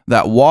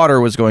that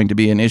water was going to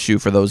be an issue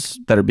for those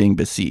that are being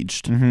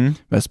besieged.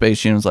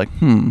 Vespasian was like,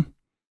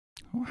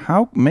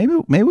 how maybe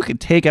we could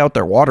take out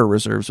their water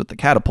reserves with the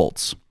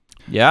catapults.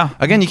 Yeah.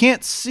 Again, you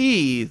can't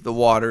see the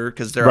water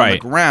because they're on the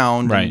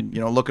ground and,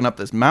 looking up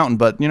this mountain,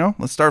 but,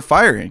 let's start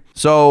firing.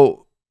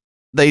 So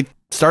they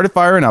started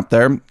firing up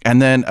there,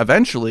 and then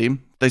eventually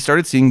they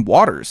started seeing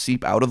water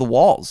seep out of the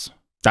walls.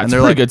 That's a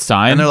pretty good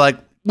sign. And they're like,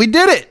 we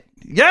did it.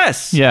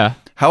 Yes. Yeah.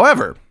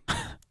 However,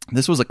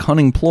 this was a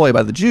cunning ploy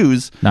by the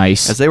Jews.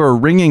 Nice. As they were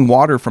wringing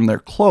water from their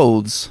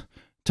clothes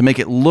to make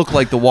it look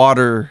like the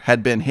water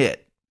had been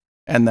hit.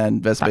 And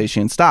then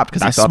Vespasian stopped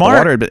because he thought the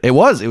water had been... It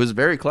was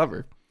very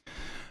clever.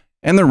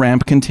 And the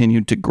ramp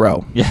continued to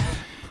grow. Yeah.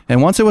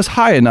 And once it was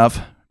high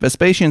enough,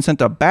 Vespasian sent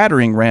a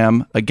battering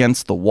ram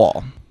against the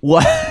wall.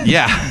 What?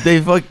 Yeah. They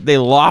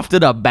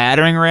lofted a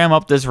battering ram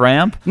up this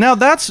ramp? Now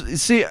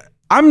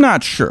I'm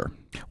not sure.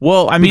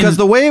 Well, I mean, because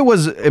the way it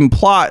was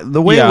implied,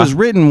 the way it was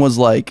written was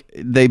like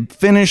they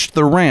finished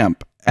the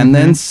ramp and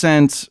then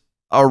sent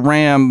a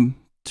ram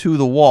to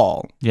the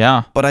wall.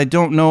 Yeah. But I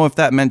don't know if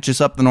that meant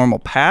just up the normal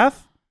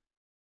path.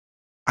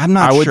 I'm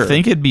not sure. I would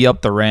think it'd be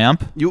up the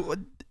ramp.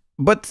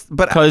 But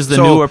because the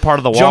newer part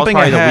of the wall is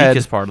probably the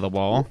weakest part of the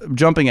wall.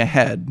 Jumping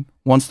ahead,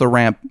 once the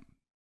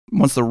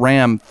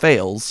ram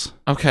fails,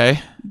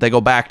 they go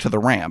back to the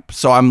ramp.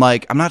 So I'm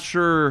not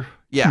sure.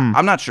 Yeah,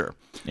 I'm not sure.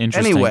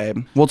 Interesting. Anyway,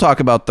 we'll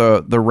talk about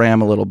the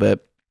ram a little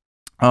bit.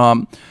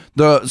 So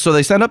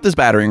they sent up this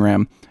battering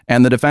ram,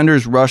 and the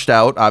defenders rushed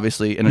out,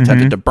 obviously, and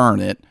attempted to burn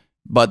it,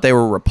 but they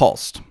were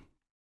repulsed.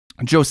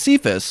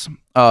 Josephus,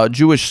 a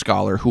Jewish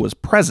scholar who was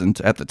present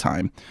at the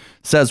time,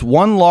 says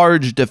one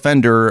large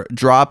defender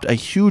dropped a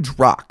huge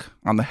rock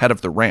on the head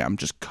of the ram,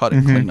 just cut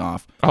it clean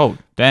off. Oh,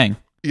 dang.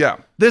 Yeah.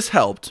 This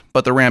helped,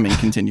 but the ramming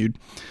continued.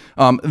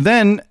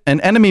 Then an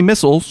enemy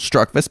missile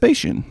struck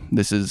Vespasian.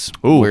 This is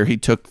where he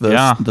took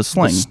the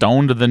sling. The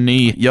stone to the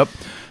knee. Yep.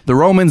 The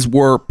Romans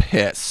were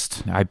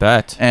pissed. I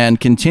bet. And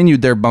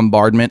continued their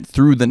bombardment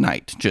through the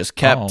night. Just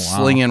kept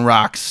slinging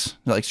rocks.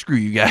 Like, screw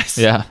you guys.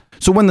 Yeah.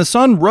 So when the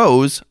sun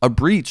rose, a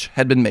breach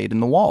had been made in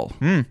the wall.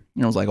 And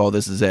I was like, oh,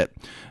 this is it.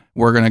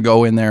 We're going to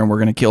go in there and we're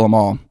going to kill them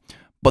all.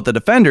 But the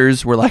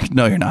defenders were like,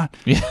 no, you're not.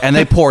 Yeah. And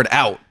they poured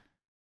out.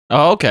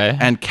 Oh, okay.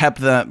 And kept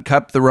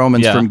the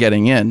Romans from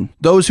getting in.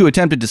 Those who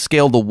attempted to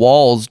scale the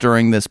walls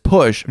during this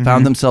push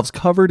found themselves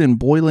covered in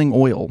boiling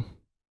oil.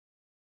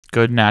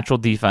 Good natural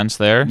defense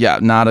there. Yeah,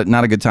 not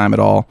a good time at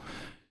all.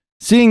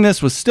 Seeing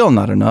this was still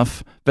not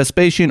enough,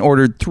 Vespasian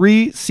ordered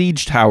 3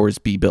 siege towers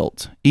be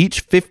built,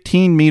 each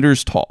 15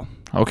 meters tall.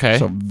 Okay.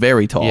 So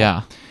very tall.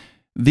 Yeah.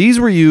 These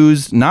were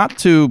used not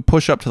to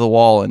push up to the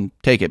wall and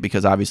take it,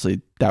 because obviously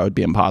that would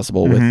be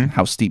impossible with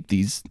how steep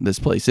this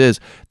place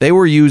is. They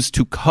were used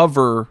to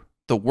cover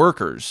the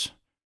workers.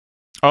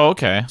 Oh,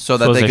 okay. So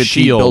that they could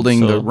keep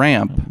building the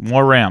ramp.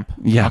 More ramp.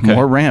 Yeah,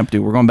 more ramp,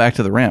 dude. We're going back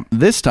to the ramp.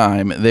 This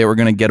time, they were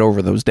going to get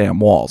over those damn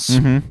walls.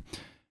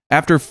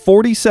 After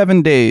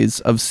 47 days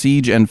of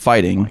siege and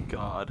fighting,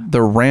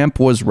 the ramp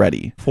was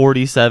ready.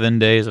 47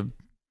 days of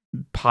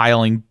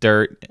piling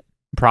dirt,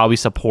 probably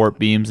support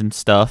beams and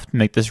stuff to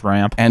make this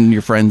ramp. And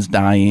your friends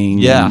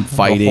dying and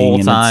fighting. The whole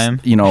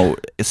time.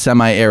 It's,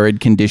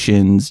 semi-arid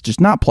conditions, just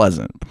not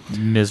pleasant.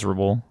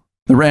 Miserable.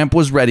 The ramp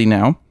was ready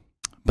now,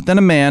 But then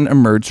a man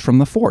emerged from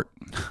the fort,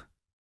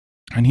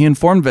 and he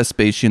informed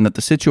Vespasian that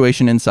the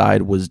situation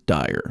inside was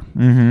dire.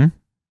 Mm-hmm.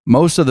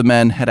 Most of the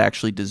men had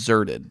actually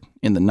deserted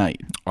in the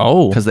night.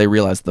 Oh. Because they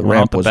realized the Went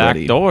ramp out the was back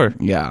ready. door.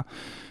 Yeah.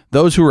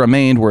 Those who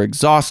remained were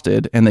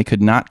exhausted, and they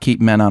could not keep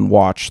men on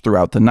watch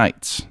throughout the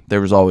nights.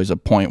 There was always a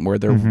point where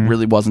there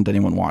really wasn't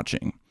anyone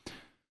watching.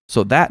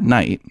 So that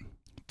night,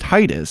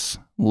 Titus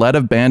led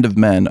a band of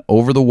men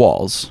over the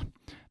walls.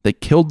 They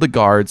killed the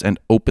guards and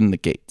opened the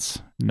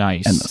gates.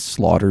 Nice. And the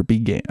slaughter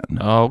began.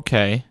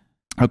 Okay.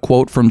 A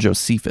quote from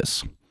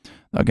Josephus,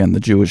 again, the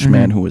Jewish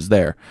man who was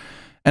there.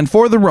 And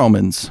for the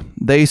Romans,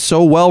 they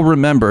so well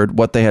remembered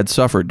what they had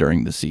suffered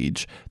during the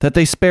siege that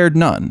they spared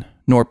none,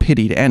 nor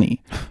pitied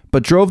any,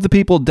 but drove the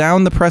people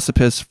down the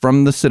precipice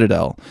from the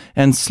citadel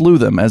and slew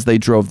them as they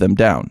drove them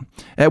down,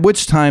 at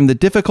which time the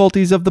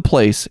difficulties of the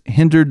place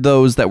hindered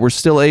those that were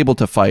still able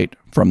to fight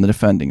from the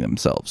defending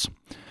themselves.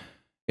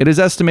 It is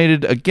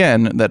estimated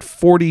again that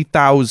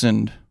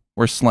 40,000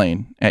 were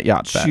slain at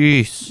Yatvat.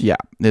 Jeez. Yeah,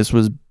 this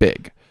was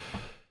big.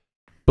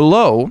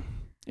 Below,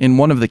 in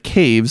one of the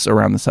caves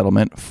around the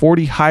settlement,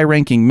 40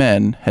 high-ranking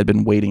men had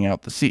been waiting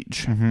out the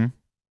siege. Mm-hmm.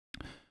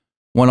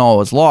 When all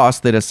was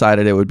lost, they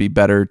decided it would be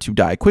better to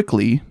die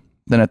quickly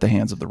than at the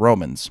hands of the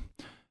Romans.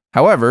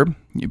 However,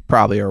 you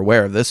probably are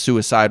aware of this,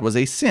 suicide was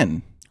a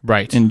sin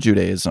Right. in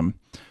Judaism.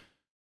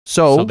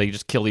 So they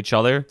just kill each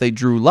other? they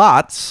drew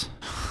lots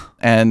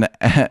and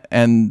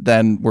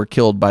then were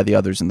killed by the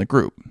others in the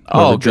group. Oh,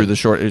 Whoever drew good. the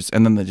shortest,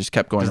 and then they just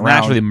kept going around.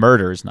 Naturally,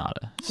 murder is not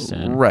a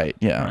sin. Right,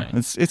 yeah.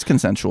 Right. It's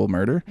consensual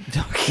murder.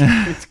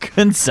 It's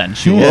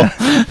consensual.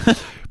 Yeah.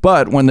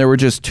 But when there were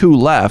just 2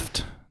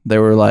 left, they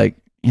were like,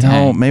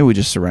 Dang. maybe we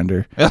just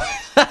surrender.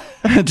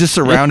 Just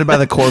surrounded by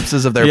the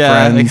corpses of their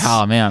Yeah, friends. like,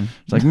 oh, man.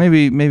 It's like,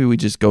 maybe we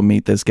just go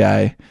meet this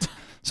guy.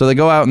 So they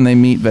go out and they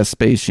meet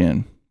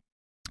Vespasian.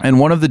 And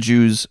one of the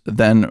Jews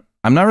then,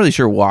 I'm not really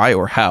sure why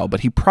or how, but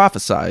he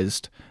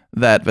prophesied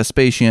that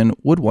Vespasian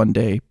would one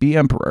day be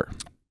emperor.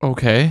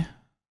 Okay.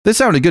 This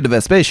sounded good to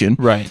Vespasian.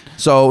 Right.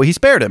 So he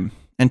spared him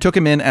and took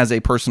him in as a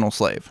personal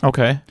slave.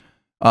 Okay.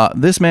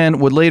 This man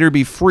would later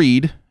be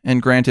freed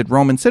and granted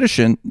Roman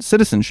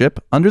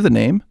citizenship under the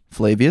name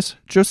Flavius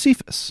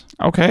Josephus.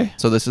 Okay.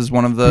 So this is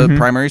one of the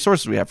primary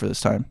sources we have for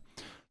this time.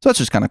 So that's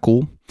just kind of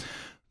cool.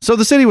 So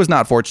the city was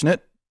not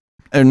fortunate,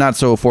 or not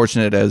so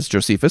fortunate as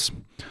Josephus.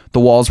 The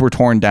walls were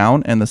torn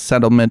down and the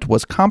settlement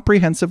was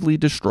comprehensively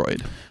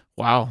destroyed.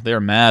 Wow, they're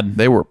mad.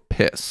 They were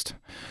pissed.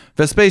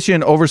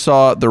 Vespasian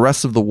oversaw the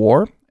rest of the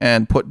war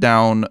and put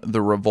down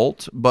the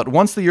revolt, but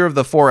once the year of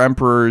the 4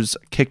 emperors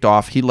kicked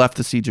off, he left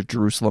the siege of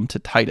Jerusalem to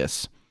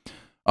Titus.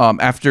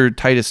 After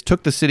Titus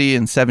took the city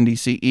in 70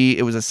 CE,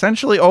 it was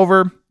essentially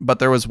over, but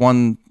there was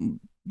one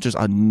just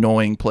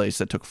annoying place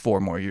that took 4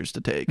 more years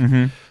to take.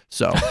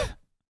 So,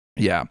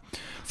 yeah.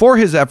 For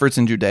his efforts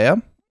in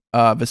Judea,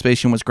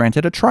 Vespasian was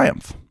granted a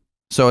triumph.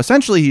 So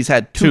essentially he's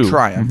had 2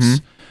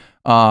 triumphs.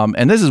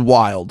 And this is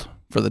wild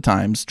for the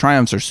times.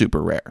 Triumphs are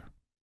super rare.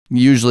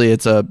 Usually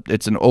it's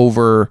an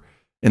over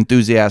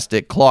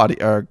enthusiastic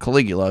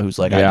Caligula who's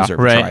like, I deserve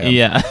a triumph.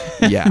 Yeah.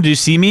 Yeah. Did you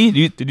see me?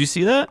 Did you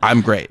see that?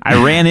 I'm great.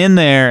 I ran in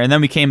there and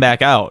then we came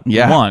back out.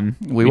 Yeah. We won.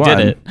 We did won.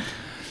 it.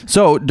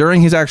 So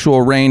during his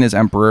actual reign as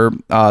emperor,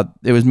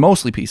 it was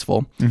mostly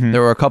peaceful.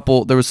 There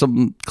was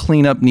some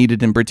cleanup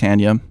needed in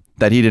Britannia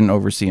that he didn't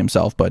oversee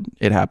himself, but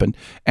it happened.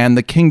 And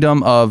the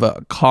kingdom of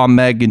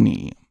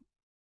Comagene,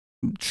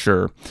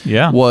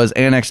 was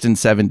annexed in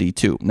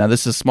 72. Now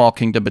this is a small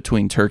kingdom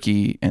between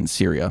Turkey and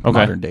Syria,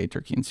 modern day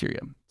Turkey and Syria.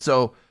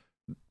 So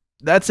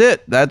that's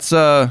it. That's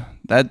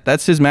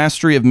his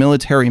mastery of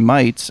military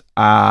might.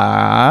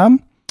 I'm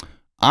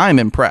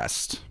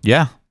impressed.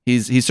 Yeah.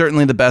 He's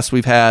certainly the best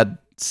we've had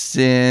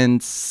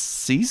since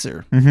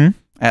Caesar,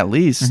 at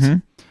least.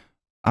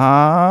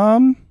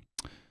 I'm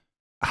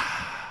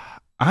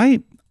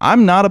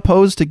not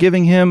opposed to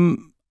giving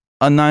him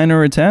a 9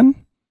 or a 10.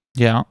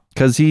 Yeah.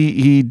 Because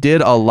he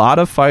did a lot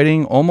of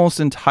fighting, almost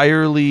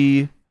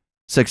entirely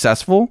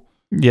successful.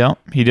 Yeah.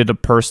 He did a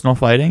personal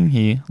fighting.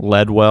 He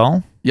led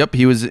well. Yep,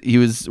 he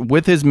was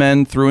with his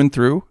men through and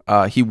through.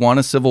 He won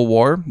a civil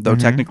war, though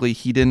technically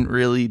he didn't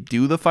really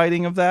do the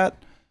fighting of that.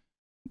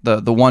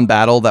 The one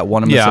battle that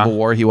won him the Civil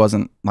War, he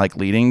wasn't like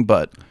leading,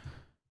 but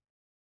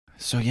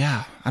so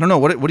yeah, I don't know.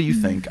 What do you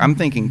think? I'm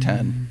thinking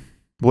 10.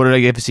 What did I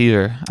give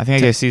Caesar? I think I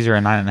gave Caesar a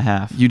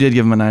 9.5. You did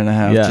give him a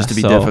 9.5, just to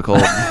be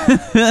difficult.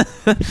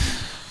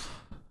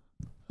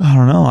 I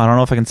don't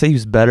know if I can say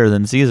he's better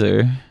than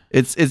Caesar.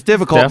 It's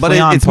difficult, Definitely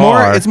but on it's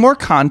par. more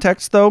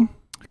context though,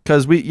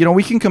 because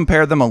we can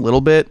compare them a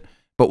little bit,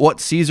 but what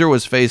Caesar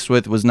was faced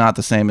with was not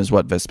the same as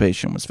what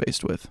Vespasian was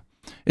faced with.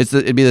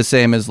 It'd be the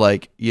same as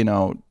like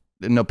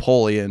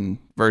Napoleon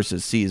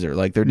versus Caesar.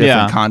 Like they're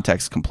different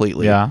contexts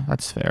completely. Yeah,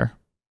 that's fair.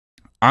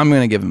 I'm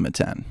gonna give him a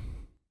 10.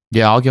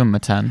 Yeah, I'll give him a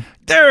 10.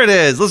 There it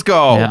is. Let's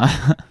go.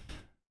 Yeah.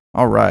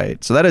 All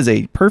right. So that is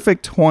a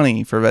perfect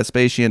 20 for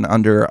Vespasian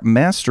under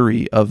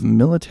mastery of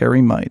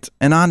military might.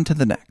 And on to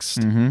the next.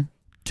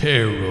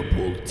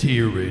 Terrible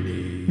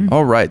tyranny.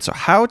 All right. So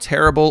how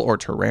terrible or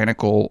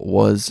tyrannical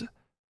was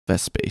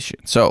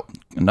Vespasian? So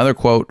Another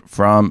quote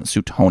from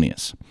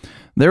Suetonius.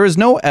 There is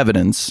no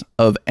evidence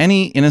of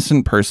any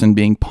innocent person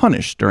being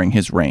punished during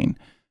his reign.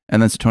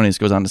 And then Suetonius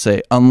goes on to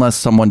say, unless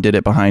someone did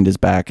it behind his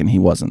back and he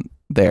wasn't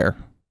there.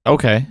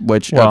 Okay.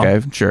 Which, well.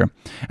 okay, sure.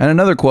 And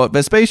another quote,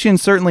 Vespasian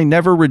certainly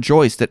never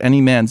rejoiced at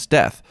any man's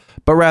death,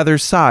 but rather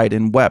sighed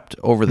and wept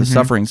over the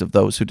sufferings of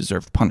those who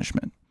deserved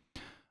punishment.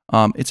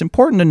 It's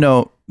important to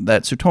note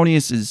that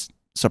Suetonius is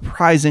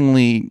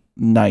surprisingly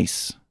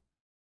nice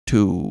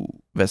to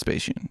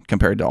Vespasian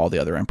compared to all the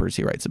other emperors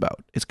he writes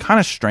about. It's kind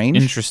of strange.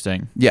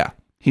 Interesting. Yeah.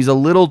 He's a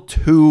little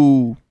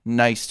too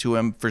nice to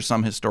him for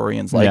some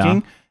historians'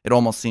 liking. It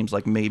almost seems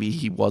like maybe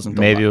he wasn't.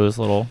 Maybe it was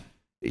a little.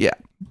 Yeah.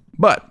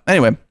 But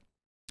anyway,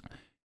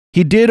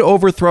 he did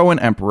overthrow an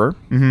emperor,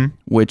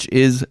 which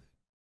is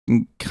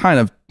kind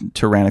of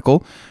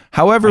tyrannical.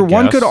 However,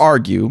 one could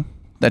argue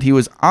that he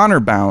was honor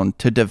bound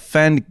to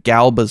defend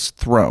Galba's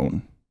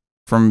throne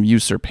from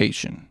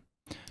usurpation.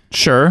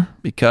 Sure.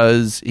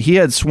 Because he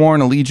had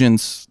sworn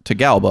allegiance to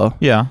Galba.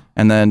 Yeah.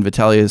 And then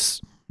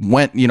Vitellius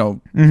went,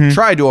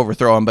 tried to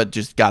overthrow him, but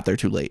just got there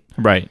too late.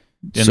 Right.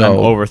 And then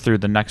overthrew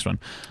the next one.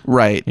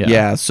 Right.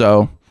 Yeah.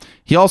 So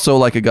he also,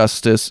 like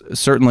Augustus,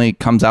 certainly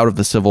comes out of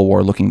the Civil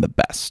War looking the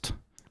best.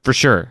 For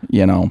sure.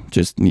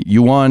 Just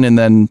you won and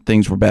then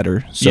things were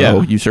better.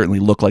 So you certainly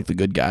look like the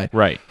good guy.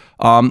 Right.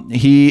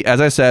 He,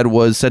 as I said,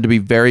 was said to be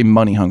very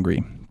money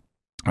hungry.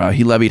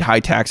 He levied high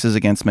taxes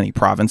against many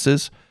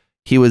provinces.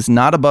 He was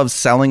not above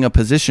selling a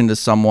position to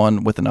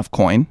someone with enough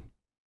coin.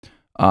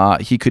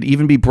 He could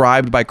even be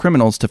bribed by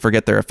criminals to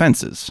forget their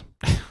offenses.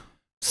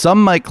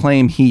 Some might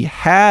claim he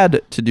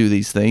had to do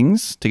these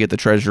things to get the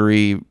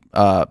treasury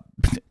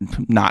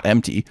not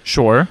empty.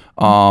 Sure.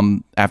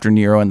 After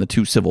Nero and the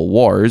 2 civil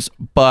wars,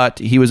 but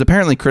he was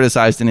apparently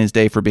criticized in his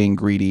day for being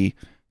greedy,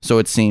 so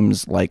it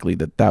seems likely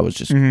that that was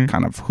just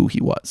kind of who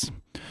he was.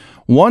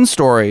 One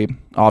story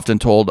often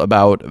told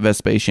about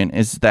Vespasian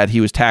is that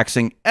he was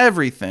taxing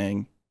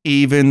everything,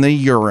 even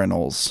the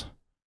urinals.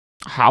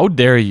 How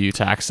dare you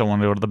tax someone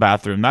to go to the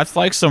bathroom? That's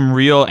like some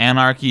real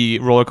anarchy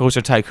roller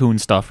coaster tycoon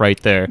stuff right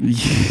there.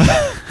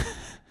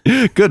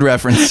 Good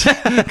reference.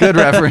 Good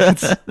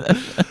reference.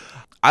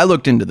 I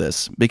looked into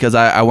this because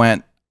I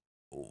went,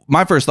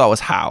 my first thought was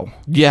how?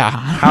 Yeah.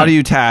 How do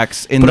you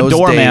tax in Put those a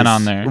doorman days?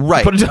 on there.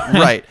 Right.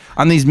 Right.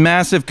 On these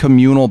massive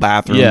communal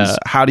bathrooms. Yeah.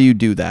 How do you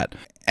do that?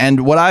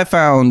 And what I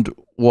found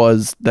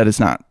was that it's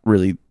not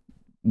really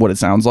what it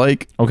sounds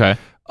like. Okay.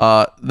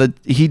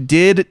 He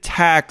did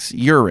tax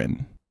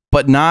urine,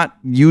 but not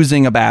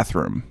using a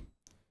bathroom.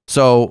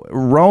 So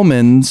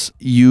Romans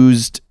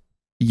used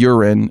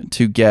urine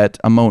to get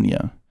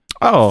ammonia.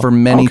 For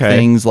many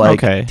things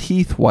like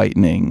teeth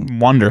whitening.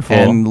 Wonderful.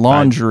 And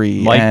laundry.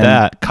 Like and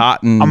that.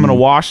 Cotton. I'm going to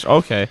wash.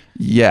 Okay.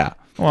 Yeah.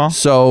 Well.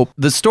 So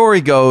the story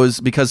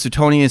goes, because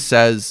Suetonius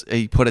says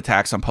he put a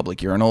tax on public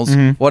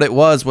urinals. What it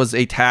was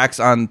a tax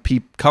on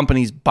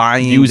companies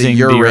buying using the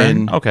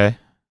urine. Okay.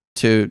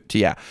 To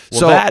yeah. Well,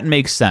 so that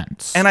makes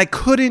sense. And I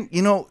couldn't,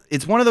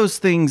 it's one of those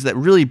things that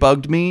really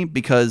bugged me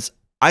because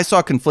I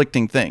saw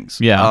conflicting things.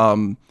 Yeah.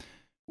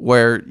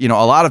 Where, a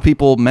lot of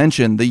people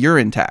mention the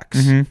urine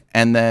tax.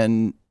 And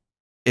then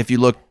if you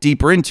look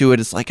deeper into it,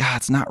 it's like,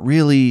 it's not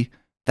really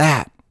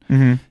that.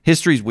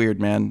 History's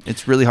weird, man.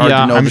 It's really hard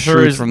to know the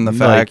truth from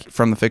the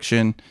from the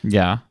fiction.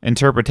 Yeah.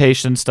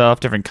 Interpretation stuff,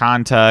 different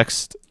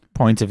context,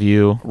 points of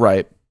view.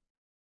 Right.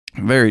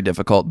 Very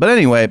difficult. But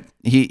anyway,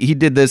 he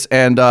did this.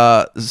 And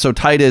so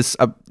Titus,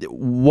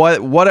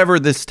 whatever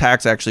this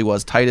tax actually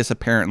was, Titus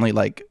apparently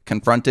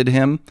confronted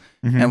him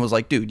and was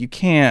like, dude, you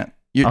can't.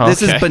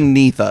 This is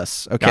beneath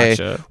us. Okay.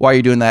 Gotcha. Why are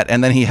you doing that?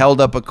 And then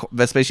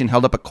Vespasian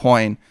held up a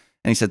coin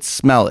and he said,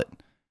 smell it.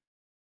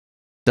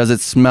 Does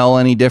it smell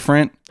any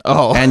different?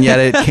 Oh. And yet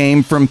it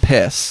came from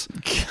piss.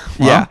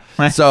 Well,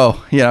 yeah.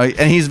 So,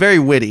 and he's very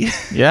witty.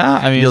 Yeah.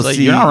 I mean,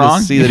 you're not wrong.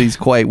 You'll see that he's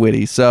quite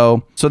witty.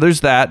 So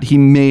there's that. He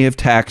may have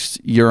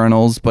taxed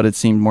urinals, but it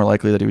seemed more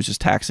likely that he was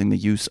just taxing the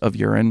use of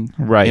urine.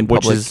 Right. In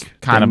which is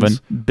kind of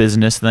a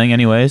business thing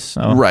anyways.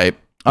 So. Right.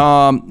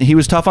 He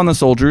was tough on the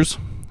soldiers,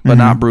 but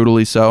not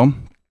brutally so.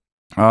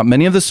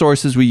 Many of the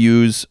sources we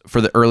use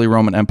for the early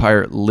Roman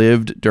Empire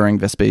lived during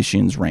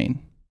Vespasian's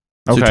reign.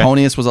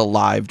 Suetonius was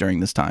alive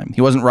during this time.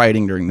 He wasn't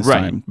writing during this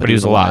time, but he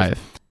was alive.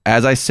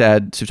 As I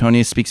said,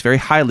 Suetonius speaks very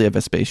highly of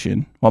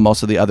Vespasian, while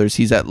most of the others,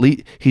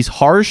 he's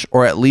harsh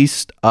or at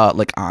least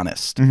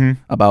honest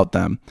about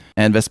them.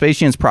 And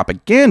Vespasian's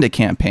propaganda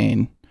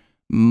campaign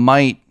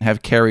might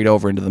have carried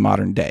over into the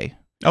modern day.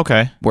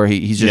 Okay. Where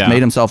he's just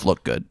made himself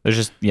look good. There's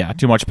just,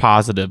 too much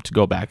positive to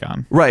go back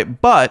on.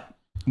 Right. But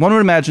one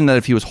would imagine that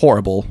if he was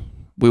horrible,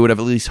 we would have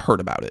at least heard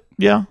about it.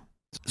 Yeah.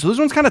 So this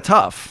one's kind of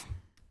tough.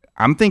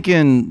 I'm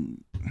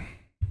thinking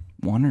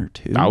 1 or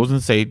 2. I was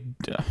gonna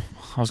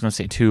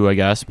say 2, I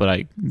guess, but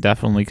I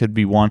definitely could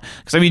be 1.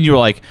 Because you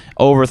were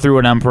overthrew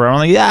an emperor. I'm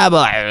like,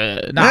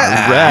 but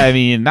not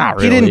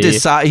really. He didn't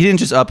decide. He didn't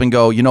just up and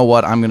go, you know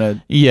what? I'm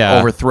gonna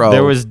overthrow.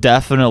 There was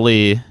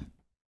definitely,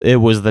 it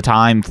was the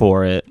time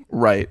for it.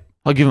 Right.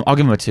 I'll give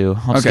him a 2.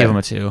 I'll just give him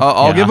a 2.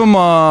 I'll give him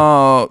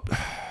a.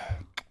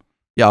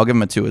 Yeah, I'll give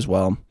him a 2 as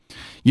well.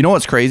 You know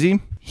what's crazy?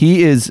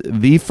 He is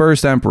the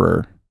first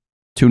emperor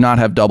to not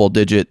have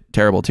double-digit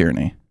terrible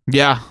tyranny.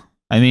 Yeah.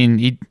 I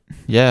mean,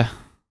 yeah.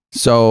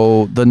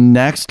 So the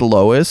next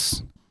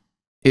lowest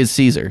is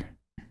Caesar.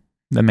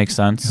 That makes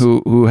sense.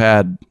 Who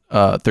had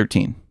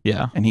 13.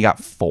 Yeah. And he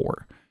got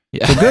 4.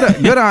 Yeah.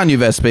 So good on you,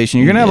 Vespasian.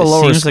 You're going to have a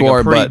lower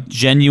score, like a pretty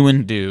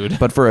genuine dude.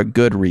 But for a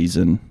good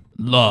reason.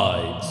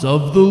 Lives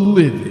of the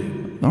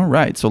living. All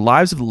right. So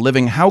lives of the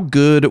living. How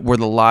good were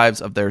the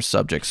lives of their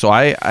subjects? So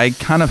I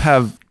kind of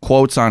have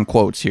quotes on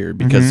quotes here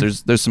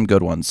because there's some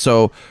good ones.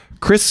 So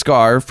Chris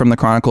Scar from the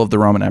Chronicle of the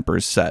Roman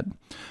Emperors said,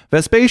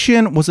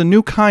 Vespasian was a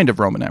new kind of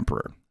Roman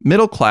emperor,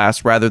 middle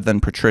class rather than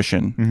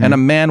patrician, and a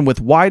man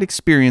with wide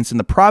experience in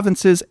the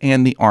provinces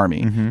and the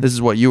army. This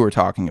is what you were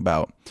talking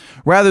about,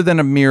 rather than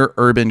a mere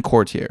urban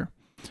courtier.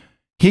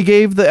 He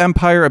gave the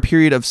empire a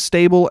period of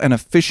stable and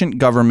efficient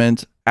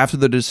government after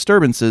the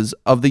disturbances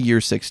of the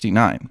year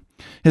 69.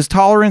 His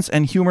tolerance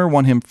and humor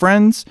won him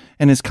friends,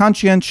 and his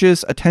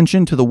conscientious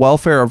attention to the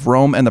welfare of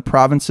Rome and the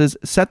provinces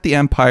set the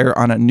empire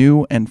on a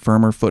new and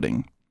firmer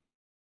footing.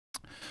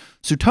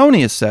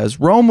 Suetonius says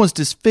Rome was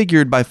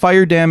disfigured by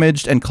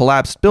fire-damaged and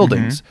collapsed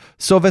buildings,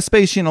 so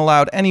Vespasian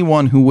allowed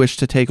anyone who wished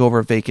to take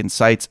over vacant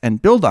sites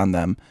and build on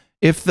them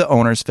if the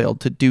owners failed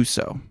to do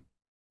so.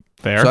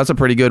 Fair. So that's a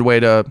pretty good way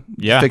to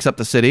fix up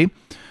the city.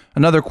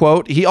 Another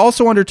quote, he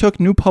also undertook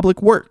new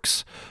public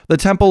works, the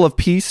Temple of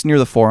Peace near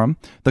the Forum,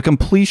 the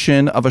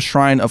completion of a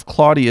shrine of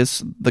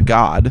Claudius the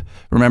god.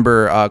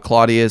 Remember,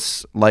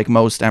 Claudius, like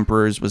most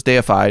emperors, was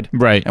deified.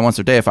 Right. And once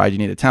they're deified, you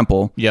need a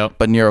temple. Yep.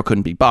 But Nero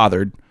couldn't be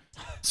bothered.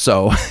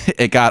 So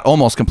it got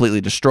almost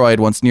completely destroyed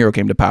once Nero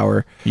came to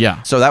power.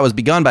 Yeah. So that was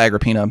begun by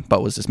Agrippina,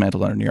 but was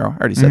dismantled under Nero. I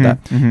already said that.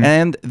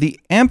 And the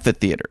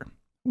amphitheater,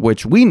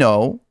 which we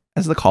know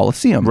as the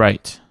Colosseum.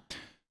 Right.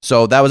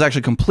 So that was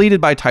actually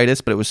completed by Titus,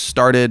 but it was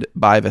started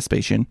by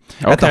Vespasian.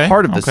 At the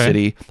heart of the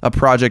city, a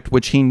project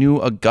which he knew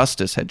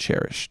Augustus had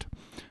cherished.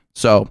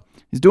 So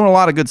he's doing a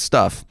lot of good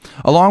stuff.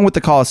 Along with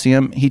the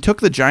Colosseum, he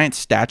took the giant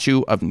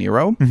statue of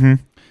Nero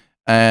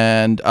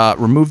and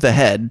removed the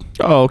head.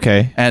 Oh,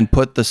 okay. And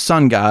put the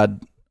sun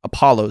god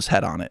Apollo's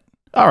head on it.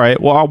 All right.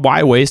 Well,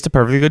 why waste a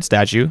perfectly good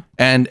statue?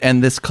 And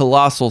this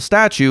colossal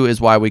statue is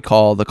why we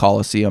call the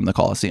Colosseum the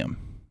Colosseum.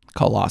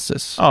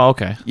 Colossus. Oh,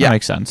 okay. That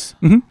makes sense.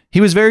 He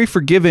was very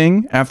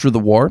forgiving after the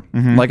war.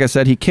 Like I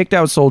said, he kicked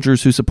out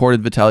soldiers who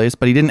supported Vitellius,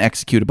 but he didn't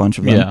execute a bunch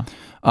of them.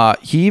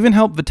 He even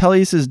helped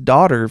Vitellius's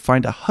daughter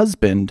find a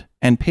husband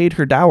and paid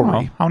her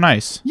dowry. Oh, how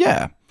nice.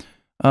 Yeah.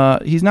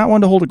 He's not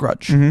one to hold a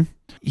grudge.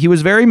 He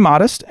was very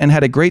modest and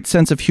had a great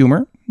sense of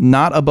humor,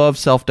 not above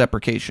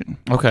self-deprecation.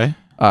 Okay.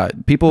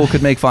 People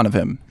could make fun of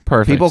him.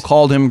 Perfect. People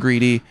called him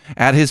greedy.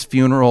 At his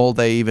funeral,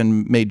 they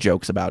even made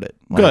jokes about it.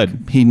 Like,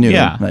 good. He knew.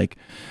 Yeah. Like,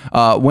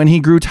 when he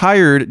grew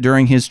tired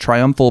during his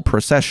triumphal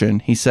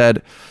procession, he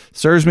said,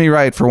 "Serves me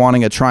right for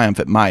wanting a triumph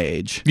at my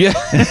age." Yeah.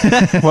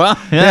 Well,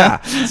 yeah.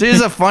 So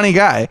he's a funny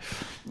guy.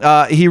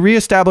 He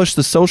reestablished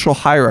the social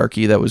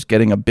hierarchy that was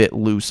getting a bit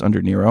loose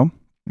under Nero.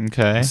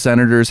 Okay.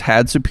 Senators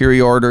had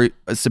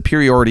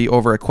superiority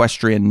over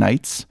equestrian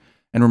knights.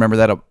 And remember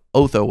that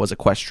Otho was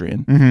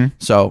equestrian.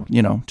 So,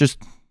 just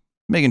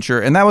making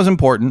sure. And that was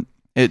important.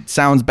 It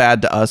sounds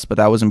bad to us, but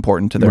that was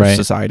important to their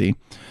society.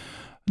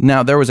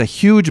 Now, there was a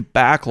huge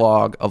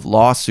backlog of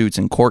lawsuits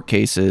and court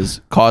cases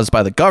caused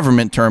by the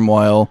government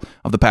turmoil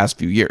of the past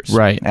few years,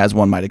 as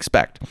one might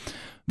expect.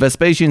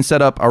 Vespasian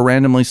set up a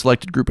randomly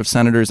selected group of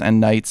senators and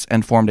knights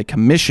and formed a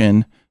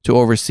commission to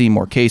oversee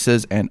more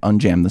cases and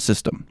unjam the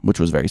system, which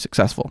was very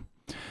successful.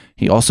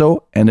 He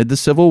also ended the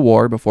civil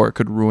war before it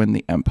could ruin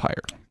the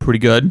empire. Pretty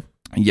good.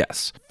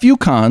 Yes. Few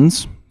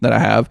cons that I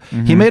have.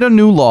 He made a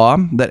new law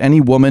that any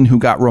woman who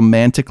got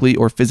romantically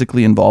or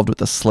physically involved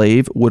with a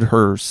slave would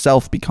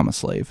herself become a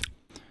slave.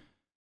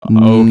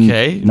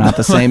 Okay. Not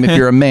the same if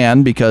you're a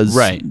man, because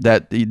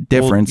that the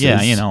difference is...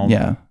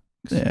 Yeah.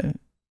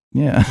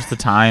 Just the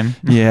time.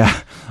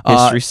 Yeah.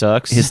 History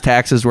sucks. His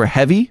taxes were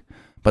heavy,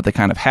 but they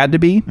kind of had to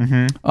be.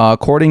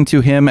 According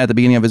to him, at the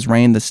beginning of his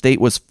reign, the state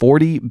was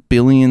 40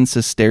 billion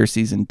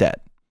sesterces in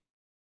debt.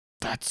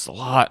 That's a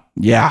lot.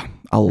 Yeah,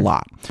 a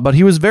lot. But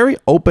he was very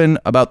open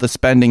about the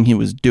spending he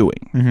was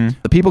doing.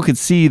 The people could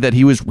see that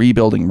he was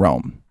rebuilding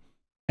Rome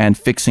and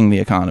fixing the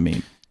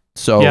economy.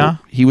 So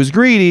he was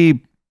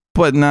greedy,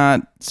 but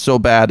not so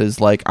bad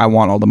as like, I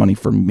want all the money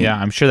for me. Yeah,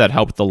 I'm sure that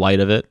helped the light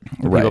of it.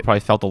 People probably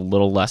felt a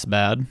little less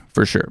bad.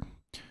 For sure.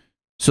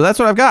 So that's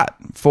what I've got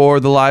for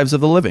the lives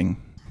of the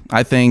living.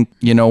 I think,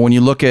 when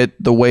you look at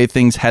the way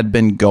things had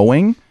been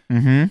going,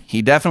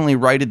 he definitely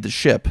righted the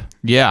ship.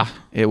 Yeah.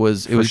 It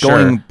was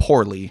going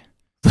poorly.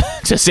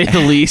 To say the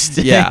least.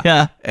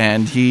 Yeah.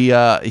 And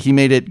he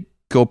made it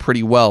go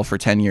pretty well for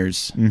 10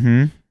 years.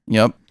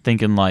 Yep.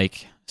 Thinking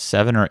like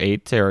 7 or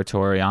 8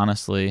 territory,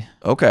 honestly.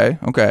 Okay.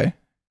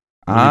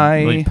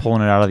 Really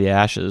pulling it out of the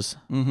ashes.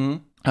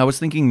 I was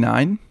thinking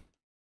 9.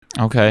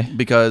 Okay.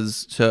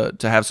 Because to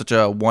have such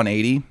a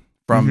 180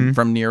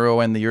 from Nero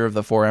and the Year of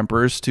the Four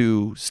Emperors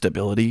to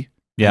stability.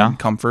 And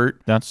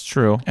comfort. That's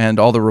true. And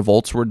all the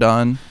revolts were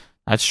done.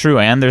 That's true.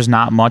 And there's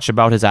not much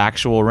about his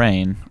actual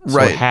reign.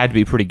 So it had to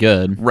be pretty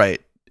good. Right.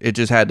 it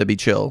just had to be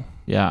chill.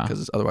 Yeah.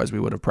 Because otherwise we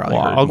would have probably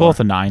heard I'll go more. with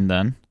a 9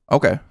 then.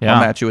 Okay. Yeah.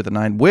 I'll match you with a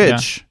 9,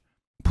 which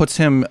puts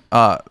him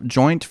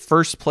joint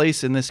first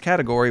place in this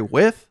category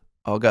with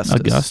Augustus.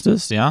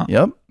 Augustus, yeah.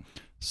 Yep.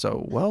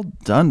 So well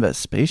done,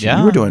 Vespasian. Yeah,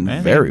 You were doing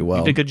man, very you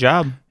well. did a good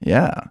job.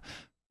 Yeah.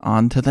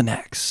 On to the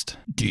next.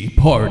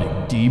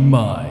 Departing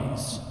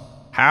demise.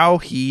 How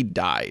he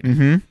died.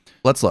 Mm-hmm.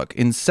 Let's look.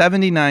 In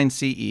 79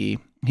 CE,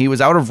 he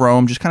was out of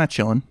Rome, just kind of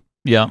chilling,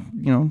 Yeah.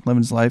 living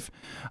his life.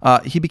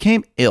 He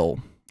became ill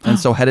and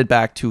so headed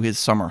back to his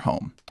summer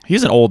home.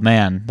 He's an old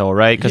man, though,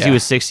 right? Because he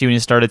was 60 when he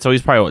started, so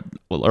he's probably,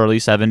 early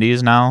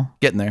 70s now?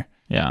 Getting there.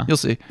 Yeah. You'll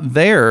see.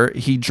 There,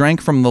 he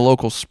drank from the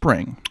local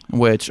spring,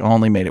 which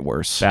only made it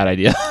worse. Bad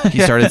idea. He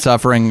started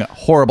suffering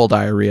horrible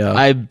diarrhea.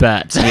 I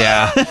bet.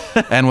 Yeah,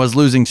 and was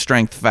losing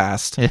strength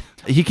fast.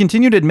 He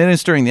continued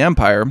administering the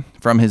empire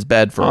from his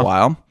bed for a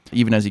while,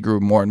 even as he grew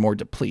more and more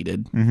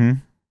depleted. Mm-hmm.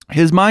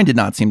 His mind did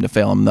not seem to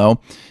fail him,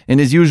 though. In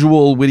his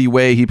usual witty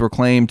way, he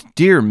proclaimed,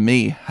 "Dear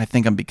me, I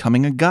think I'm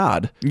becoming a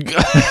god."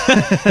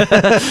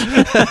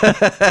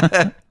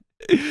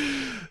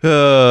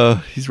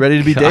 He's ready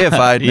to be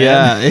deified,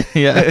 man.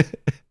 Yeah.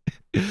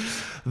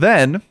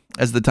 Then,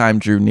 as the time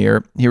drew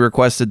near, he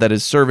requested that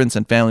his servants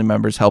and family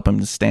members help him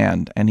to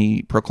stand, and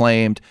he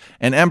proclaimed,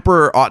 "An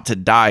emperor ought to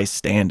die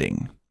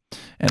standing."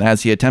 And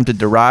as he attempted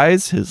to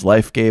rise, his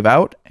life gave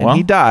out, and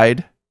he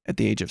died at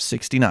the age of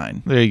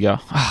 69. There you go.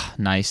 Ah,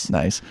 nice.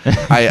 Nice.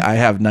 I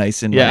have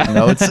nice in my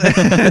notes,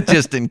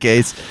 just in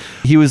case.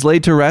 He was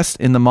laid to rest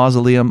in the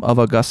mausoleum of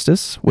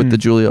Augustus with the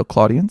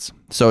Julio-Claudians.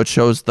 So it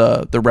shows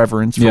the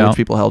reverence for which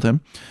people held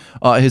him.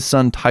 His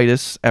son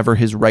Titus, ever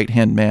his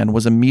right-hand man,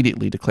 was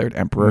immediately declared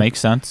emperor. Makes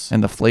sense.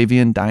 And the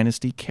Flavian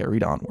dynasty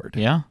carried onward.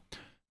 Yeah.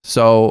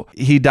 So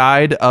he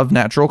died of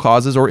natural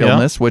causes or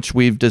illness, which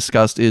we've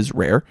discussed is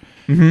rare.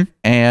 Mm-hmm.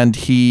 And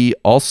he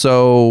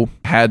also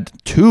had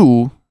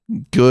 2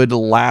 good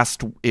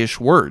last-ish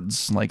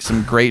words, like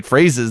some great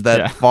phrases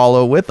that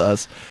follow with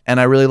us.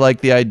 And I really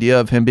like the idea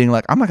of him being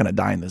like, I'm not going to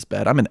die in this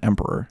bed. I'm an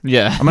emperor.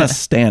 Yeah. I'm going to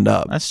stand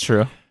up. That's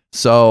true.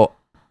 So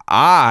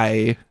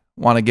I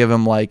want to give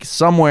him like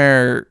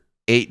somewhere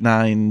 8,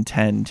 9,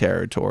 10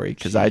 territory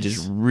because I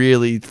just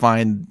really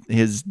find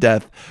his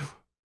death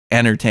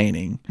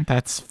entertaining.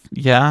 That's,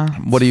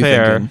 What are you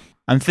thinking?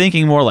 I'm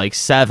thinking more like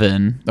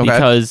 7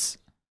 because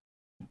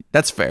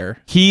that's fair.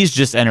 He's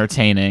just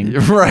entertaining.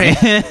 Right.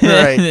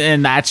 Right.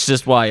 And that's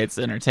just why it's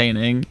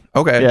entertaining.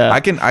 Okay. Yeah. I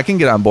can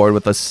get on board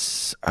with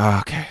this.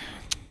 Okay.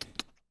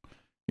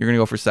 You're going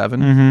to go for 7?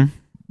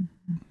 Mm-hmm.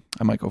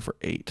 I might go for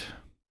 8.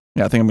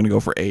 Yeah, I think I'm going to go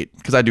for 8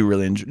 because I do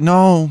really enjoy.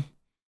 No.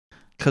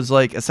 Because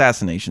like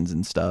assassinations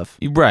and stuff.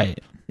 Right.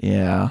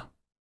 Yeah.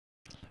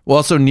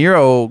 Well, so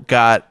Nero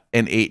got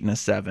an 8 and a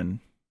 7.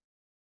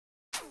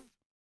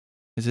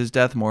 Is his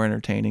death more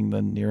entertaining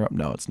than Nero?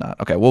 No, it's not.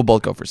 Okay, we'll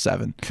both go for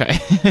 7. Okay.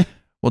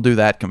 We'll do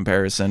that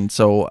comparison.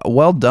 So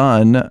well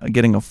done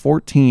getting a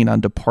 14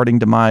 on departing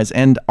demise.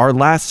 And our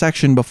last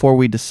section before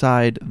we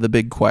decide the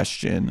big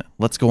question.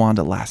 Let's go on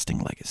to lasting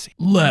legacy.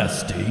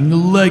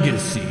 Lasting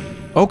legacy.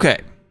 Okay.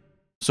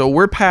 So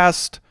we're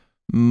past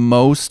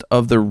most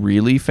of the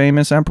really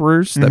famous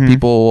emperors that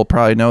people will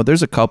probably know.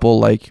 There's a couple,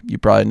 like you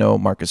probably know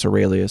Marcus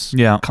Aurelius,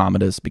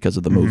 Commodus because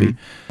of the movie,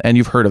 and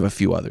you've heard of a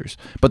few others.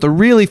 But the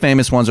really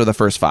famous ones are the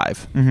first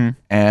 5.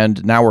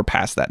 And now we're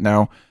past that.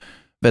 Now,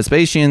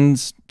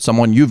 Vespasian's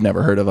someone you've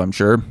never heard of, I'm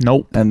sure.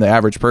 Nope. And the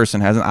average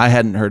person hasn't. I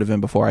hadn't heard of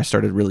him before I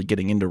started really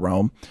getting into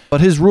Rome.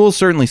 But his rule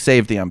certainly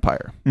saved the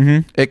empire.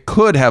 It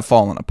could have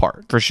fallen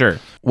apart. For sure.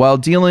 While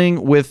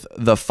dealing with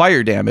the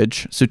fire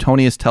damage,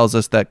 Suetonius tells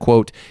us that,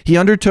 quote, he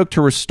undertook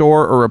to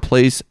restore or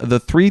replace the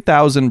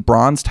 3,000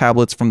 bronze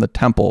tablets from the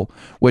temple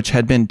which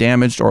had been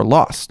damaged or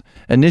lost,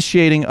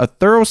 initiating a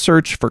thorough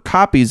search for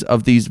copies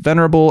of these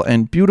venerable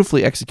and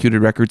beautifully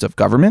executed records of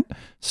government,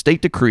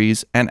 state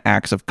decrees, and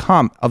acts of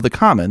the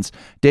commons,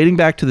 dating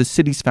back to the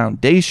city's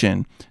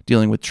foundation,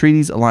 dealing with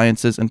treaties,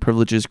 alliances, and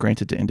privileges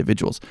granted to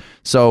individuals.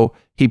 So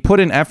he put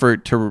in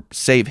effort to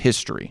save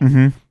history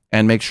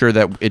and make sure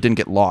that it didn't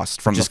get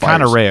lost from the fires. It's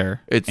kind of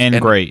rare and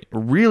great.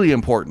 Really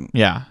important.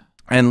 Yeah.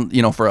 And,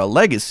 for a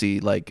legacy,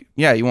 like,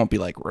 you won't be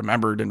like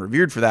remembered and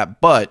revered for that,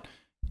 but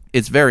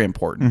it's very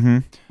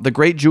important. The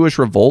Great Jewish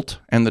Revolt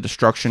and the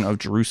destruction of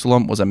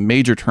Jerusalem was a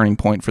major turning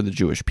point for the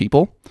Jewish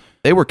people.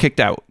 They were kicked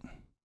out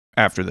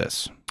after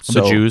this.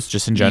 The Jews,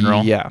 just in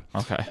general? Yeah.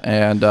 Okay.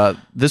 And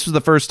this was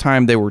the first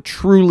time they were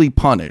truly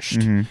punished.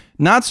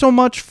 Not so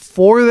much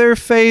for their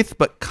faith,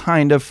 but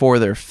kind of for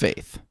their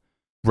faith.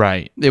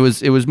 Right. It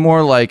was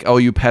more like, oh,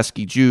 you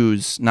pesky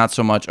Jews, not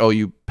so much, oh,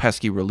 you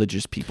pesky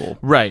religious people.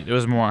 Right. It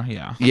was more,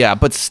 Yeah,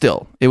 but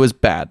still, it was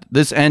bad.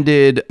 This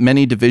ended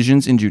many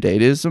divisions in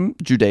Judaism.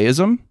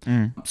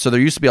 So there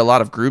used to be a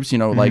lot of groups,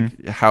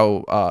 like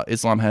how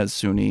Islam has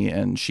Sunni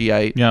and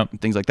Shiite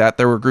and things like that.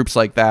 There were groups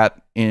like that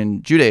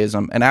in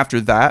Judaism. And after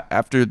that,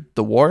 after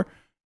the war,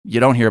 you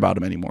don't hear about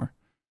them anymore.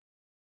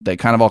 they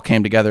kind of all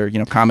came together,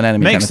 common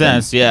enemy. Makes kind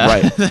of sense, thing. yeah.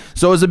 Right.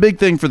 So it was a big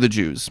thing for the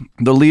Jews.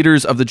 The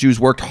leaders of the Jews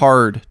worked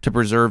hard to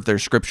preserve their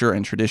scripture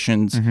and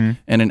traditions in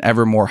an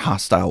ever more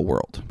hostile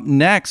world.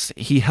 Next,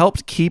 he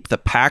helped keep the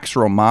Pax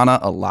Romana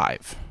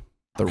alive,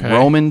 the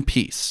Roman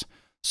peace.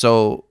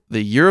 So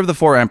the year of the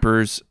 4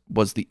 emperors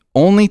was the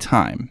only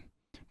time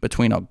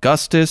between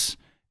Augustus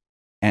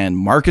and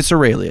Marcus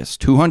Aurelius,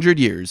 200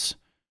 years,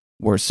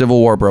 where civil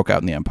war broke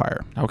out in the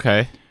empire.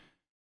 Okay.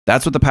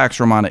 That's what the Pax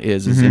Romana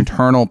is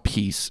internal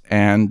peace.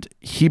 And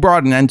he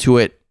brought an end to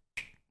it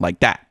like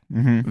that.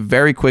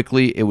 Very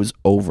quickly, it was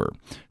over.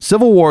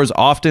 Civil wars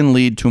often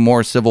lead to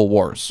more civil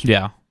wars.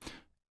 Yeah.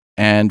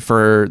 And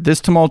for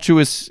this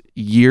tumultuous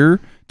year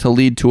to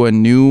lead to a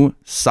new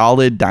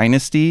solid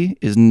dynasty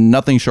is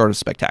nothing short of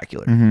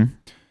spectacular.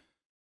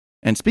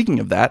 And speaking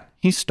of that,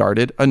 he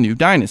started a new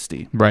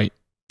dynasty. Right.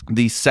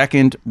 The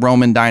second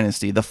Roman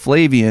dynasty. The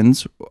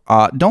Flavians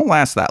don't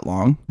last that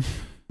long.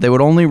 They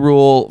would only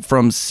rule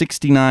from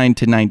 69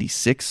 to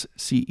 96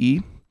 CE.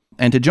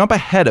 And to jump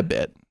ahead a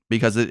bit,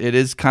 because it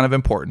is kind of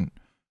important,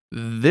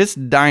 this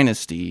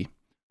dynasty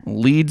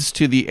leads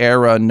to the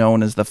era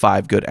known as the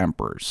 5 good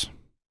emperors.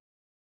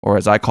 Or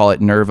as I call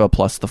it, Nerva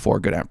plus the 4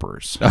 good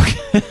emperors.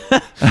 Okay.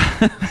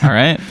 All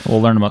right.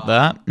 We'll learn about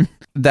that.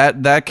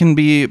 That can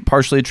be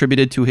partially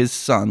attributed to his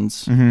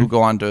sons who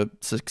go on to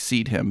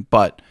succeed him.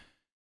 But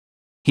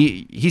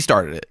he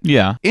started it.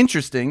 Yeah.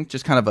 Interesting,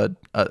 just kind of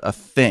a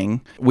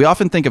thing. We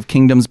often think of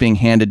kingdoms being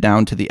handed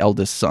down to the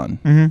eldest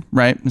son,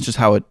 right? It's just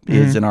how it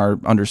is in our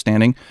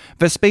understanding.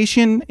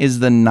 Vespasian is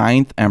the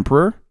 9th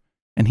emperor,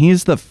 and he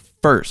is the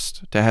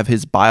first to have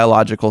his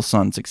biological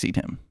son succeed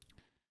him.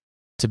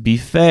 To be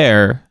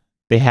fair,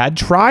 they had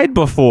tried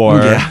before.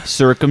 Yeah.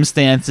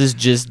 Circumstances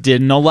just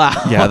didn't allow.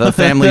 Yeah, the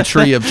family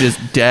tree of just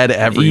dead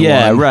everyone.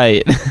 Yeah,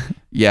 right.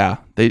 Yeah.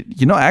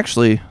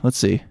 Actually, let's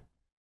see.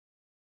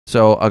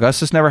 So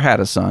Augustus never had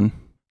a son.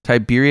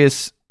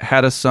 Tiberius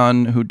had a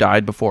son who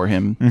died before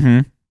him.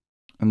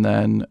 And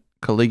then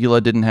Caligula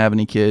didn't have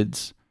any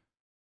kids.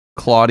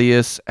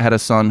 Claudius had a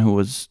son who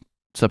was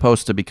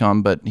supposed to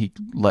become, but he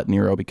let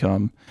Nero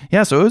become.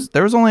 Yeah, so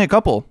there was only a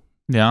couple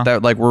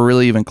that were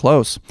really even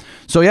close.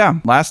 So yeah,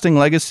 lasting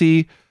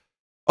legacy.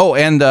 Oh,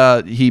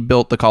 and he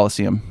built the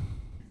Colosseum.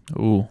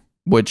 Ooh.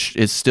 Which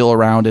is still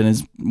around and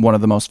is one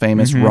of the most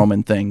famous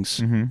Roman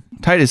things.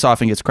 Titus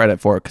often gets credit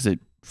for it because it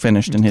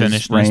finished in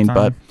his reign,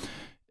 but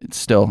it's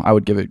still, I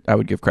would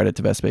give credit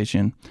to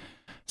Vespasian.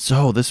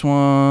 So this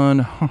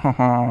one,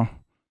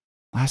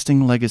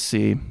 lasting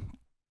legacy,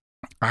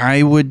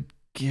 I would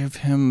give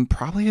him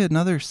probably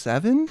another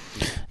 7.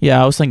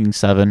 Yeah, I was thinking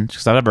 7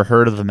 because I've never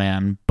heard of the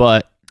man,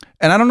 and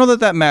I don't know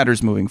that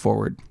matters moving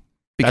forward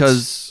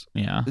because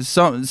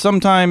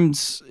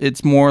sometimes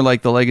it's more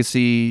like the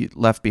legacy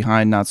left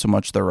behind, not so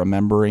much the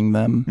remembering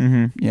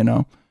them,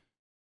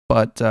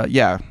 But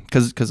yeah,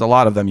 because a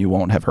lot of them you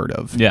won't have heard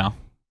of. Yeah.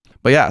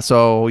 But yeah,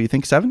 so you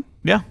think 7?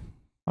 Yeah.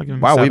 I'll give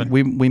him wow, 7.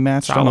 we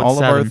matched Solid on all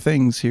 7. of our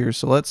things here.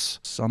 So let's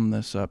sum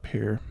this up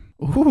here.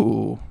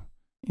 Ooh,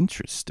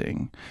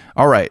 interesting.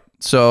 All right.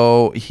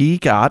 So he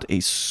got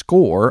a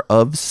score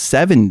of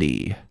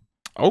 70.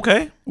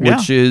 Okay.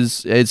 Which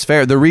it's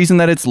fair. The reason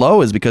that it's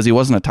low is because he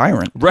wasn't a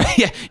tyrant. Right.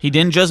 Yeah. He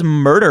didn't just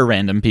murder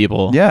random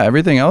people. Yeah.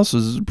 Everything else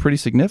was pretty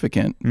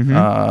significant.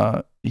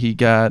 He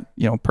got,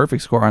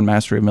 perfect score on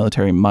mastery of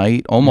military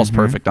might, almost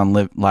perfect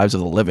on lives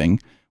of the living,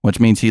 which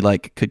means he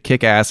could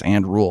kick ass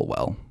and rule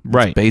well.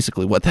 That's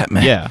basically what that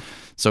meant. Yeah.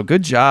 So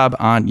good job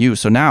on you.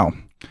 So now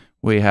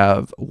we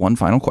have one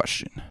final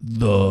question.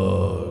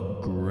 The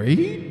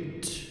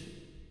Great?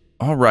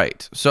 All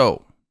right.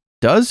 So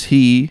does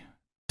he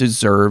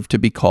deserve to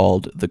be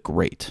called the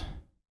Great?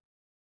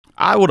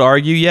 I would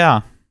argue,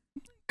 yeah.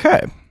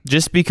 Okay.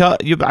 Just because,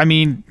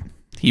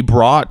 he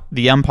brought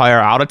the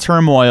empire out of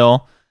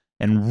turmoil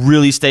and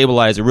really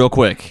stabilized it real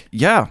quick.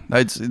 Yeah.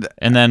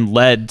 And then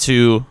led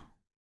to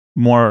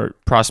more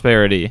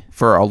prosperity.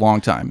 For a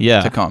long time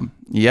to come.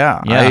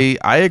 Yeah.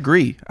 I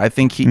agree. I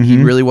think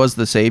he really was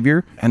the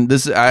savior. And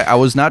this, I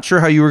was not sure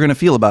how you were going to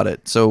feel about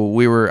it. So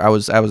I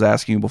was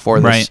asking you before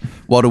this,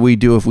 what do we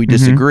do if we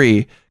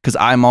disagree? Because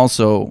I'm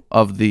also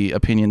of the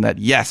opinion that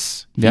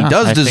yes, he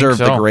does deserve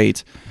the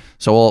Great.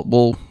 So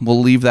we'll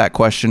leave that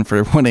question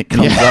for when it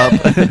comes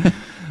up.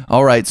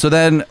 All right. So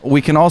then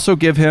we can also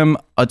give him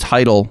a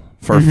title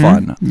for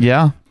fun.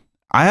 Yeah.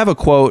 I have a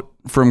quote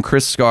from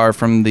Chris Scar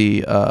from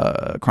the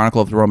Chronicle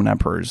of the Roman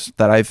Emperors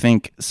that I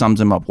think sums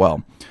him up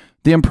well.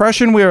 The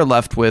impression we are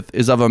left with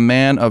is of a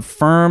man of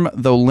firm,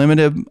 though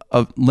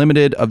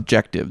limited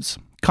objectives,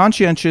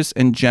 conscientious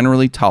and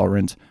generally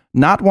tolerant,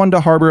 not one to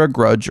harbor a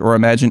grudge or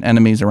imagine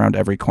enemies around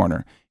every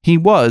corner. He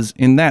was,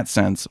 in that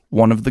sense,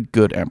 one of the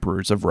good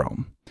emperors of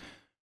Rome.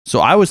 So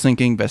I was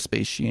thinking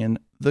Vespasian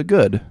the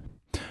Good.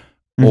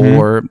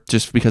 Or,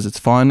 just because it's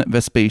fun,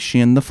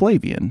 Vespasian the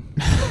Flavian.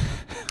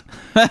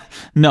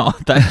 No,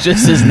 that's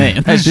just his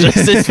name. That's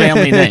just his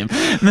family name.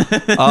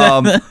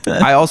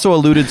 I also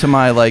alluded to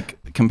my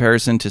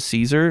comparison to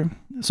Caesar.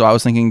 So I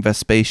was thinking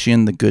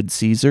Vespasian the Good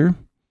Caesar.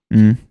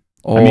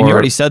 Or, you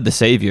already said the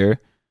savior.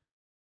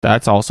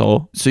 That's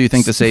also So you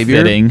think the Savior?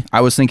 fitting.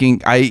 I was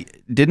thinking, I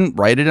didn't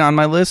write it on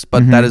my list,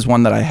 but that is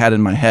one that I had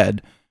in my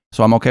head.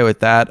 So I'm okay with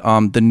that.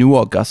 The New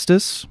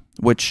Augustus,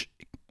 which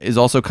is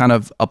also kind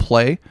of a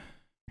play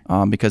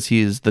because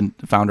he is the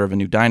founder of a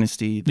new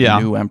dynasty, the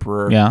new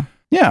emperor. Yeah.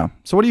 Yeah.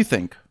 So what do you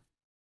think?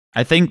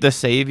 I think the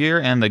Savior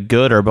and the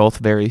Good are both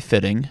very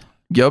fitting.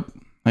 Yep.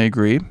 I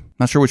agree.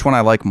 Not sure which one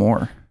I like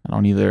more. I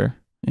don't either.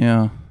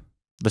 Yeah.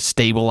 The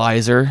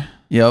Stabilizer.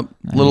 Yep.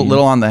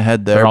 Little on the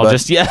head there. They're all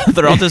but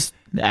they're all just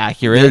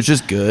accurate. they're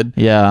just good.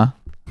 Yeah.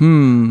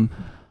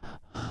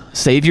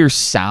 Savior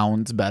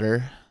sounds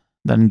better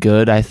than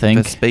Good, I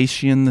think.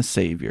 Vespasian the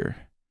Savior.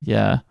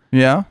 Yeah.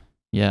 Yeah?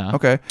 Yeah.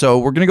 Okay. So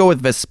we're going to go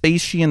with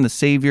Vespasian the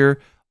Savior,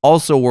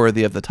 also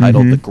worthy of the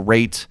title, the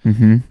Great.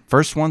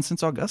 First one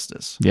since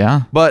Augustus.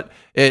 Yeah. But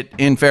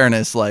in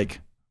fairness,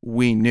 like,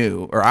 we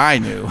knew, or I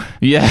knew,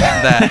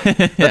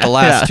 that the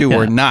last two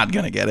were not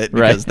going to get it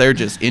because they're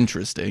just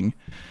interesting.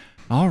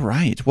 All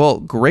right. Well,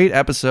 great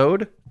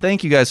episode.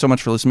 Thank you guys so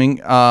much for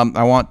listening.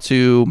 I want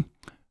to,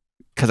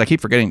 because I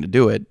keep forgetting to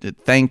do it,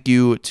 thank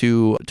you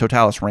to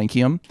Totalis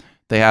Rankium.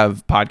 They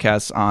have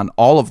podcasts on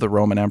all of the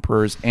Roman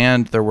emperors,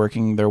 and they're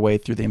working their way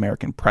through the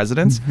American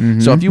presidents.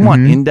 So if you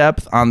want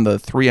in-depth on the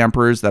 3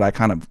 emperors that I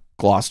kind of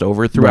glossed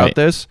over throughout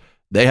this,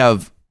 they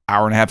have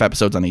hour-and-a-half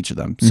episodes on each of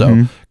them.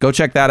 So go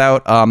check that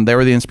out. They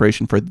were the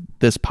inspiration for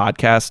this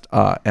podcast,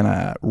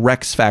 and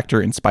Rex Factor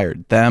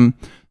inspired them.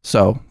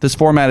 So this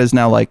format is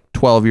now like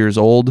 12 years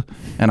old,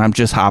 and I'm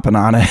just hopping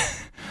on it.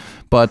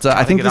 But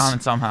I think get on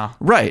it somehow.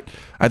 Right.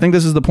 I think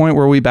this is the point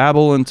where we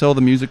babble until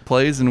the music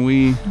plays and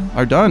we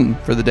are done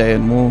for the day,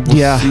 and we'll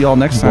see y'all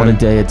next time. What a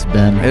day it's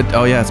been.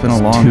 It's been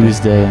a long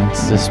Tuesday, and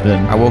it's just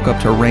been. I woke up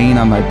to rain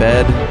on my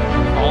bed.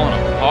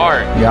 Falling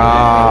apart.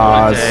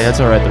 Yeah. That's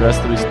all right. The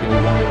rest of the week's been